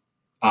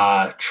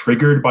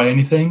triggered by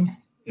anything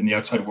in the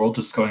outside world,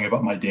 just going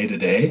about my day to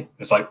day.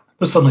 It's like,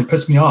 this suddenly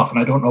pissed me off and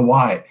I don't know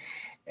why.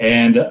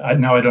 And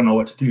now I don't know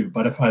what to do.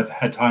 But if I've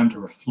had time to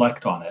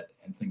reflect on it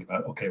and think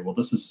about, okay, well,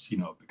 this is, you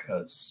know,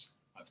 because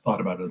I've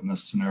thought about it in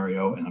this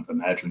scenario and I've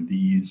imagined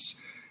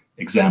these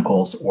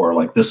examples, or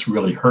like this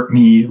really hurt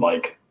me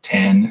like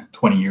 10,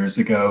 20 years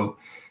ago.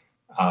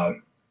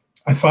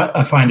 I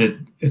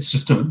find it's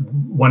just a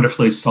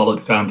wonderfully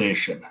solid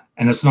foundation.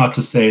 And it's not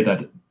to say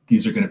that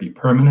these are going to be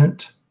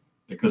permanent,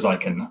 because I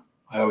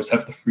always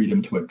have the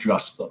freedom to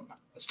adjust them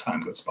as time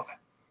goes by.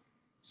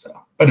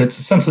 So, but it's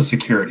a sense of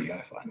security,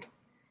 I find.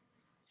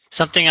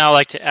 Something I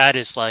like to add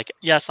is like,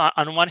 yes,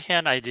 on one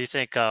hand, I do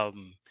think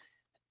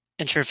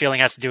introvert feeling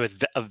has to do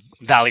with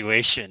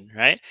valuation,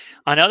 right?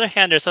 On the other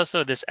hand, there's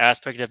also this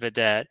aspect of it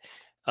that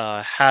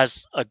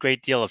has a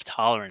great deal of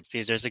tolerance,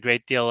 because there's a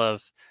great deal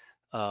of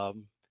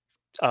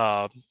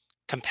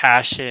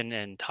compassion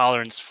and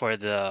tolerance for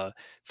the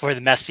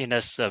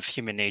messiness of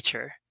human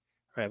nature,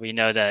 right? We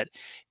know that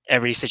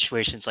every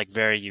situation is like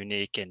very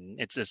unique and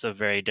it's also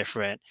very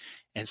different.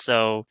 And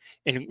so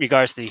in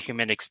regards to the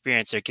human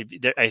experience,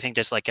 I think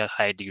there's like a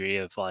high degree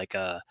of like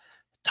a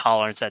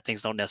tolerance that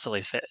things don't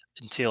necessarily fit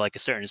into like a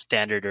certain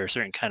standard or a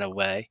certain kind of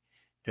way.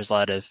 There's a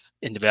lot of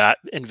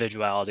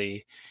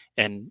individuality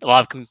and a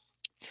lot of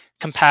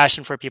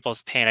compassion for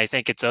people's pain. I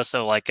think it's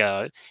also like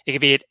it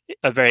could be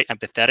a very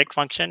empathetic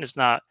function. It's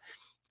not,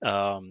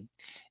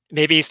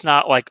 maybe it's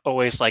not like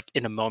always like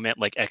in a moment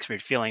like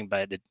extrovert feeling,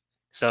 but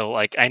so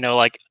like I know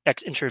like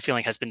introvert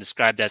feeling has been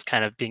described as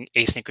kind of being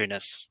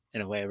asynchronous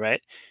in a way,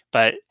 right?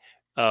 But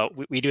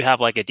we do have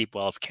like a deep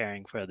well of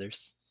caring for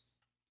others.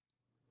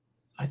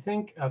 I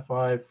think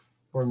FI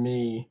for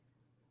me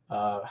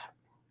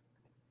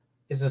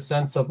is a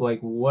sense of like,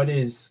 what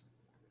is,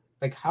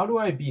 like, how do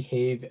I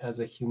behave as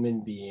a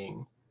human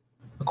being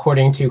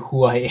according to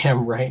who I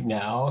am right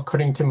now,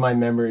 according to my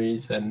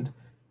memories and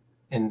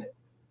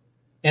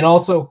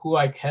also who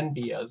I can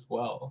be as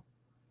well.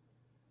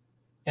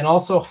 And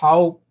also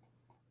how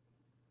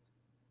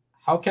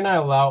can I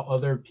allow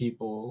other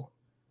people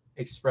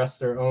express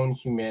their own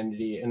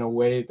humanity in a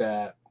way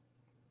that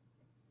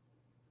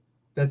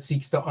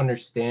seeks to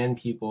understand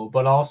people,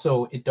 but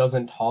also it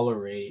doesn't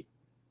tolerate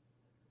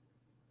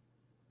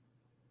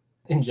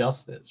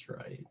injustice,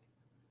 right?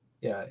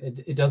 Yeah,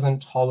 it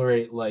doesn't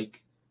tolerate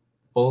like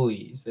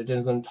bullies. It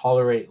doesn't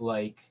tolerate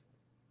like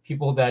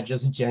people that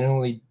just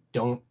genuinely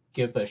don't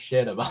give a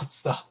shit about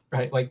stuff,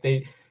 right? Like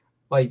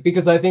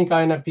because I think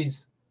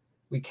INFPs,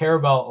 we care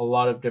about a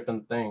lot of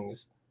different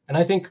things. And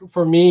I think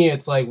for me,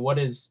 it's like, what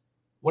is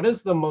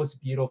the most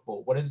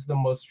beautiful? What is the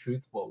most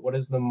truthful? What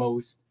is the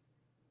most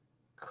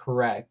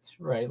correct,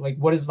 right? Like,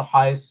 what is the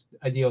highest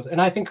ideals?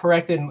 And I think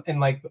correct in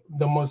like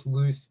the most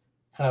loose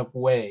kind of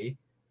way.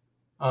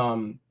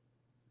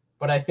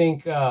 But I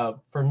think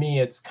for me,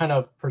 it's kind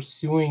of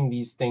pursuing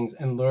these things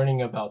and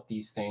learning about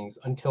these things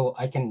until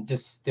I can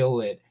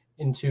distill it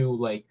into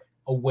like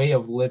a way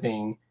of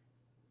living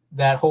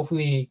that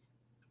hopefully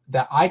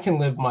that I can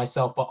live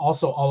myself, but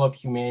also all of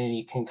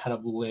humanity can kind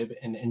of live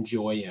and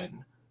enjoy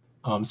in.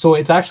 So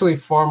it's actually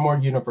far more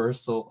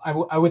universal.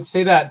 I would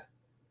say that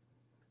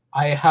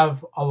I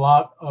have a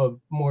lot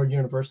of more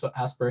universal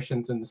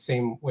aspirations in the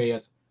same way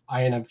as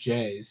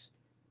INFJs.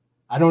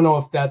 I don't know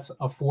if that's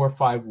a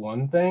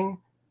 4-5-1 thing,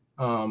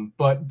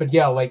 but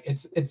yeah, like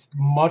it's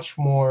much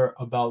more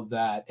about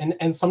that.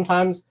 And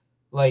sometimes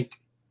like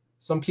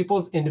some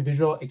people's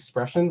individual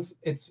expressions,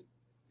 it's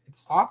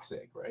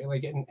toxic, right?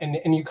 Like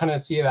and you kind of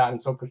see that in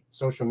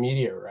social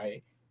media,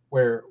 right?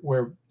 Where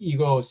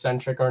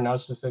egocentric or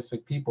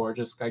narcissistic people are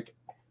just like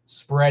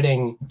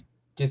spreading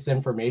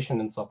disinformation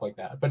and stuff like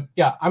that. But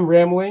yeah, I'm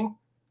rambling.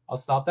 I'll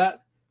stop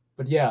that.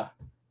 But yeah,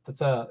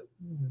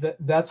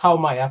 that's how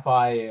my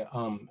FI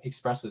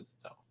expresses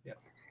itself. Yeah.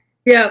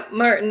 Yeah,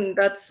 Martin,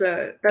 that's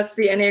the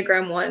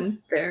Enneagram 1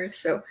 there.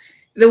 So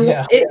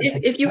Yeah.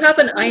 If you have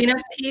an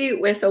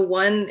INFP with a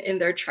 1 in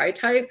their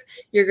tri-type,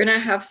 you're gonna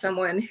have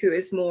someone who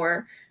is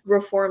more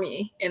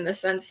reformy in the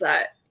sense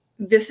that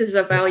this is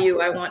a value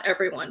I want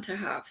everyone to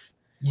have.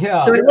 Yeah,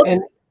 so it looks,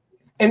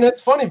 and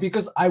it's funny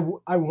because I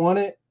want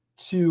it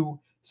to,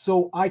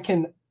 so I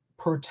can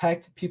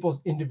protect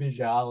people's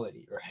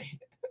individuality, right?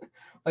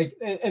 Like,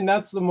 and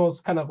that's the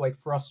most kind of like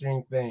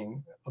frustrating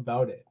thing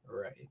about it,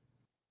 right?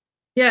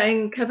 yeah.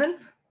 And Kevin?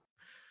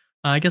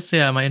 I guess,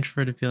 yeah, my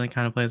introverted feeling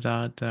kind of plays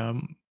out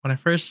when I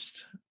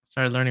first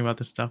started learning about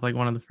this stuff. Like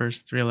one of the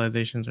first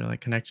realizations or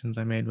like connections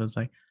I made was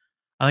like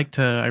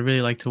I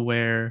really like to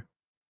wear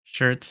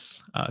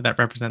shirts that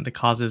represent the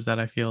causes that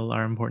I feel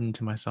are important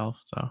to myself.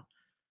 So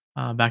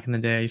back in the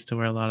day, I used to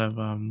wear a lot of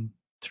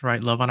to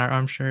write love on our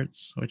arm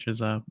shirts, which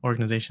is a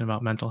organization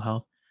about mental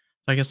health.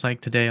 So I guess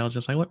like today I was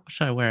just like, what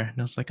should I wear? And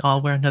I was like, oh,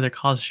 I'll wear another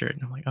cause shirt.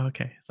 And I'm like, oh,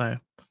 okay, so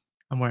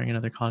I'm wearing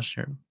another cause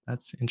shirt.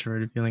 That's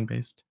introverted feeling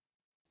based.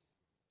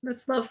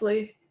 That's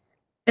lovely.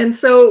 And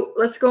so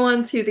let's go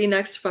on to the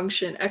next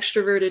function,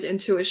 extroverted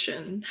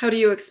intuition. How do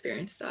you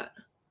experience that?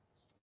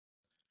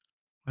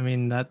 I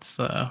mean, that's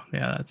I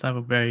have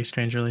a very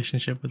strange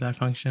relationship with that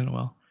function.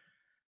 Well,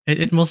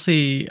 it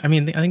mostly, I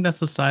mean, I think that's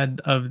the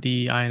side of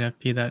the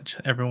INFP that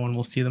everyone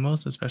will see the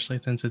most, especially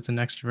since it's an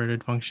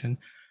extroverted function.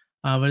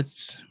 But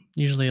it's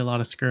usually a lot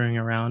of screwing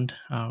around.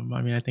 I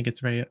mean, I think it's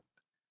very,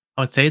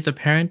 I would say it's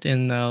apparent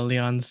in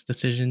Leon's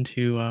decision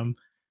to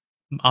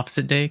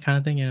opposite day kind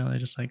of thing. You know, they're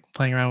just like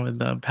playing around with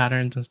the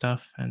patterns and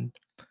stuff, and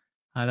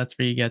that's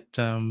where you get,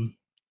 just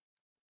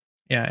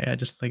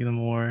like the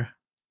more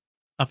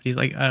upbeat,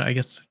 like I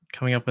guess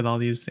coming up with all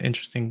these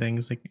interesting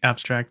things, like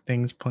abstract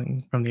things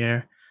pulling from the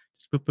air,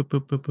 just boop boop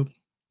boop boop boop.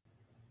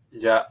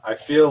 Yeah, I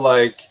feel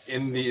like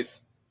in these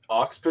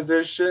ox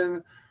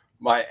position,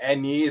 my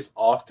NE is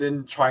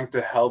often trying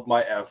to help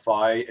my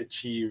FI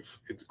achieve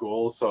its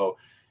goals. So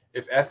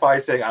if FI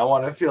is saying I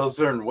want to feel a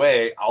certain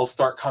way, I'll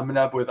start coming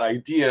up with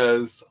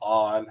ideas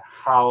on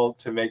how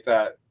to make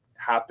that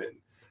happen.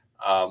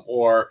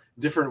 Or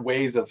different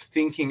ways of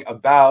thinking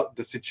about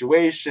the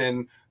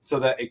situation so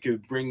that it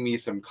could bring me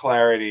some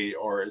clarity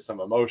or some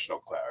emotional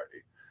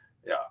clarity.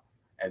 Yeah.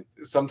 And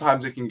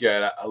sometimes it can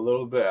get a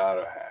little bit out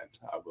of hand.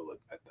 I will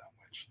admit that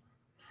much.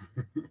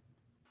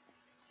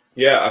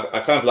 Yeah, I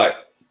kind of like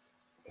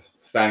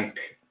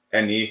thank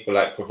NE for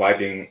like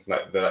providing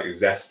like the like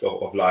zest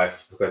of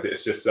life, because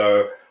it's just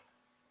so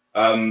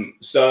oh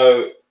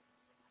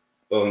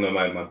no,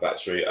 my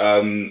battery.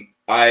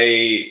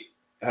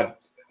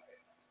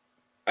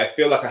 I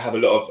feel like I have a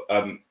lot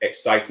of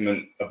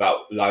excitement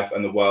about life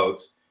and the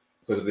world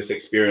because of this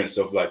experience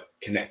of like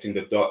connecting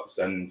the dots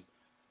and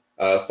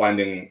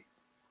finding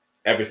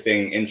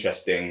everything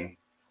interesting.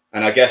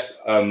 And I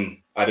guess I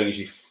don't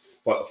usually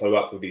follow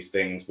up with these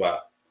things,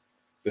 but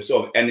the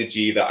sort of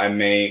energy that I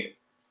may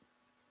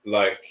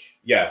like,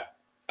 yeah,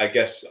 I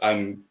guess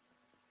I'm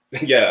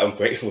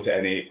grateful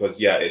to NE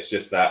because it's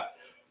just that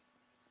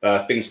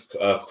things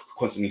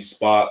constantly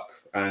spark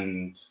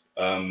and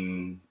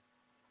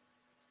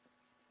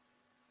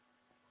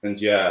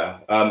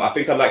I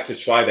think I'd like to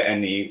try the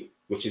NE,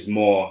 which is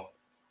more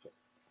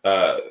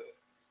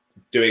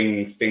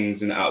doing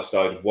things in the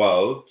outside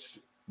world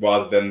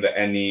rather than the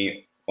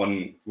NE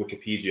on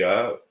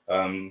Wikipedia.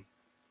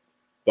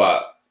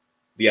 But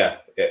yeah,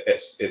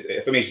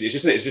 for me, it's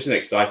just an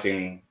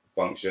exciting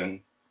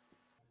function.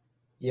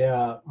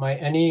 Yeah, my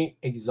NE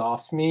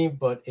exhausts me,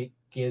 but it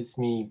gives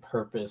me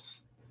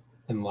purpose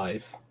in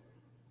life.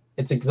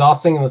 It's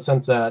exhausting in the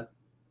sense that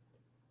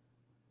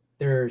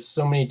there's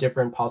so many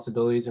different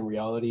possibilities and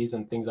realities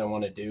and things I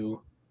want to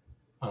do,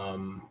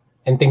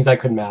 and things I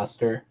could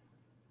master.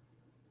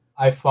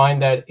 I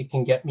find that it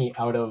can get me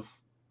out of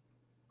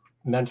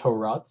mental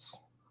ruts,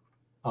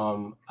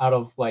 out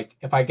of like,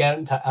 if I get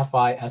into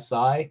FI,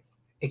 SI,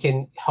 it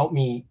can help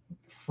me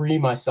free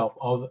myself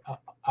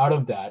out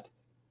of that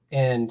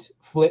and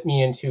flip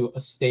me into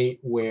a state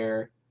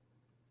where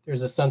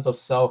there's a sense of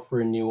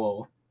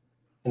self-renewal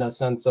and a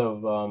sense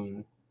of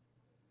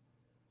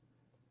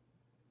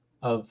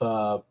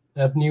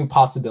new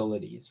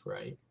possibilities,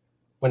 right?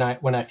 When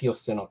I feel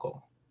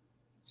cynical.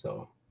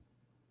 So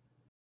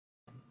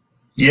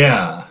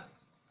I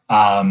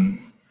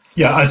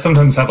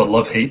sometimes have a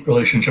love-hate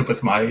relationship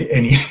with my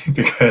NE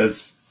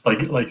because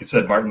like you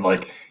said, Martin,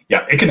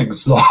 it can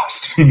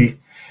exhaust me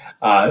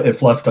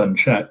if left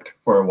unchecked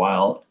for a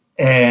while.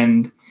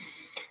 And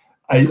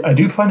I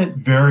do find it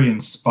very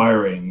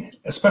inspiring,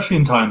 especially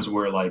in times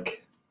where I'm,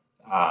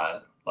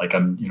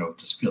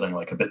 just feeling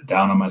like a bit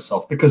down on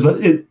myself, because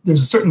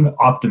there's a certain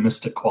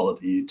optimistic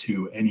quality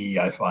to NE,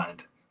 I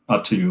find,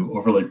 not to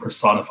overly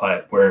personify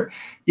it, where,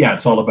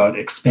 it's all about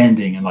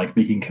expanding and like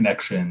making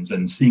connections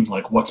and seeing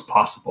like what's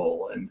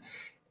possible.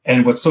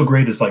 And what's so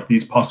great is like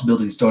these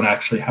possibilities don't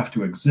actually have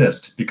to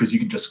exist because you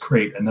can just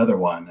create another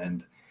one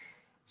and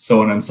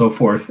so on and so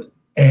forth.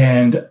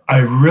 And I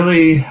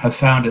really have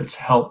found it's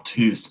helped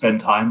to spend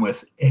time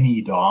with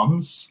NE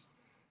DOMs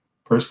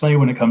personally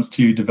when it comes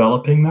to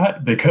developing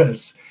that,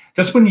 because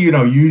just when you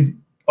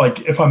like,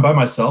 if I'm by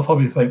myself, I'll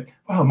be like,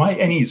 wow, my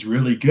NE is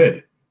really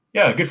good.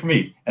 yeah, good for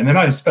me. And then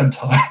I spent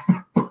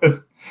time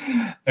with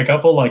a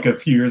couple, like a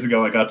few years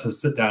ago, I got to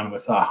sit down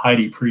with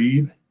Heidi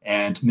Priebe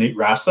and Nate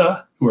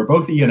Rassa, who are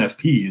both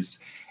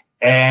ENFPs.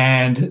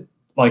 And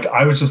like,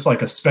 I was just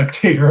like a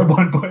spectator at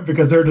one point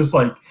because they're just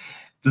like,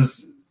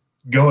 just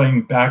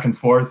going back and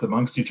forth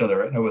amongst each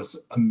other. And it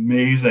was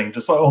amazing.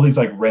 Just like all these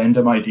like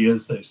random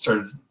ideas they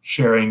started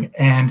sharing.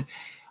 And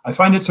I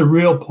find it's a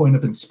real point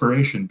of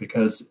inspiration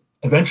because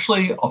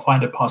eventually I'll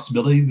find a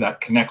possibility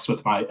that connects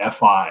with my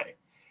FI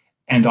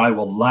and I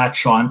will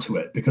latch onto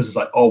it because it's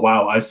like, oh,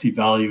 wow, I see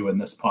value in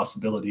this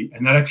possibility.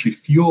 And that actually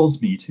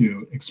fuels me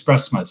to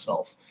express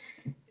myself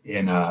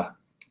in a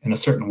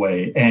certain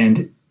way.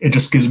 And it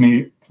just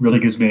really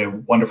gives me a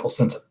wonderful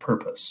sense of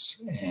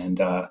purpose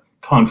and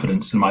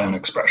confidence in my own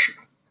expression.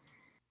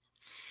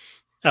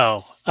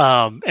 Oh,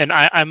 and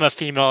I'm a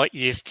female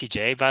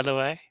ESTJ, by the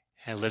way.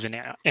 I live in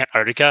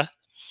Antarctica.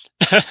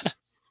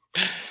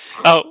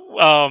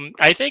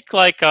 I think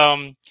like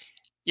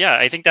yeah,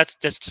 I think that's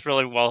just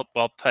really well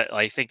put.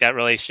 I think that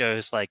really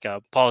shows like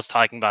Paul's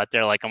talking about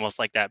there, like almost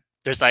like that.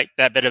 There's like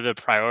that bit of a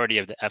priority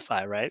of the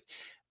FI, right?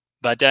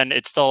 But then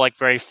it's still like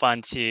very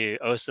fun to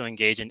also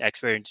engage in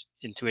expert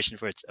intuition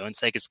for its own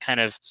sake.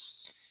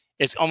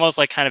 It's almost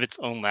like kind of its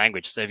own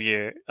language. So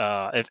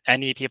if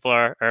any people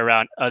are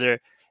around other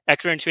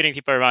expert intuiting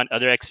people around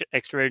other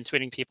expert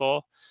intuiting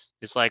people,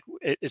 it's like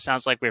it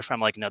sounds like we're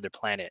from like another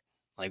planet.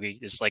 Like we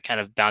just like kind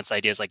of bounce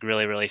ideas like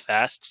really, really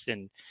fast,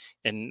 and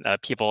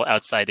people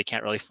outside, they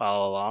can't really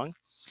follow along.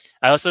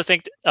 I also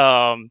think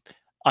on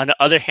the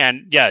other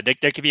hand, yeah,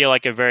 there could be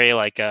like a very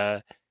like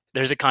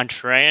there's a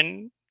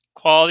contrarian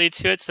quality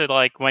to it. So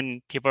like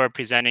when people are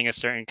presenting a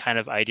certain kind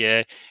of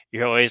idea,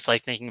 you're always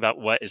like thinking about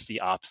what is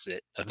the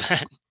opposite of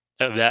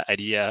that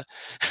idea.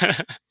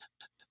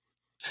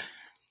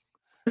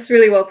 That's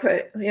really well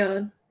put,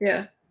 Leon.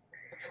 Yeah.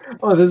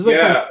 Oh, this is a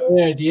Yeah. kind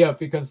of idea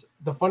because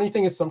the funny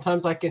thing is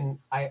sometimes I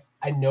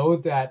know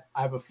that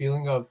I have a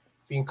feeling of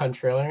being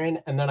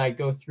contrarian, and then I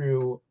go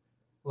through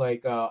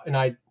like and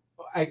I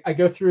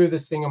go through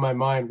this thing in my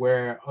mind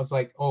where I was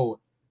like, oh,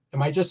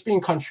 am I just being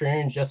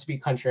contrarian just to be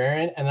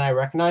contrarian? And then I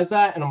recognize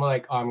that, and I'm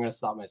like, oh, I'm gonna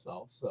stop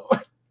myself. So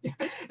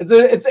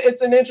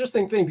it's an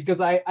interesting thing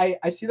because I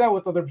see that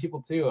with other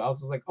people too. I was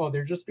just like, oh,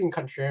 they're just being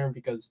contrarian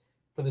because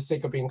for the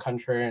sake of being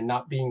contrarian,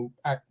 not being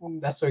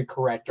necessarily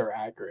correct or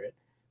accurate.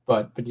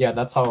 But yeah,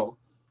 that's how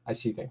I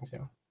see things.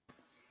 Yeah.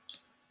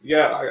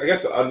 Yeah, I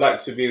guess I'd like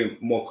to be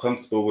more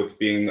comfortable with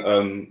being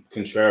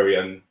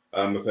contrarian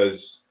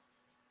because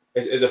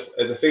it's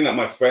a thing that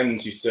my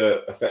friends used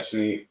to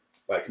affectionately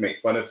like make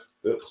fun of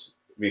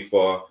me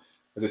for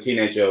as a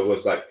teenager.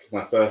 Was like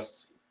my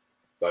first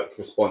like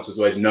response was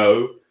always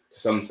no to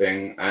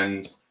something,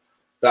 and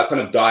that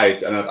kind of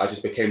died, and I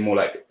just became more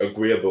like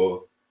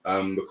agreeable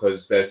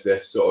because there's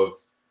this sort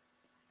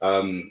of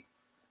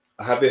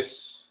I have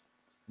this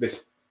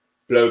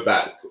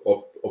blowback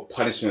or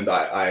punishment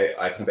that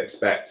I kind of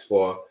expect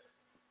for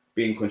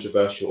being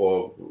controversial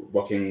or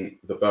rocking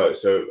the boat.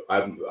 So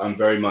I'm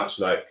very much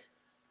like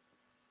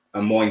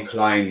I'm more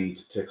inclined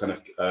to kind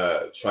of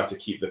try to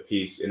keep the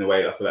peace in a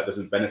way that I feel that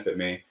doesn't benefit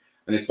me.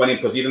 And it's funny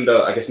because even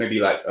though I guess maybe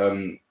like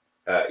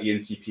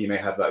ENTP may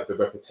have like the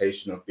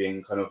reputation of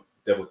being kind of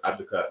devil's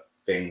advocate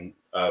thing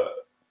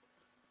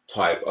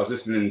type. I was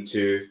listening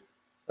to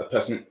a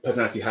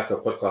personality hacker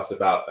podcast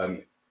about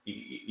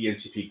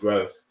ENTP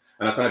growth.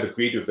 And I kind of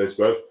agreed with those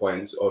growth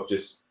points of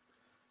just,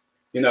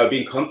 you know,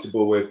 being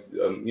comfortable with,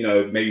 you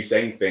know, maybe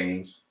saying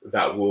things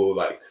that will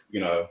like,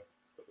 you know,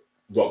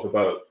 rock the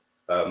boat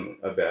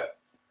a bit,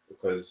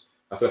 because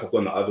I feel like I've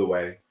gone the other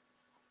way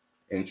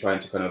in trying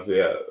to kind of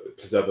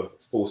preserve a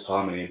false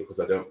harmony because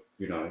I don't,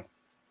 you know,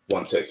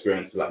 want to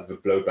experience like the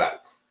blowback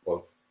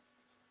of,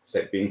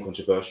 say, being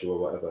controversial or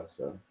whatever.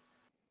 So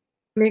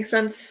Makes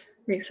sense.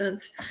 Makes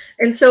sense.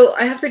 And so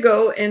I have to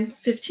go in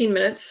 15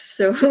 minutes,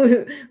 so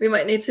we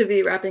might need to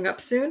be wrapping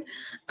up soon.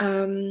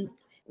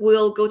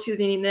 We'll go to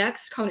the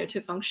next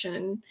cognitive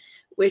function,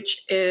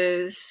 which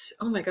is,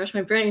 oh my gosh,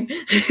 my brain.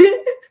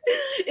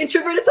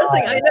 Introverted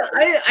sensing. I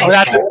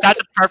know.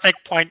 That's a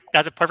perfect point.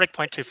 That's a perfect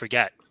point to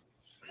forget.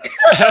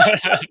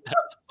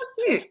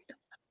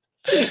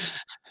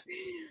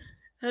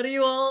 How do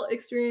you all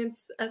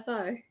experience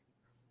SI?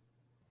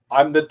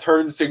 I'm the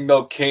turn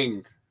signal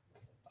king.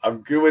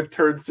 I'm good with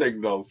turn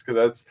signals because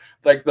that's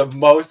like the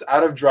most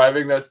out of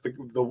driving. That's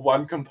the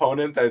one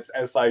component that's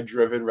SI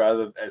driven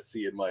rather than SC,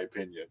 in my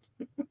opinion.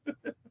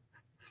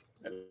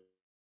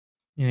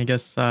 Yeah, I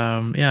guess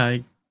yeah,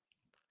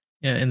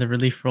 in the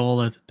relief role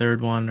or the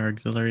third one or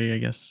auxiliary, I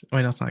guess.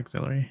 Wait, no, it's not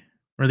auxiliary.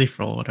 Relief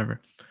role, whatever.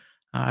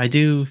 I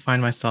do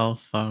find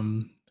myself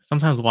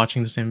sometimes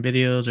watching the same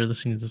videos or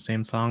listening to the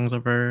same songs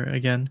over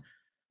again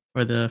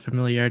for the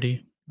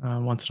familiarity.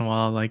 Once in a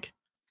while, like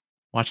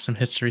watch some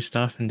history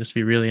stuff and just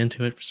be really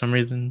into it for some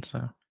reason. So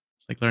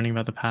it's like learning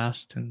about the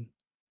past and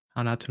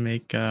how not to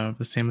make the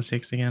same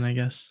mistakes again, I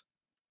guess.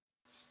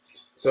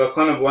 So I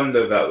kind of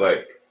wonder that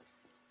like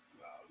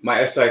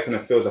my SI kind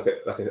of feels like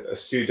a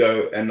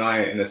pseudo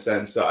NI in the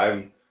sense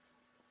that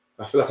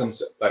I feel like I'm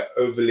like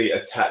overly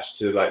attached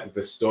to like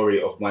the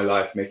story of my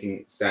life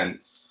making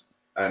sense,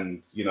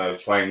 and you know,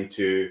 trying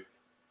to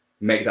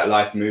make that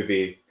life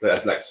movie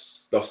that's like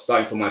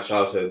starting from my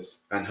childhood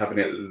and having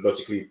it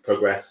logically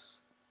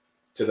progress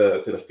to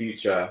the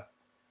future.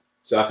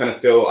 So I kind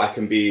of feel I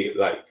can be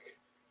like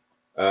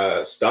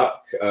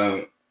stuck.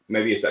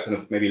 Maybe it's that kind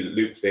of maybe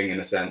loop thing in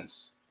a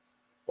sense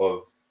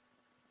of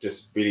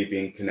just really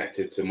being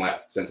connected to my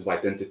sense of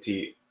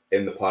identity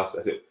in the past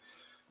as it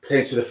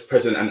pertains to the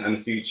present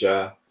and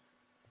future.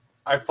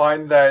 I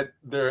find that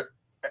their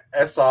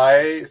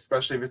SI,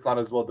 especially if it's not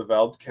as well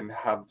developed, can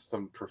have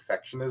some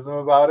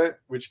perfectionism about it,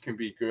 which can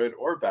be good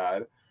or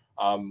bad.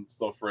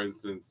 So for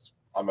instance,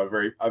 I'm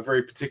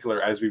very particular,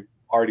 as we've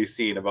already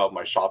seen, about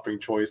my shopping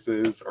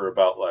choices or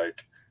about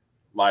like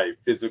my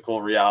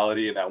physical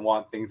reality, and I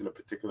want things in a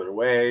particular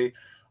way.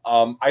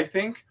 I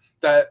think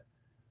that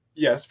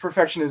yes,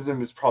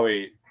 perfectionism is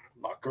probably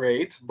not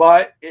great,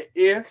 but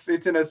if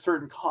it's in a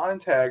certain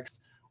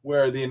context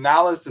where the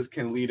analysis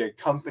can lead a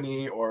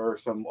company or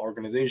some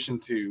organization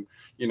to,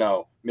 you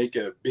know, make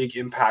a big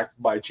impact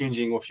by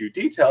changing a few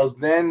details,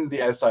 then the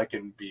SI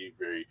can be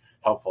very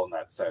helpful in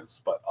that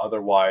sense. But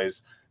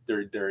otherwise,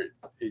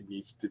 it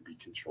needs to be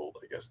controlled,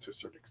 I guess, to a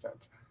certain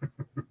extent.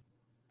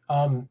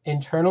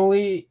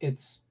 Internally,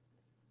 it's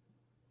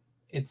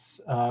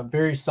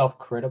very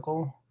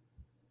self-critical,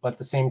 but at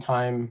the same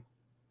time,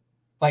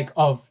 like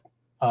of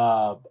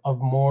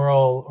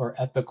moral or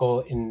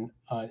ethical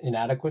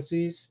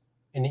inadequacies,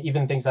 and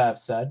even things I have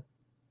said.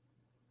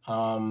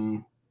 Yeah,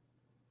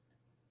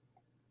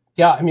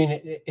 I mean,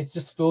 it's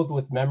just filled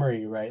with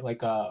memory, right?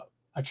 Like a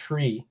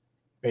tree,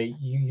 right?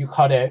 You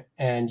cut it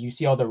and you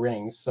see all the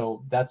rings.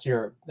 So that's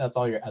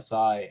all your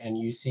SI, and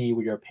you see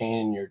your pain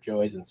and your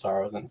joys and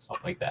sorrows and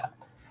stuff like that.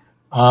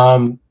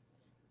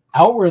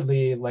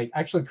 Outwardly, like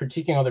actually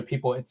critiquing other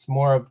people, it's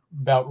more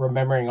about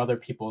remembering other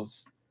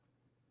people's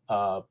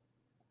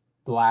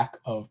lack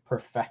of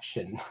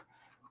perfection,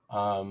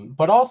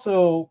 but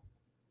also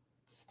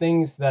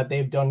things that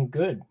they've done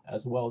good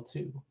as well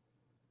too.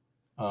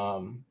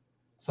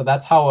 So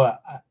that's how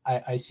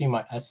I see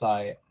my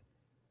SI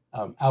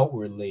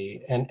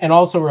outwardly, and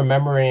also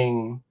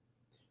remembering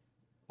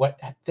what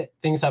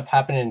things have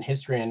happened in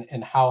history,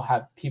 and how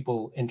have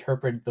people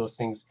interpreted those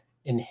things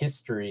in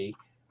history,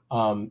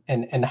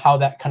 and how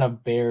that kind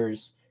of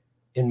bears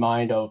in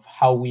mind of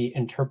how we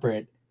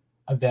interpret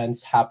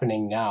events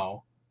happening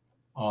now,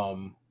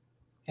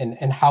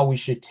 and how we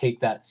should take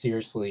that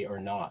seriously or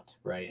not,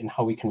 right? And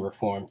how we can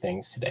reform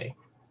things today.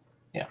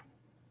 Yeah.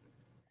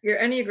 Your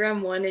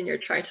Enneagram 1 and your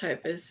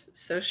tri-type is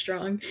so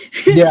strong.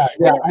 yeah,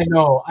 I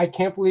know. I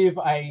can't believe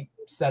I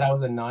said I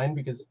was a 9,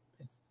 because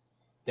it's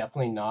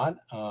definitely not.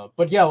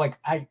 But yeah, like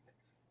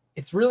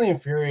it's really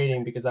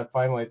infuriating, because I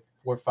find like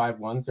 4, 5,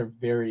 1s are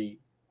very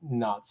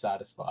not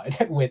satisfied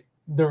with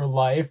their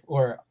life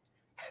or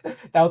the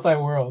outside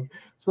world.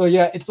 So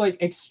yeah, it's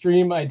like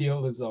extreme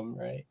idealism,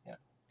 right? Yeah.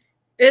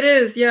 It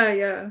is,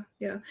 yeah.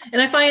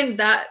 And I find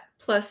that,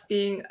 plus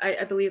being,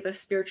 I believe, a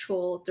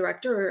spiritual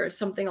director or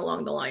something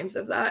along the lines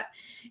of that,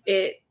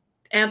 it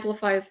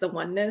amplifies the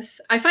oneness.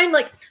 I find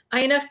like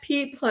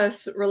INFP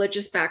plus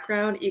religious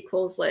background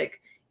equals like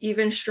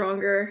even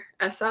stronger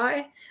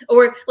SI,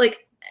 or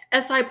like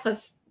SI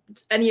plus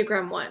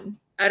Enneagram 1.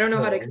 I don't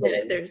know how to explain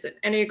it. There's an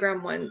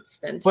Enneagram 1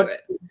 spin to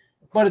it.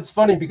 But it's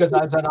funny, because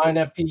as an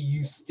INFP,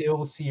 you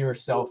still see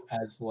yourself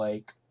as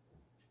like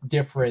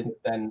different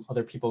than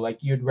other people.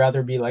 Like you'd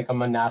rather be like a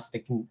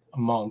monastic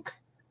monk,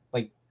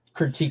 like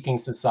critiquing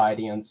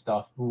society and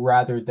stuff,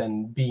 rather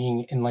than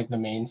being in like the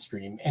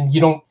mainstream. And you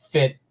don't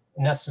fit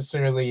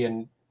necessarily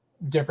in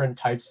different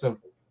types of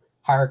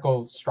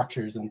hierarchical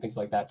structures and things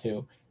like that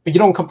too, but you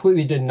don't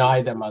completely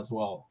deny them as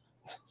well.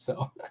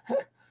 So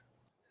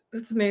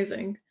that's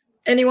amazing.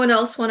 Anyone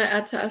else want to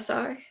add to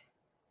SI?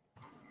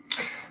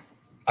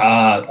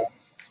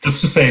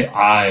 Just to say,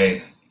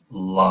 I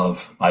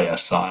love my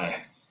SI.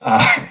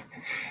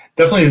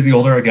 Definitely the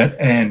older I get,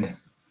 and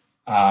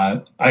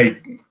I,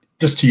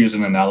 just to use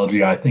an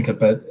analogy, I think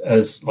of it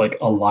as like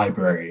a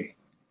library,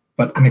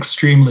 but an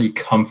extremely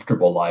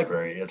comfortable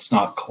library. It's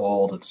not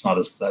cold, it's not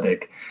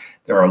aesthetic.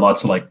 There are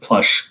lots of like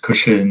plush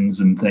cushions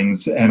and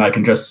things, and I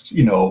can just,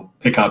 you know,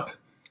 pick up,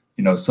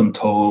 you know, some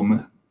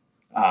tome.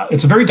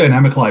 It's a very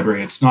dynamic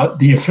library. It's not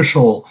the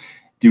official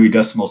Dewey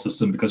Decimal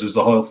System, because there's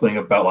a whole thing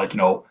about like, you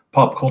know,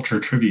 pop culture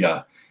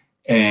trivia.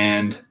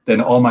 And then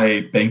all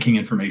my banking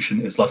information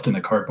is left in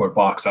a cardboard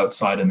box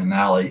outside in an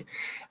alley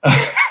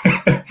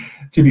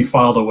to be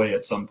filed away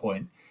at some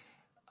point.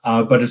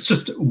 But it's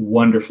just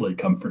wonderfully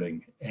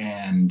comforting.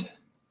 And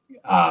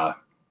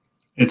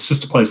it's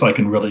just a place I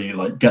can really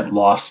like get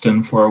lost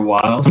in for a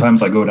while.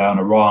 Sometimes I go down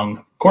a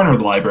wrong corner of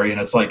the library and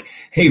it's like,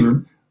 hey,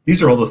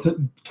 these are all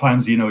the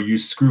times, you know, you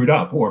screwed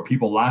up, or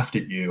people laughed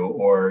at you,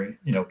 or,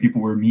 you know,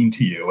 people were mean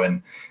to you,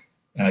 and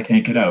I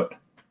can't get out,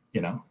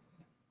 you know.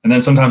 And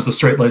then sometimes the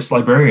straight-laced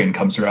librarian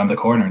comes around the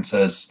corner and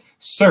says,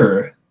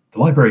 "Sir, the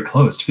library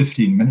closed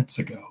 15 minutes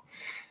ago."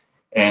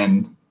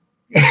 And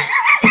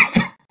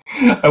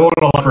I won't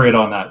elaborate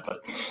on that,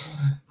 but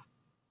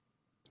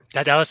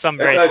That was some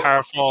very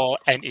powerful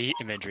NE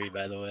imagery,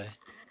 by the way.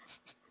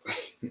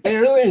 I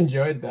really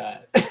enjoyed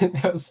that.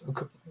 That was so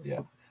cool. Yeah,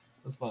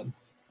 that was fun.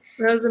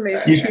 That was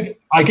amazing.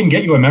 I can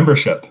get you a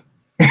membership.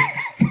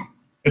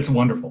 It's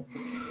wonderful.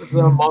 It's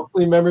a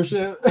monthly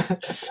membership.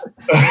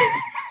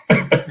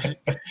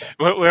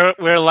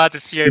 we're allowed to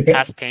see your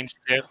past pains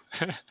too.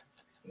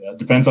 Yeah,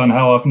 depends on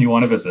how often you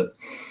want to visit.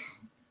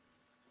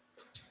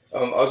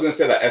 I was going to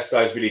say that SI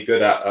is really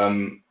good at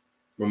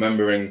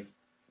remembering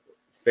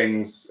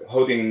things,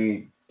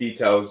 holding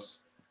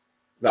details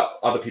that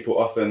other people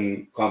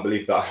often can't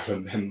believe that I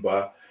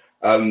remember.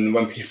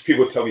 When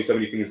people tell me so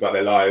many things about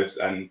their lives,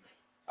 and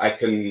I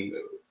can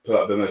pull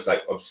up the most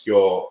like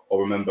obscure,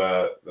 or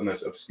remember the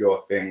most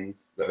obscure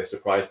things that they're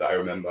surprised that I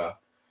remember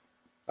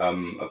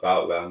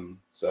about them.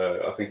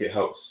 So I think it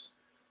helps,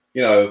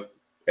 you know,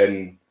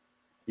 in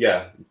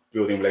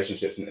building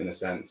relationships in a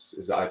sense,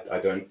 is that I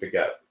don't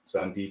forget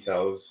certain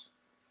details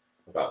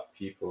about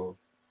people.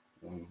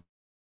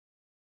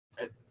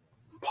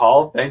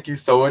 Paul, thank you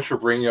so much for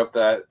bringing up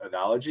that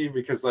analogy,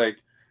 because like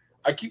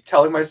I keep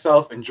telling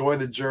myself enjoy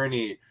the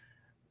journey,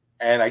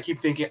 and I keep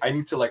thinking I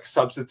need to like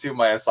substitute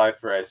my SI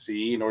for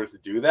SE in order to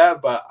do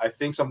that. But I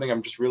think something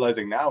I'm just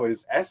realizing now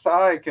is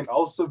SI can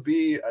also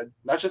be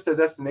not just a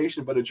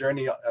destination, but a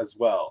journey as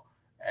well,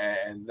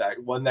 and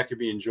that one that could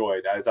be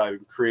enjoyed as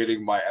I'm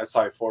creating my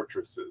SI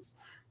fortresses.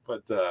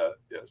 But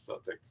yeah,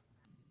 so thanks.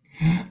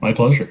 My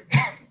pleasure.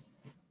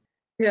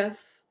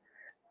 Yes.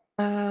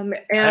 And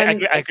I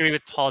agree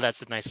with Paul.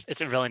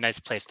 It's a really nice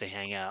place to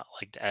hang out,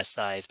 like the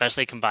SI,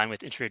 especially combined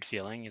with introverted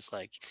feeling. Is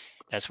like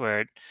that's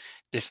where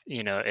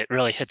it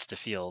really hits the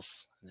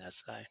feels in the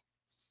SI.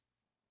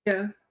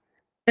 Yeah,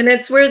 and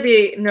it's where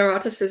the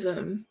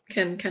neuroticism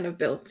can kind of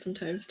build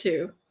sometimes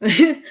too.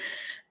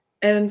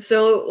 And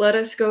so let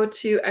us go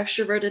to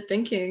extroverted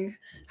thinking.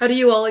 How do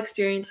you all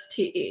experience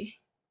TE?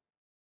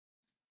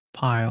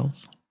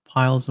 Piles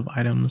of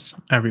items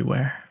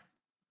everywhere,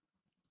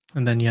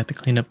 and then you have to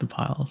clean up the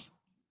piles.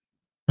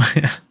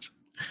 Yeah,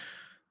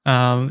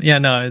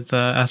 no, it's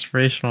a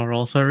aspirational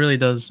role, so it really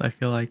does. I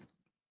feel like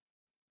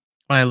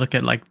when I look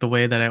at like the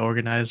way that I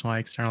organize my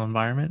external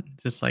environment,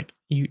 it's just like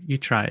you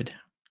tried.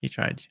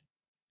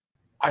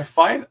 I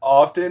find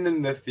often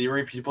in the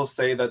theory people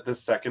say that the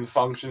second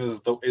function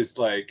is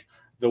like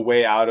the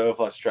way out of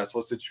a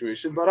stressful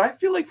situation, but I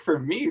feel like for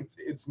me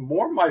it's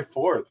more my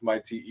fourth, my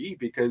TE,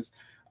 because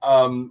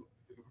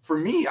for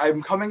me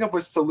I'm coming up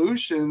with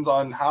solutions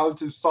on how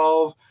to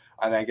solve,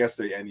 and I guess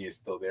the NE is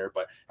still there,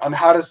 but on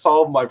how to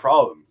solve my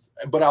problems.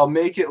 But I'll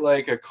make it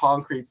like a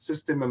concrete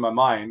system in my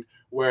mind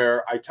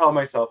where I tell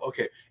myself,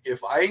 okay,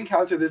 if I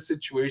encounter this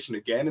situation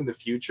again in the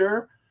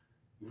future,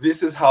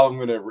 this is how I'm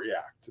going to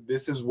react.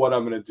 This is what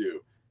I'm going to do.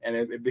 And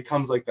it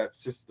becomes like that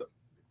system.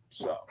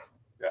 So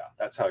yeah,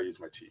 that's how I use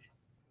my T.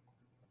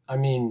 I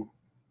mean,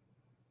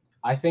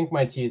 I think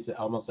my T is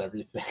almost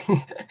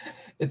everything.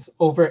 It's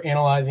over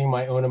analyzing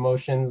my own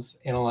emotions,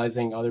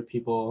 analyzing other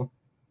people.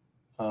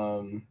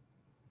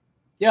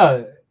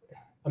 Yeah,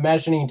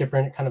 imagining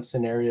different kind of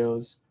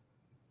scenarios.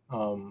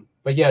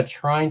 But yeah,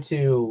 trying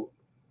to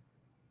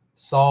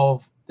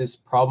solve this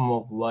problem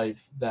of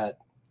life that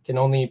can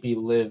only be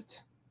lived,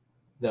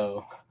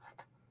 though.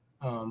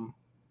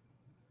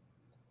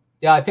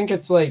 Yeah, I think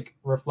it's like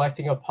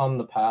reflecting upon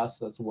the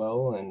past as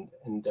well,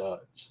 and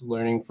just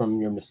learning from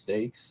your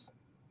mistakes,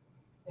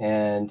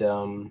 and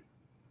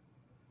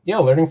yeah,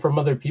 learning from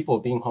other people,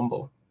 being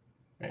humble,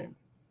 right?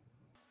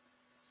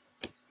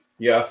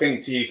 Yeah, I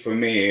think T for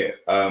me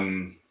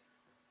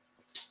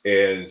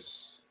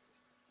is,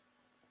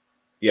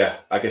 yeah,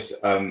 I guess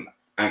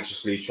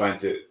anxiously trying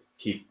to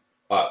keep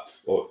up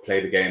or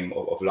play the game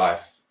of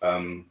life,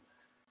 and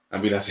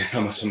realizing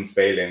how much I'm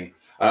failing.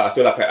 I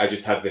feel like I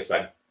just have this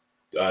like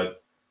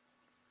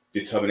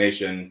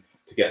determination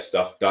to get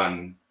stuff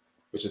done,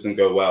 which doesn't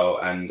go well,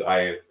 and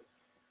I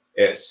have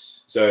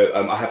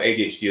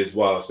ADHD as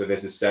well, so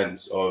there's a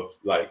sense of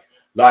like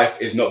life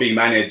is not being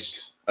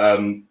managed,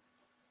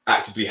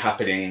 actively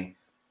happening,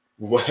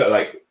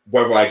 like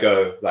wherever I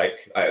go,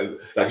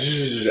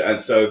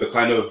 and so the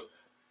kind of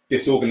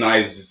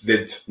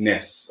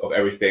disorganizedness of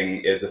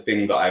everything is a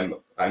thing that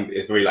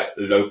is very like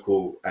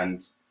local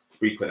and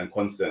frequent and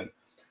constant.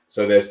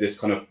 So there's this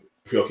kind of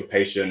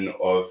preoccupation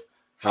of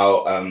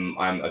how I'm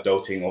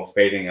adulting or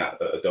failing at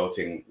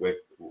adulting with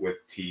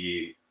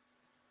TE,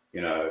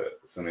 you know,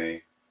 for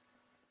me.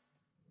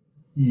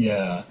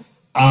 Yeah.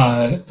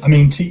 I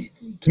mean, to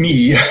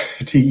me,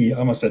 TE, I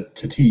almost said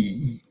to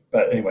TE,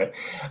 but anyway,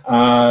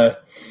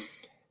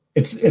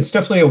 it's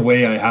definitely a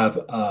way I have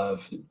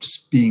of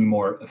just being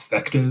more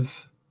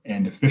effective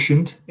and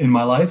efficient in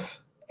my life.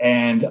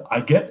 And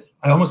I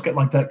almost get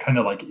like that kind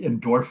of like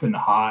endorphin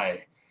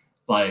high,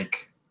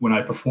 like when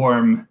I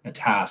perform a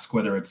task,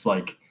 whether it's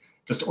like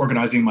just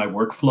organizing my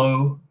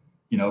workflow,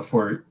 you know,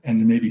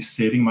 and maybe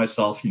saving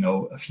myself, you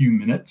know, a few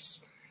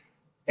minutes.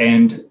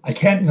 And I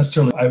can't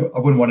necessarily, I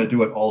wouldn't want to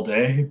do it all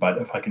day, but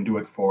if I can do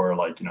it for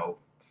like, you know,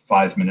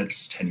 5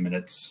 minutes, 10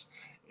 minutes,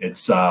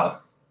 it's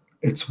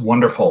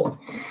wonderful.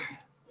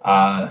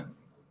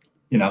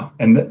 you know,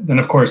 and then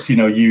of course, you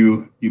know,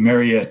 you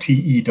marry a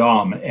TE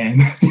dom, and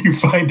you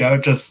find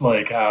out just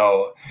like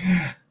how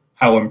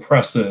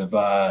impressive,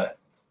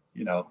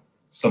 you know,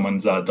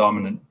 someone's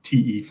dominant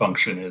TE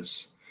function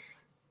is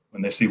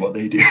when they see what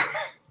they do.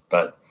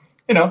 But,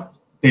 you know,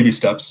 baby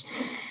steps.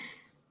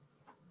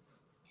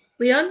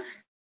 Leon?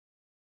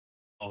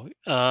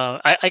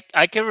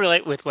 I can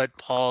relate with what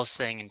Paul's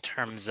saying in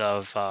terms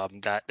of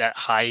that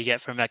high you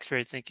get from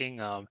expert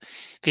thinking.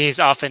 Because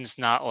often it's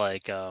not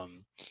like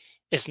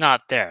it's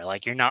not there.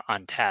 Like you're not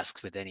on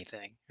task with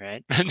anything,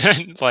 right? And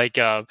then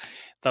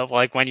but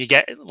like when you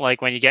get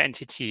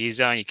into TE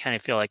zone, you kind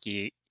of feel like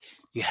you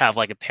have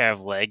like a pair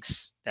of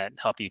legs that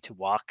help you to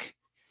walk.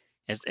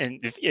 And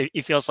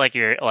it feels like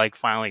you're like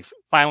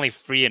finally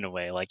free in a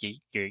way. Like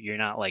you're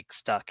not like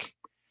stuck.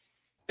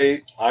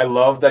 I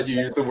love that you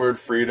use the word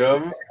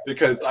freedom,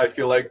 because I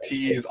feel like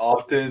TE is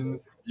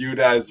often viewed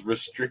as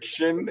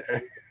restriction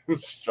and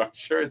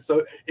structure. It's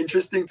so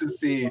interesting to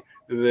see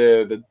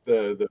the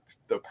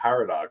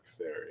paradox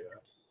there.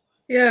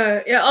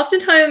 Yeah.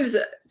 Oftentimes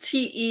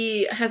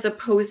TE has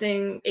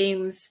opposing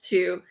aims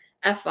to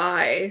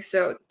FI.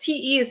 So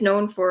TE is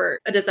known for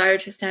a desire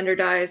to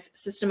standardize,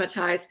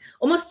 systematize,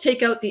 almost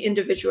take out the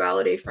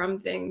individuality from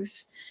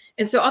things.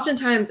 And so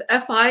oftentimes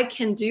FI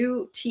can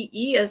do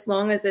TE as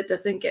long as it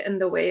doesn't get in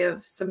the way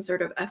of some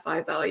sort of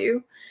FI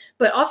value.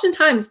 But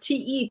oftentimes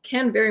TE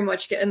can very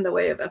much get in the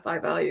way of FI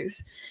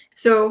values.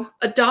 So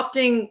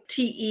adopting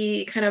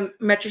TE kind of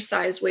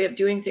metricized way of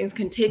doing things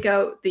can take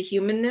out the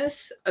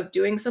humanness of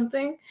doing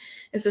something.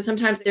 And so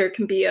sometimes there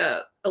can be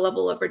a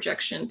level of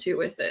rejection too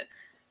with it.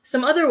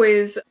 Some other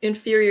ways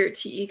inferior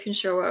TE can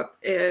show up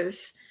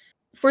is,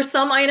 for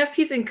some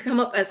INFPs, it can come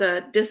up as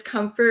a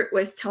discomfort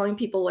with telling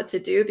people what to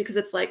do, because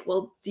it's like,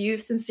 well, do you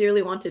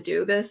sincerely want to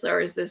do this? Or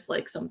is this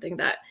like something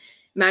that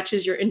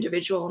matches your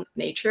individual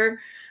nature?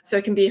 So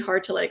it can be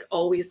hard to like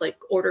always like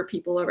order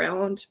people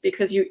around,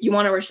 because you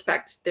want to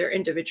respect their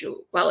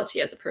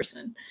individuality as a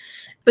person.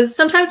 But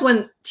sometimes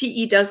when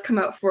TE does come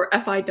out for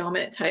FI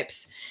dominant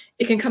types,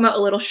 it can come out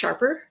a little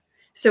sharper.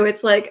 So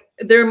it's like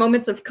there are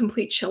moments of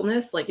complete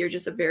chillness, like you're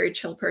just a very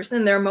chill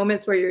person. There are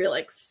moments where you're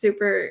like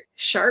super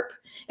sharp,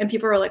 and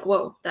people are like,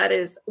 whoa, that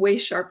is way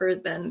sharper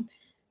than...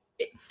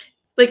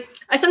 Like,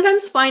 I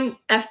sometimes find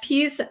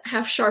FPs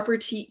have sharper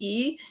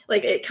TE.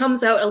 Like, it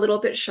comes out a little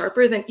bit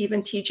sharper than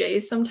even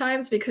TJs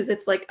sometimes, because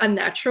it's like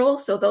unnatural.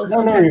 So those... I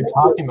don't know what you're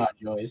talking about,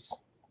 Joyce.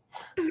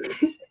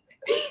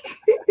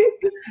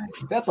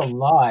 That's a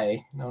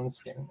lie. No, I'm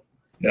just kidding.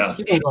 Yeah,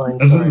 keep going.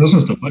 This is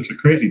just a bunch of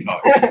crazy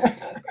talk.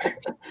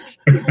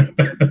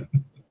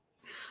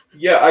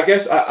 Yeah, I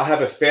guess I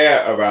have a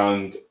fear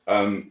around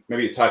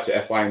maybe tied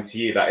to FI and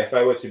TE, that if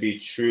I were to be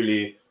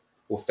truly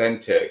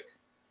authentic,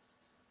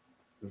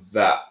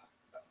 that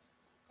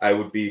I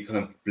would be kind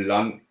of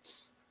blunt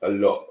a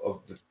lot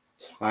of the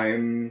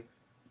time.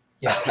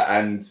 Yeah.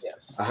 And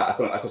yes. I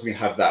constantly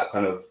have that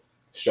kind of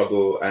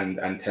struggle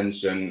and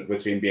tension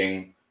between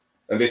being,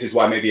 and this is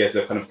why maybe as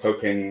a kind of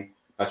coping,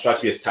 I try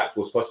to be as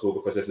tactful as possible,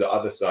 because there's the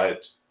other side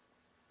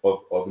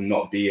of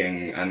not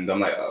being, and I'm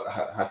like,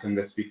 how can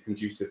this be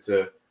conducive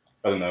to,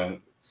 I don't know,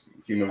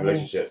 human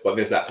relationships? But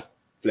there's that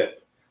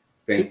flip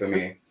thing for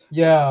me.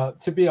 Yeah,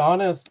 to be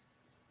honest,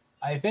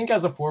 I think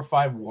as a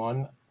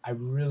 451, I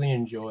really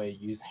enjoy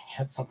using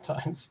it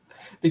sometimes,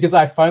 because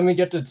I finally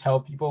get to tell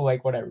people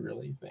like what I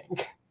really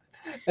think.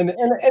 And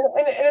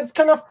it's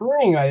kind of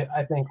freeing,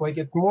 I think. Like,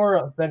 it's more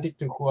authentic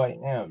to who I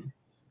am.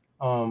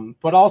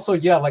 But also,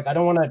 yeah, like I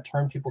don't want to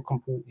turn people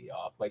completely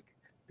off, like,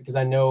 because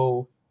I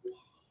know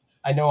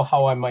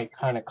how I might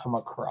kind of come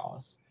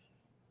across.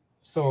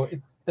 So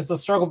it's a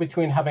struggle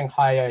between having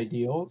high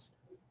ideals,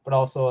 but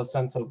also a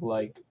sense of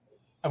like,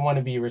 I want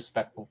to be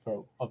respectful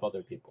of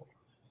other people.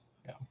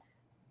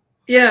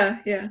 Yeah.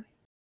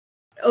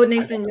 Oh,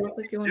 Nathan, you look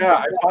like you want to... Yeah,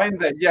 I find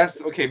that,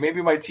 yes, okay,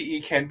 maybe my TE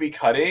can be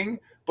cutting,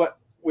 but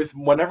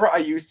whenever I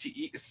use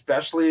TE,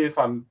 especially if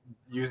I'm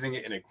using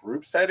it in a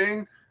group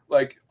setting,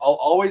 like I'll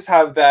always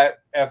have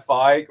that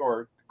FI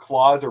or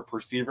clause or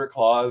perceiver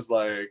clause,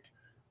 like,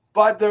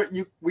 but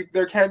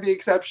there can be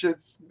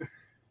exceptions.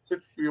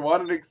 If you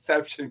want an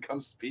exception,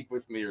 come speak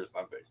with me or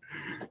something,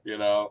 you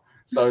know?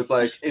 So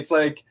it's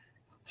like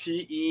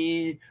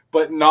TE,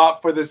 but not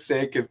for the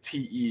sake of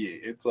TE.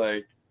 It's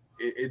like,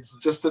 it's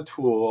just a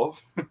tool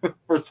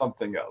for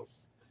something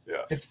else.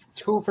 Yeah. It's a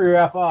tool for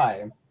your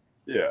FI.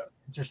 Yeah.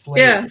 It's your slave.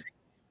 Yeah.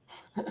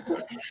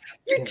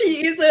 Your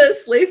TE is a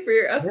slave for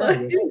your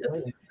FI.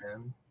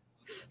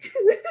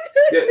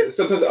 Yeah,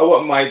 sometimes I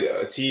want my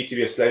TE to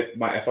be a slave,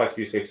 my FI to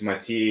be a slave to my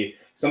TE.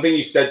 Something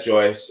you said,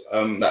 Joyce,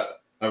 that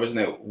I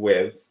resonate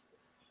with,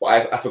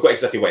 but I forgot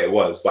exactly what it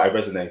was, but I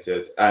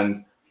resonated,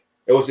 and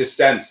it was this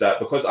sense that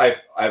because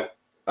I've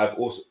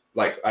also,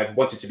 like, I've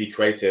wanted to be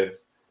creative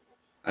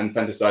and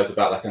fantasize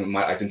about like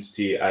my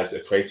identity as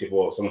a creative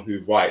or someone who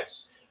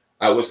writes,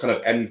 I was kind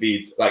of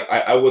envied. Like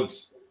I would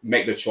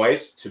make the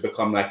choice to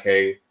become like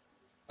a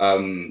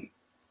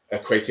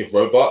creative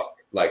robot.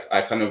 Like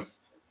I kind of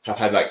have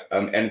had like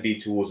envy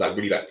towards like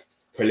really like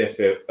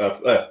prolific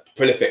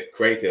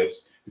creatives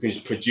who can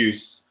just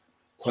produce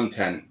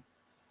content,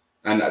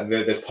 and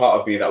there's part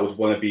of me that would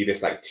want to be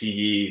this like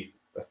TE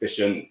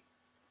efficient,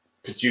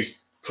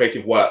 produce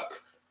creative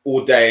work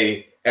all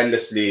day,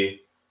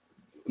 endlessly,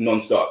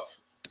 non-stop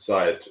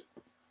side.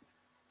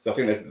 So I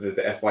think there's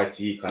the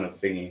FYT kind of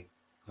thingy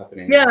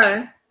happening.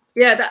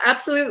 Yeah,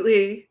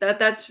 absolutely.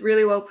 That's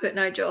really well put,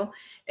 Nigel.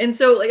 And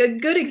so like a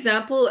good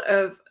example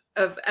of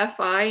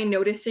FI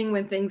noticing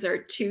when things are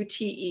too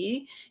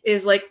TE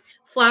is like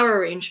flower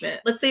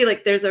arrangement. Let's say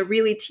like there's a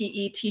really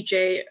TE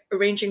TJ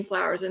arranging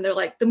flowers, and they're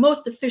like, the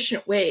most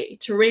efficient way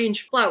to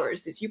arrange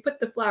flowers is you put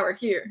the flower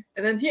here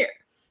and then here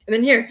and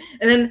then here.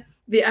 And then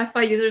the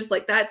FI users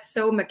like, that's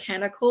so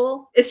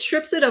mechanical. It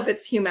strips it of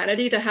its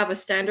humanity to have a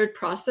standard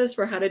process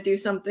for how to do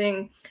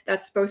something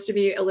that's supposed to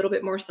be a little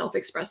bit more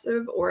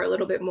self-expressive or a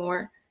little bit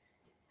more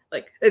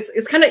like,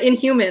 it's kind of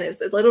inhuman.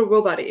 It's a little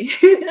robot-y.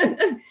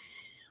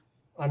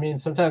 I mean,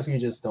 sometimes we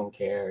just don't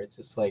care. It's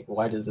just like,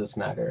 why does this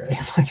matter?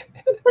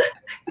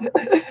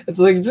 It's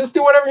like, just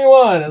do whatever you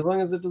want as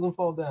long as it doesn't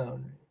fall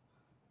down.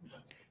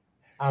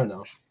 I don't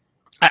know.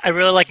 I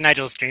really like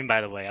Nigel's dream, by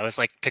the way. I was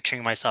like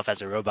picturing myself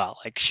as a robot,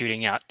 like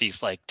shooting out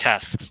these like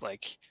tasks,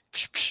 like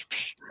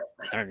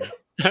I don't know.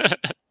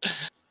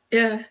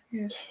 Yeah.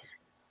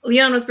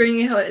 Leon was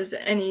bringing out his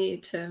NE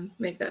to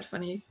make that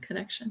funny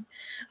connection.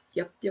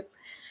 Yep.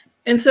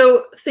 And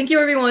so thank you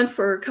everyone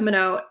for coming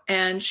out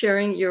and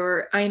sharing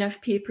your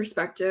INFP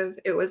perspective.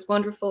 It was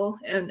wonderful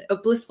and a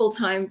blissful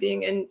time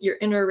being in your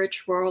inner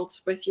rich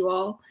worlds with you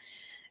all.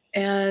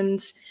 And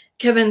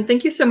Kevin,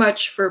 thank you so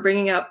much for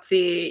bringing up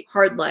the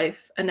hard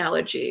life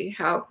analogy,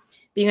 how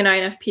being an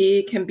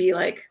INFP can be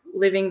like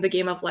living the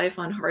game of life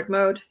on hard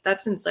mode.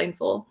 That's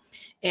insightful.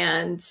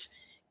 And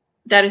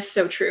that is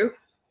so true.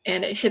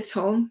 And it hits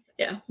home.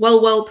 Yeah,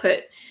 well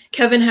put.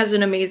 Kevin has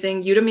an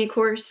amazing Udemy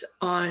course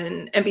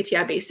on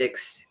MBTI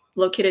basics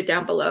located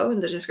down below in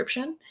the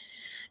description.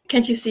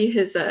 Can't you see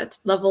his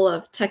level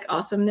of tech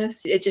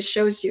awesomeness? It just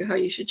shows you how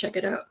you should check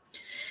it out.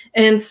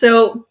 And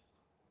so,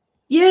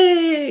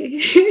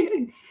 yay!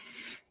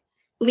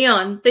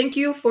 Leon, thank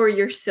you for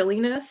your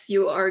silliness.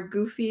 You are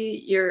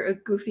goofy. You're a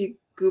goofy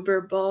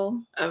goober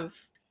ball of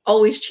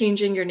always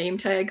changing your name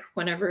tag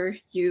whenever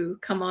you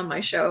come on my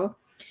show.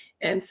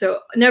 And so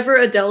never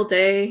a dull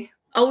day,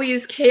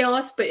 always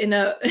chaos, but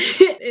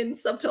in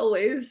subtle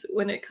ways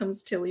when it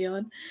comes to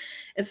Leon.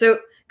 And so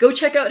go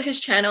check out his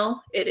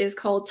channel. It is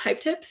called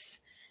Type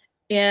Tips,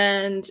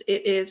 and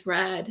it is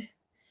rad.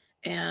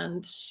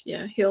 And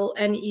yeah, he'll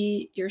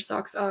NE your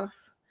socks off.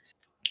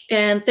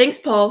 And thanks,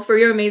 Paul, for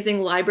your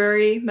amazing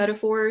library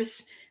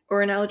metaphors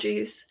or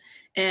analogies,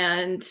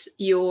 and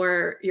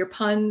your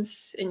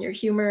puns and your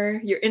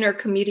humor, your inner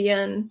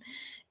comedian,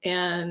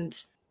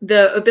 and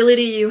the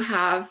ability you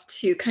have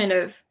to kind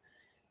of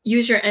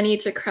use your NE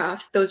to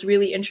craft those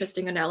really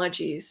interesting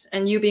analogies.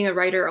 And you being a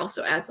writer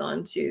also adds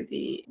on to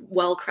the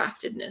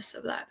well-craftedness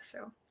of that.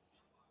 So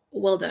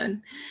well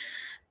done.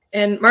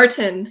 And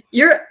Martin,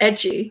 you're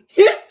edgy.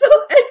 You're so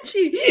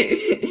edgy.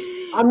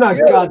 I'm not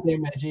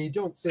goddamn edgy.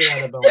 Don't say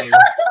that about me.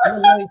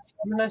 I'm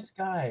a nice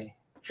guy.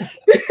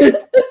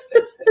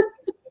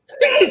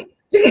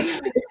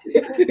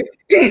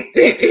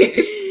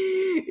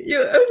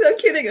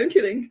 I'm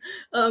kidding.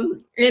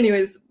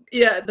 Anyways,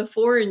 yeah, the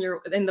 4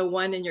 and the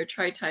 1 in your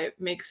tri-type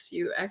makes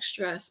you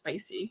extra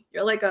spicy.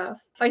 You're like a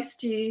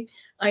feisty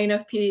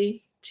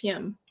INFP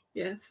TM.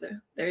 Yeah, so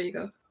there you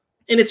go.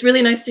 And it's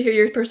really nice to hear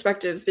your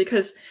perspectives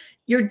because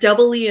you're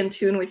doubly in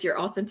tune with your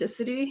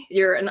authenticity.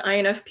 You're an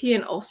INFP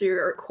and also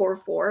you're a core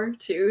 4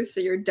 too,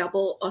 so you're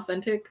double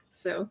authentic.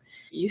 So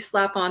you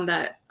slap on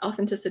that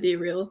authenticity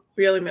really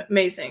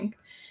amazing.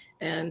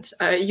 And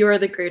you're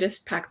the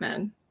greatest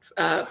Pac-Man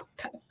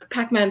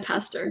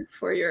pastor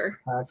for your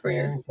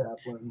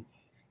chaplain.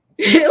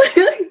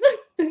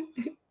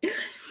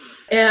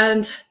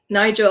 And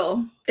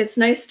Nigel, it's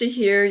nice to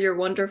hear your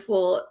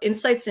wonderful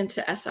insights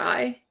into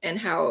SI and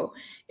how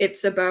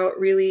it's about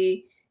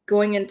really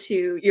going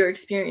into your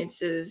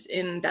experiences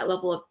in that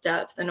level of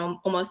depth and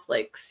almost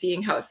like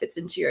seeing how it fits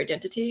into your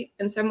identity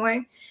in some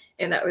way.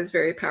 And that was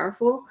very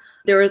powerful.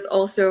 There was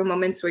also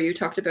moments where you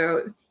talked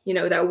about, you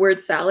know, that word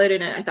salad,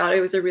 and I thought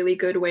it was a really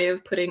good way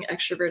of putting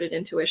extroverted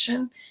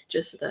intuition.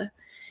 Just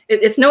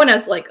it's known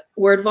as like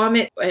word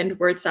vomit and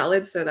word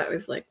salad, so that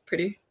was like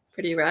pretty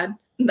rad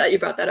that you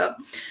brought that up.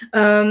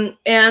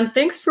 And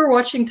thanks for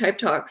watching Type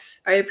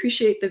Talks. I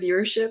appreciate the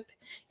viewership.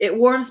 It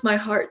warms my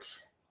heart.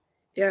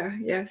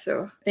 Yeah.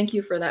 So thank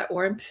you for that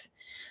warmth.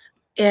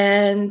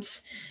 And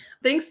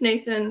thanks,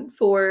 Nathan,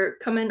 for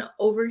coming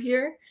over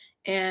here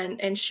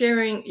and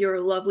sharing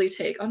your lovely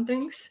take on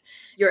things.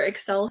 Your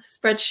Excel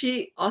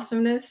spreadsheet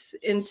awesomeness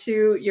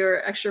into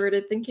your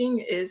extroverted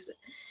thinking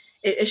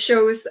it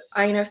shows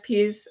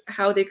INFPs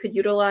how they could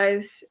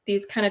utilize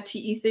these kind of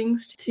TE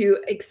things to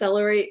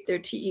accelerate their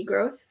TE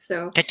growth.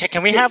 So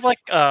can we have like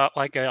a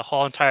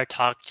whole entire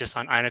talk just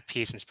on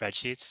INFPs and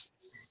spreadsheets?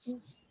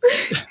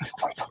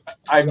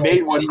 I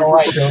made one. No,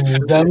 I don't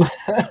use them.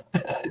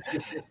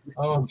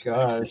 Oh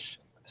gosh,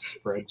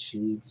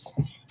 spreadsheets.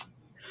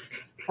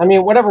 I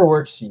mean, whatever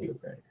works for you,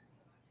 right?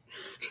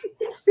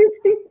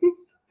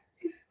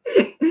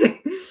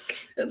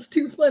 That's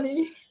too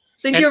funny.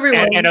 Thank you,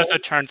 everyone. And also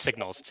turn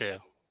signals too.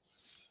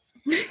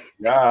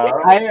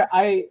 Yeah.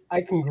 I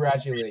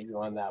congratulate you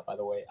on that, by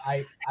the way.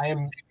 I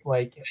am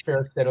like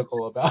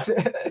pharisaical about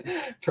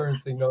turn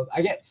signals.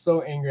 I get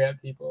so angry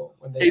at people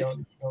when they don't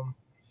do them.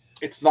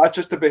 It's not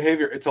just a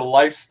behavior, it's a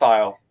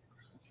lifestyle.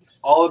 It's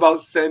all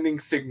about sending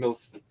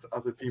signals to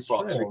other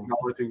people and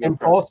acknowledging their and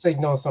false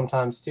signals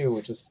sometimes too,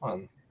 which is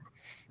fun.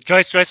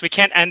 Joyce, we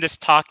can't end this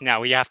talk now.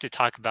 We have to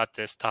talk about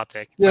this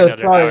topic for Yeah,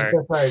 another hour.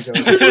 sorry,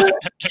 Joyce.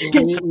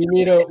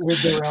 we're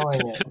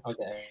derailing it.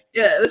 Okay.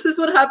 Yeah, this is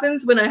what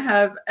happens when I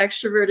have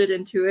extroverted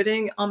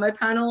intuiting on my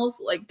panels.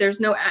 Like,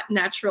 there's no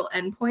natural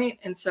endpoint,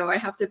 and so I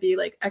have to be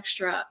like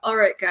extra. All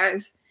right,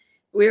 guys,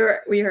 we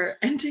are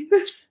ending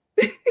this.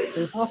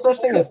 There's no such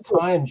thing as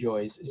time,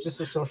 Joyce. It's just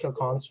a social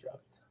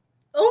construct.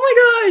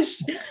 Oh my gosh!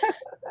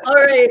 All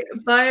right,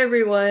 bye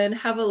everyone.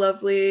 Have a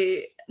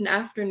lovely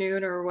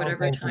afternoon or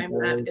whatever time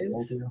that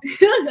is.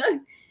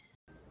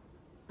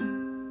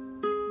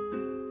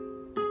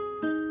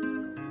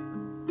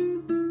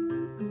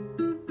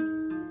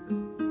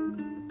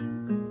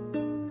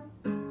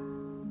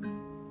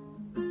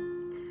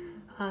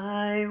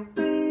 I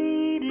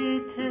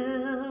waited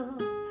till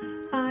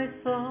I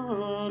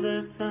saw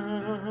the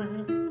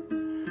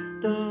sun.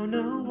 Don't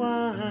know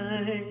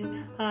why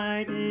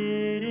I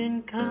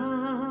didn't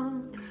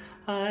come.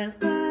 I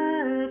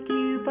left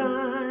you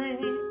by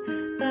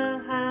the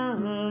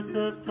house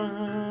of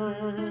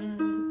fun.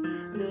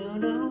 Don't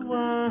know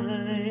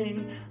why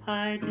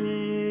I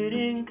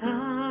didn't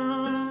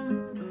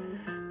come.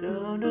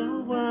 Don't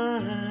know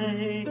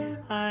why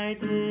I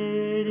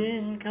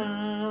didn't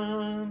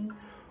come.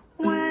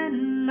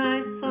 When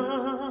I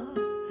saw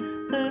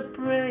the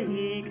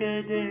break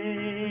of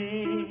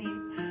day,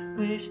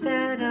 wish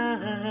that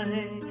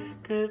I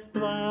could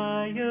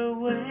fly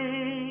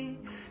away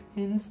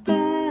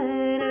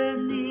instead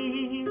of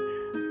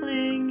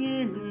kneeling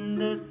in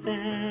the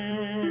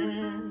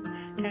sand,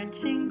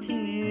 catching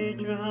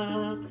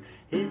teardrops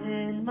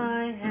in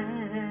my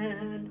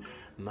hand.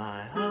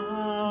 My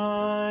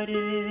heart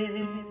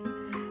is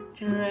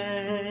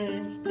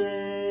drenched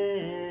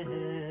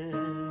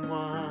in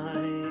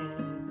wine,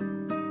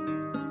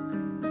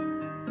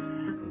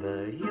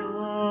 but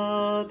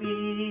you'll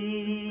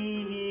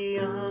be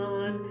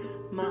on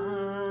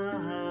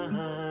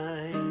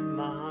my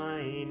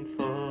mind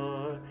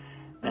forever.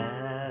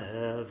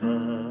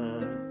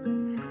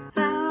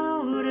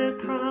 Out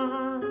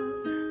across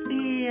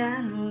the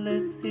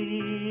endless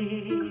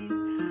sea,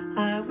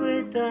 I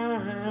would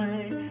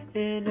die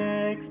in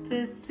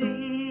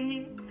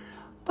ecstasy,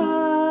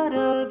 but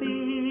I'll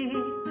be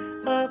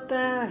a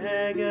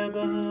bag of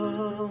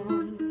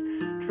bones,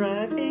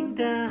 driving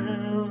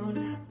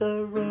down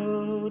the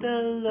road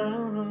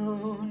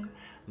alone.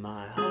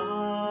 My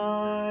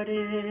heart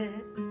is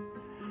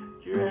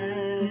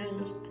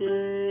drenched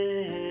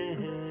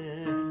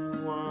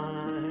in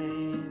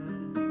wine,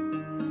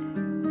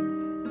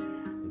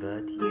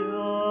 but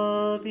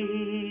you'll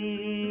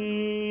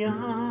be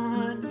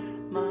on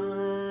my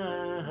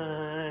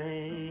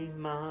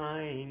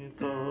mind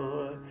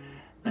forever.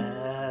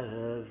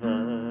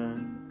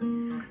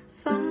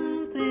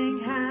 Something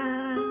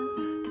has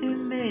to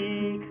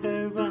make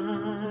her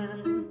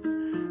run.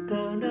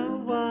 Don't know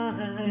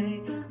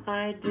why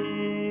I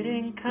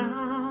didn't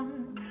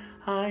come.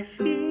 I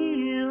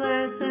feel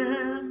as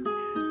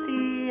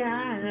empty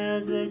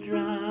as a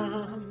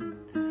drum.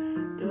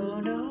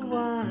 Don't know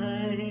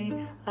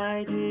why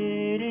I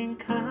didn't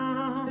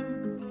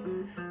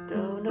come.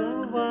 Don't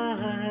know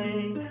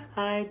why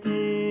I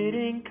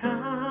didn't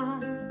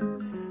come.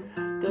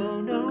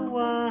 Don't know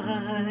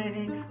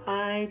why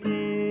I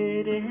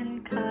didn't